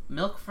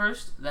 milk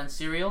first, then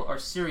cereal, or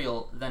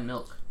cereal, then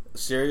milk?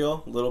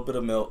 Cereal, a little bit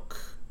of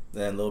milk,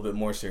 then a little bit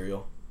more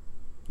cereal,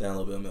 then a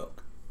little bit of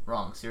milk.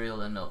 Wrong. Cereal,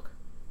 then milk.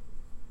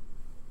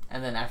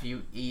 And then after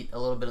you eat a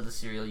little bit of the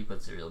cereal, you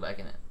put cereal back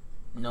in it.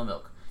 No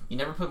milk. You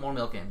never put more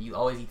milk in. You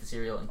always eat the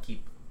cereal and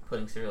keep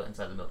putting cereal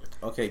inside the milk.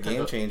 Okay,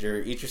 game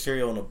changer. Eat your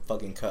cereal in a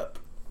fucking cup.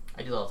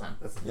 I do that all the time.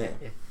 That's the thing.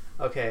 Yeah.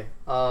 Okay.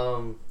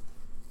 I'm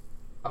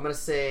gonna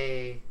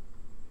say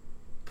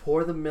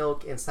pour the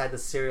milk inside the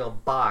cereal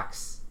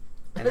box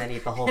and then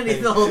eat the whole and thing.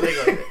 eat the whole thing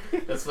like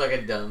that. That's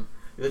fucking dumb.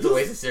 That's a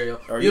waste of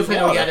cereal. Or You use pay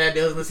no water. goddamn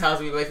deals in this house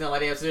and be wasting all my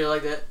damn cereal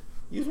like that.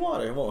 Use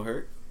water. It won't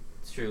hurt.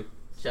 It's true.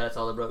 Shout out to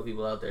all the broke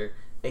people out there,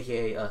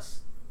 aka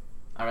us.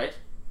 Alright,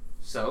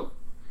 so,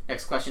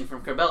 next question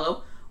from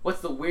Carbello.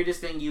 What's the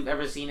weirdest thing you've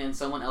ever seen in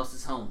someone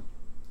else's home?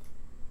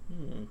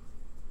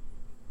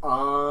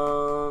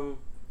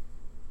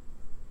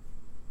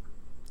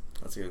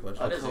 That's a good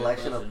question. A That is a good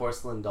collection of question.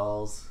 porcelain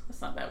dolls.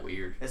 That's not that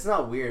weird. It's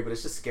not weird, but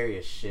it's just scary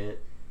as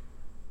shit.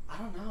 I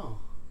don't know.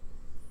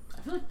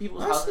 I feel like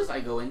people's Honestly- houses I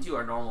go into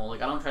are normal.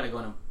 Like, I don't try to go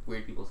into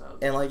weird people's houses.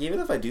 And like, even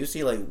if I do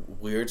see like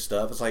weird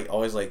stuff, it's like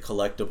always like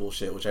collectible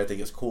shit, which I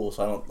think is cool.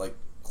 So I don't like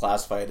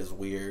classify it as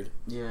weird.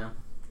 Yeah.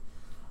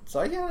 So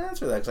I can't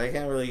answer that because I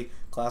can't really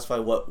classify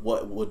what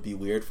would be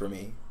weird for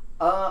me.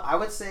 I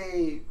would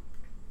say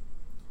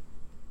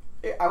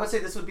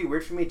this would be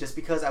weird for me just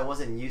because I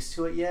wasn't used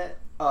to it yet.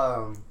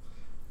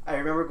 I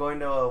remember going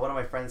to one of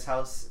my friend's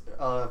house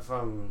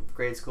from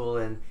grade school,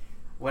 and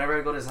whenever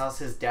I go to his house,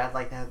 his dad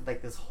had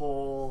like this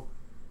whole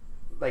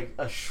like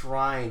a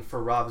shrine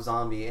for Rob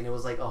Zombie, and it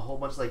was like a whole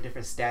bunch of like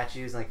different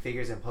statues and like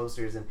figures and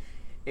posters, and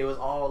it was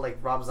all like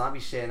Rob Zombie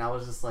shit, and I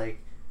was just like,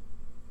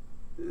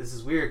 this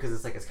is weird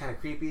because it's kind of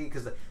creepy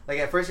because like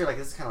at first you're like,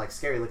 this is kind of like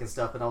scary looking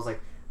stuff, and I was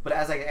like, but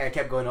as I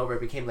kept going over,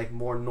 it became like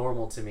more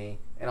normal to me,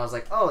 and I was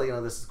like, oh,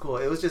 this is cool.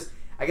 It was just,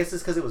 I guess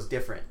it's because it was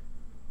different.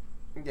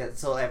 Yeah,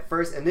 so at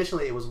first,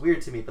 initially, it was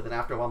weird to me, but then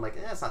after a while, I'm like,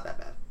 it's not that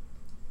bad.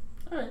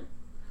 Alright.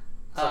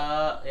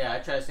 Yeah, I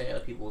try to stay out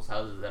of people's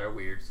houses that are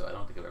weird, so I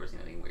don't think I've ever seen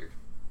anything weird.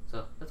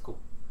 So, that's cool.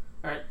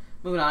 Alright,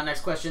 moving on.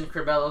 Next question.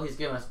 Carbello, he's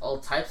giving us all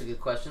types of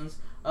good questions.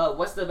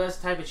 What's the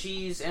best type of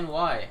cheese and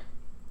why?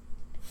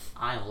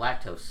 I am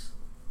lactose.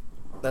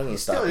 That doesn't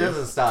Still stop you.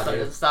 doesn't stop So it you.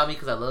 doesn't stop me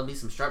because I love me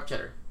some sharp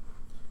cheddar.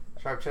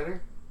 Sharp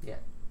cheddar?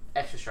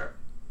 Extra sharp.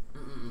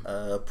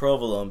 Mm-mm.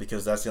 Provolone,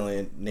 because that's the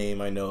only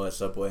name I know at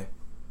Subway.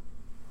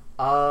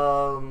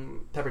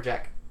 Pepper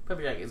jack.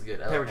 Pepper jack is good.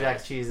 I Pepper like jack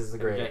that. cheese is the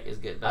Pepper great. jack is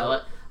good.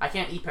 But I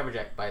can't eat pepper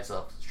jack by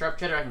itself. Sharp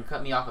cheddar, I can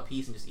cut me off a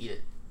piece and just eat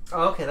it.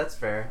 Oh, okay, that's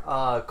fair.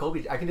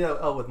 Colby, I can do that.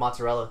 Oh, with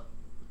mozzarella.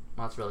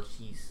 Mozzarella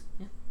cheese.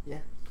 Yeah. Yeah.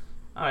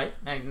 Alright,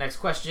 next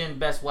question.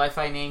 Best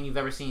Wi-Fi name you've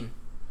ever seen?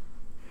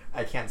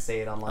 I can't say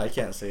it online. I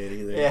can't say it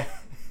either. Yeah.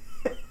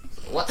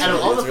 What? Out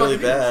of all the It's really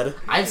fucking bad.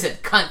 I've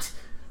said cunt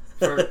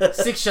for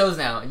 6 shows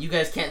now, and you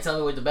guys can't tell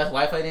me what the best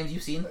Wi-Fi names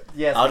you've seen?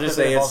 Yes. I'll just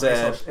because say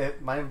involves it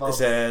research. Mine It involves.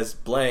 says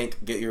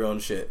blank. Get your own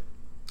shit.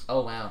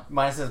 Oh, wow.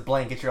 Mine says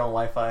blank. Get your own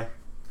Wi-Fi.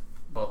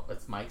 Well,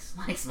 it's Mike's.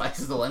 Mike's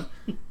is the one.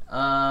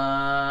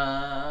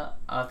 I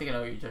think I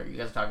know what you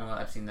guys are talking about.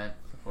 I've seen that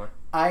before.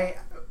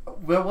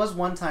 There was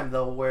one time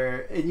though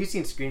where, and you've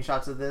seen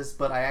screenshots of this,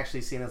 but I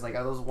actually seen this. Like,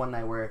 there was one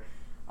night where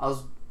I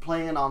was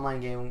playing an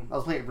online game. I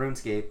was playing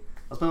RuneScape.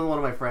 I was playing with one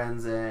of my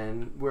friends,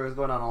 and we were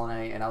going on all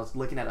night. And I was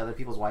looking at other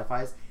people's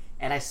Wi-Fi's,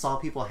 and I saw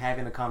people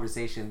having a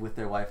conversation with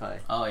their Wi-Fi.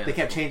 Oh, yeah. They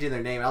kept changing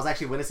their name. And I was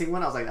actually witnessing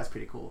one. I was like, that's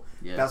pretty cool.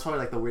 Yeah. That's probably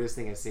like the weirdest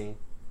thing I've seen.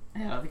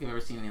 Yeah, I don't think I've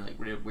ever seen any like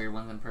weird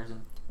ones in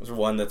person. There's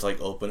one that's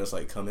like open. It's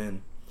like come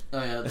in.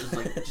 Oh yeah, just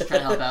like just trying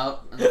to help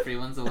out, and the free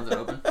ones, the ones that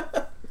are open.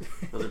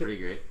 Those are pretty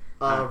great.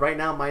 Right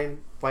now, my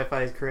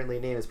Wi-Fi is currently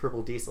named as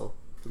Purple Diesel.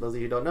 For those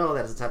of you who don't know,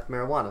 that is a type of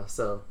marijuana.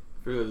 So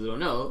For those who don't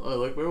know, I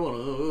like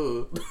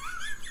marijuana.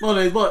 My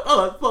name's Mike.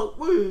 Oh, fuck,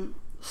 woo.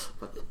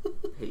 Fuck it.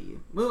 Hate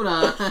you. Moving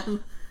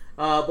on.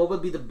 What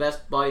would be the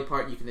best body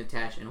part you can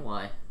detach and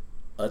why?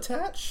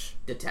 Attach.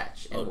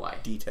 Detach and why?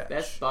 Detach.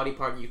 Best body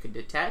part you can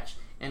detach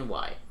and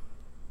why?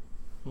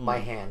 my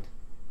hand.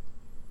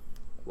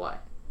 Why?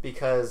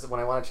 Because when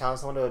I want to challenge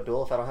someone to a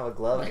duel, if I don't have a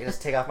glove, I can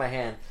just take off my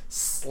hand,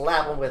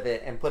 slap them with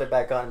it, and put it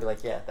back on and be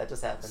like, yeah, that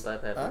just happened.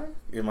 Slap that.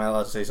 Am I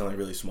allowed to say something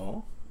really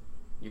small?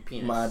 Your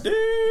penis. My dick.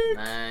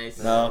 Nice.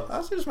 No,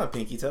 I'll say just my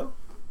pinky toe.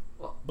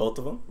 Well- Both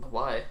of them.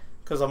 Why?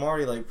 Because I'm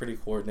already like pretty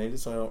coordinated,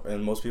 so I don't,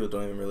 and most people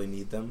don't even really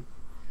need them.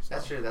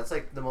 That's true. That's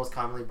like the most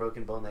commonly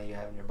broken bone that you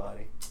have in your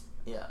body.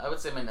 Yeah, I would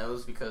say my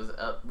nose because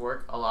at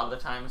work, a lot of the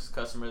times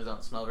customers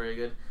don't smell very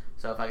good.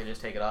 So if I could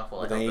just take it off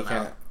while But I then help you them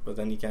can't. out, But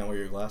then you can't wear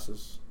your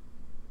glasses.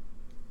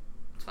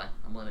 it's fine.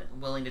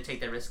 I'm willing to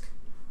take that risk.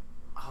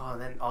 Oh,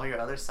 then all your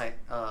other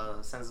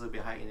senses would be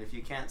heightened. If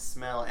you can't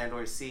smell and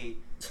or see,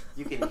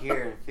 you can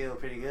hear and feel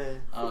pretty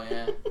good. Oh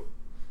yeah.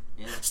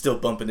 Yeah. Still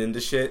bumping into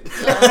shit. Look,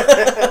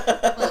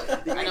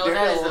 I know what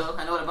that is though.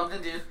 I know what I bumped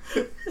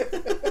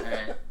into.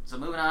 Alright. So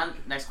moving on.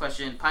 Next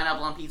question.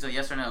 Pineapple on pizza,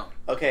 yes or no?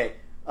 Okay,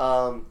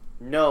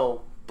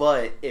 no,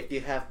 but if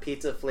you have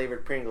pizza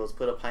flavored Pringles,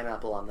 put a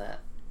pineapple on that.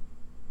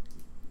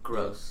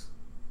 Gross.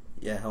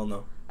 Yeah, hell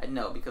no. I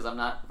know because I'm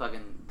not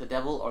fucking the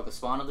devil or the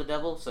spawn of the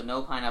devil, so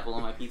no pineapple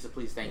on my pizza,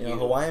 please, thank You you. know,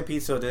 Hawaiian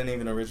pizza didn't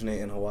even originate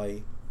in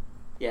Hawaii.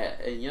 Yeah,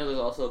 and you know there's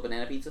also a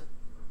banana pizza?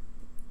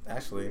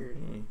 Actually,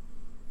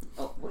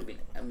 Oh, what do you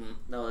mean?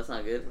 No, that's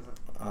not good.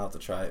 I'll have to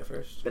try it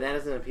first.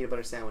 Bananas in a peanut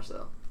butter sandwich,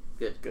 though.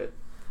 Good.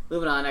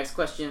 Moving on, next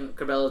question.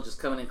 Corbello just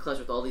coming in clutch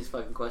with all these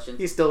fucking questions.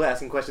 He's still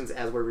asking questions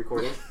as we're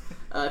recording.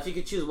 If you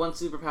could choose one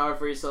superpower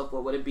for yourself,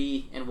 what would it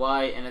be and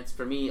why? And it's,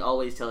 for me,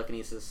 always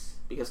telekinesis,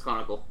 because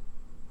Chronicle.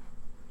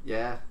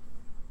 Yeah.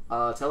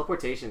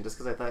 Teleportation, just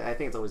because I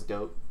think it's always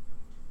dope.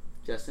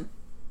 Justin?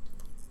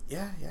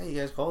 Yeah, you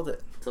guys called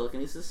it.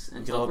 Telekinesis and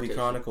You could all be teleportation.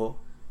 Chronicle,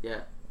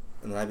 Yeah,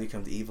 and then I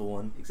become the evil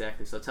one.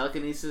 exactly. So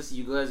telekinesis,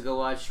 you guys go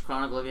watch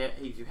Chronicle.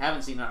 If you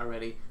haven't seen it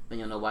already, then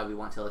you'll know why we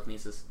want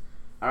telekinesis.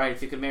 Alright,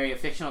 if you could marry a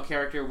fictional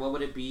character, what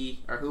would it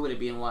be, or who would it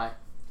be and why?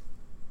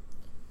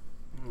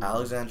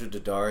 Alexandra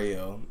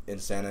Daddario in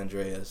San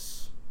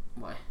Andreas,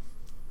 Why?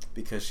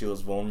 because she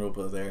was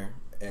vulnerable there,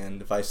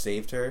 and if I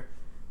saved her,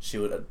 she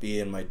would be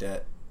in my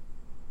debt.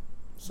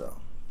 So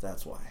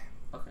that's why.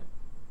 Okay.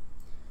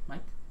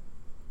 Mike?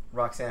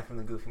 Roxanne from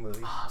the Goofy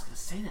movie. Oh, I was gonna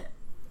say that.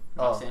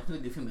 Oh. Roxanne from the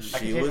Goofy movie. I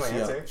can She change was my young.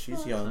 answer.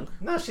 She's young.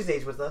 No, she's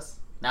aged with us.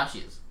 Now she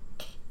is.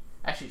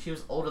 Actually, she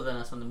was older than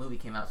us when the movie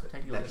came out, so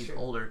technically That is she's true.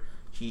 older.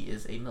 She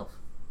is a MILF.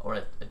 Or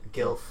a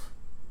Gilf.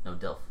 No,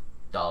 DILF.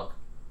 Dog.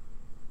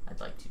 I'd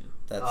like to.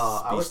 That's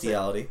I would say-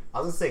 bestiality. I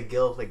was gonna say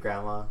Gilf, like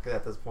grandma, because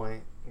at this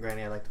point,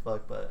 granny I like to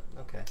fuck, but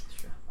okay.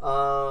 Sure.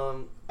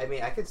 I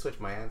mean, I could switch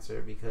my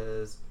answer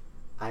because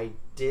I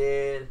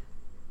did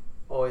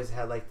always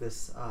had like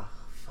this.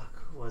 Fuck,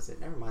 who was it?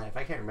 Never mind. If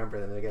I can't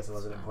remember, then I guess it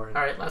wasn't important.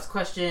 Alright, last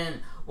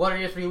question. What are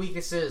your 3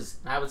 weaknesses?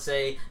 I would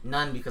say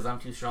none because I'm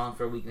too strong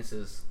for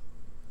weaknesses.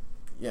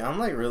 Yeah, I'm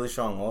like really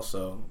strong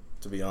also,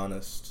 to be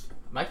honest.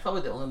 Mike's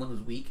probably the only one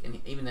who's weak, and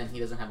even then he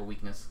doesn't have a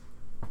weakness.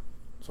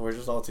 So we're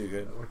just all too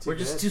good. We're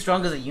just too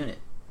strong as a unit.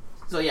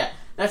 So yeah,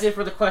 that's it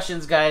for the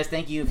questions, guys.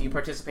 Thank you if you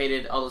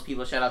participated. All those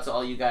people, shout out to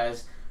all you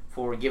guys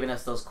for giving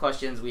us those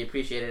questions. We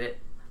appreciated it.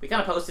 We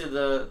kind of posted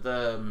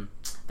the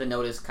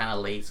notice kind of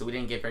late, so we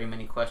didn't get very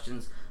many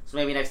questions. So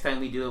maybe next time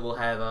we do it, we'll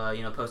have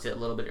post it a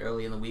little bit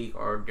early in the week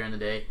or during the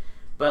day.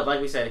 But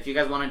like we said, if you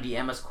guys want to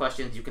DM us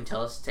questions, you can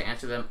tell us to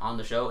answer them on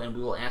the show, and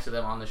we will answer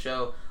them on the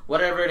show.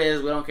 Whatever it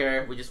is, we don't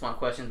care. We just want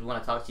questions. We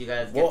want to talk to you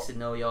guys, get to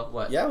know y'all.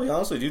 What? Yeah, we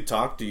honestly do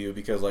talk to you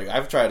because like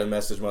I've tried to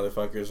message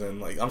motherfuckers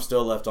and like I'm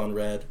still left on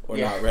red or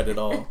not read at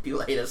all.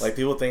 People hate us. Like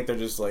people think they're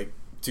just like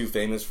too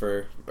famous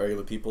for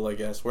regular people. I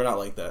guess we're not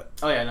like that.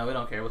 Oh yeah, no, we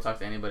don't care. We'll talk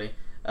to anybody.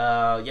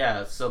 But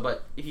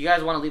if you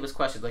guys want to leave us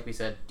questions, like we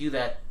said, do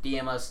that.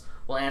 DM us.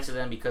 We'll answer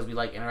them because we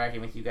like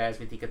interacting with you guys.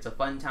 We think it's a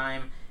fun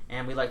time,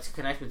 and we like to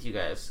connect with you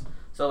guys.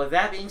 So with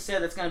that being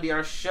said, that's going to be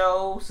our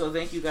show. So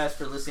thank you guys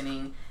for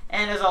listening.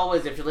 And as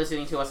always, if you're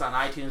listening to us on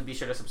iTunes, be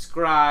sure to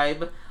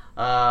subscribe.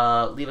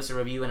 Leave us a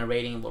review and a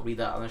rating. We'll read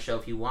that on the show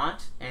if you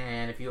want.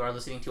 And if you are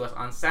listening to us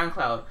on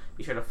SoundCloud,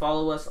 be sure to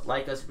follow us,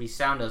 like us,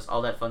 resound us,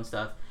 all that fun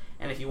stuff.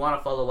 And if you want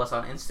to follow us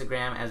on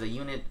Instagram as a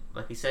unit,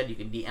 like we said, you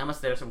can DM us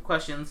there some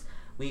questions.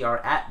 We are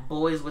at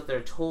Boys With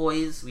Their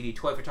Toys. We do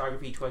toy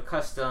photography, toy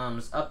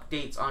customs,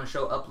 updates on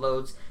show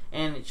uploads,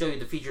 and show you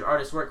the featured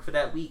artist work for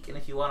that week. And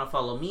if you want to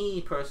follow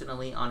me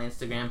personally on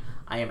Instagram,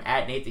 I am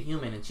at Nate the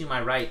Human. And to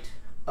my right,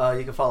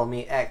 you can follow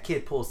me at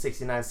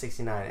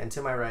KidPool6969, and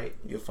to my right,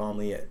 You can follow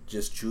me at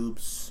Just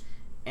Tubes.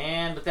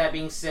 and with that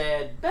being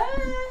said,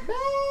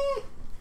 bye.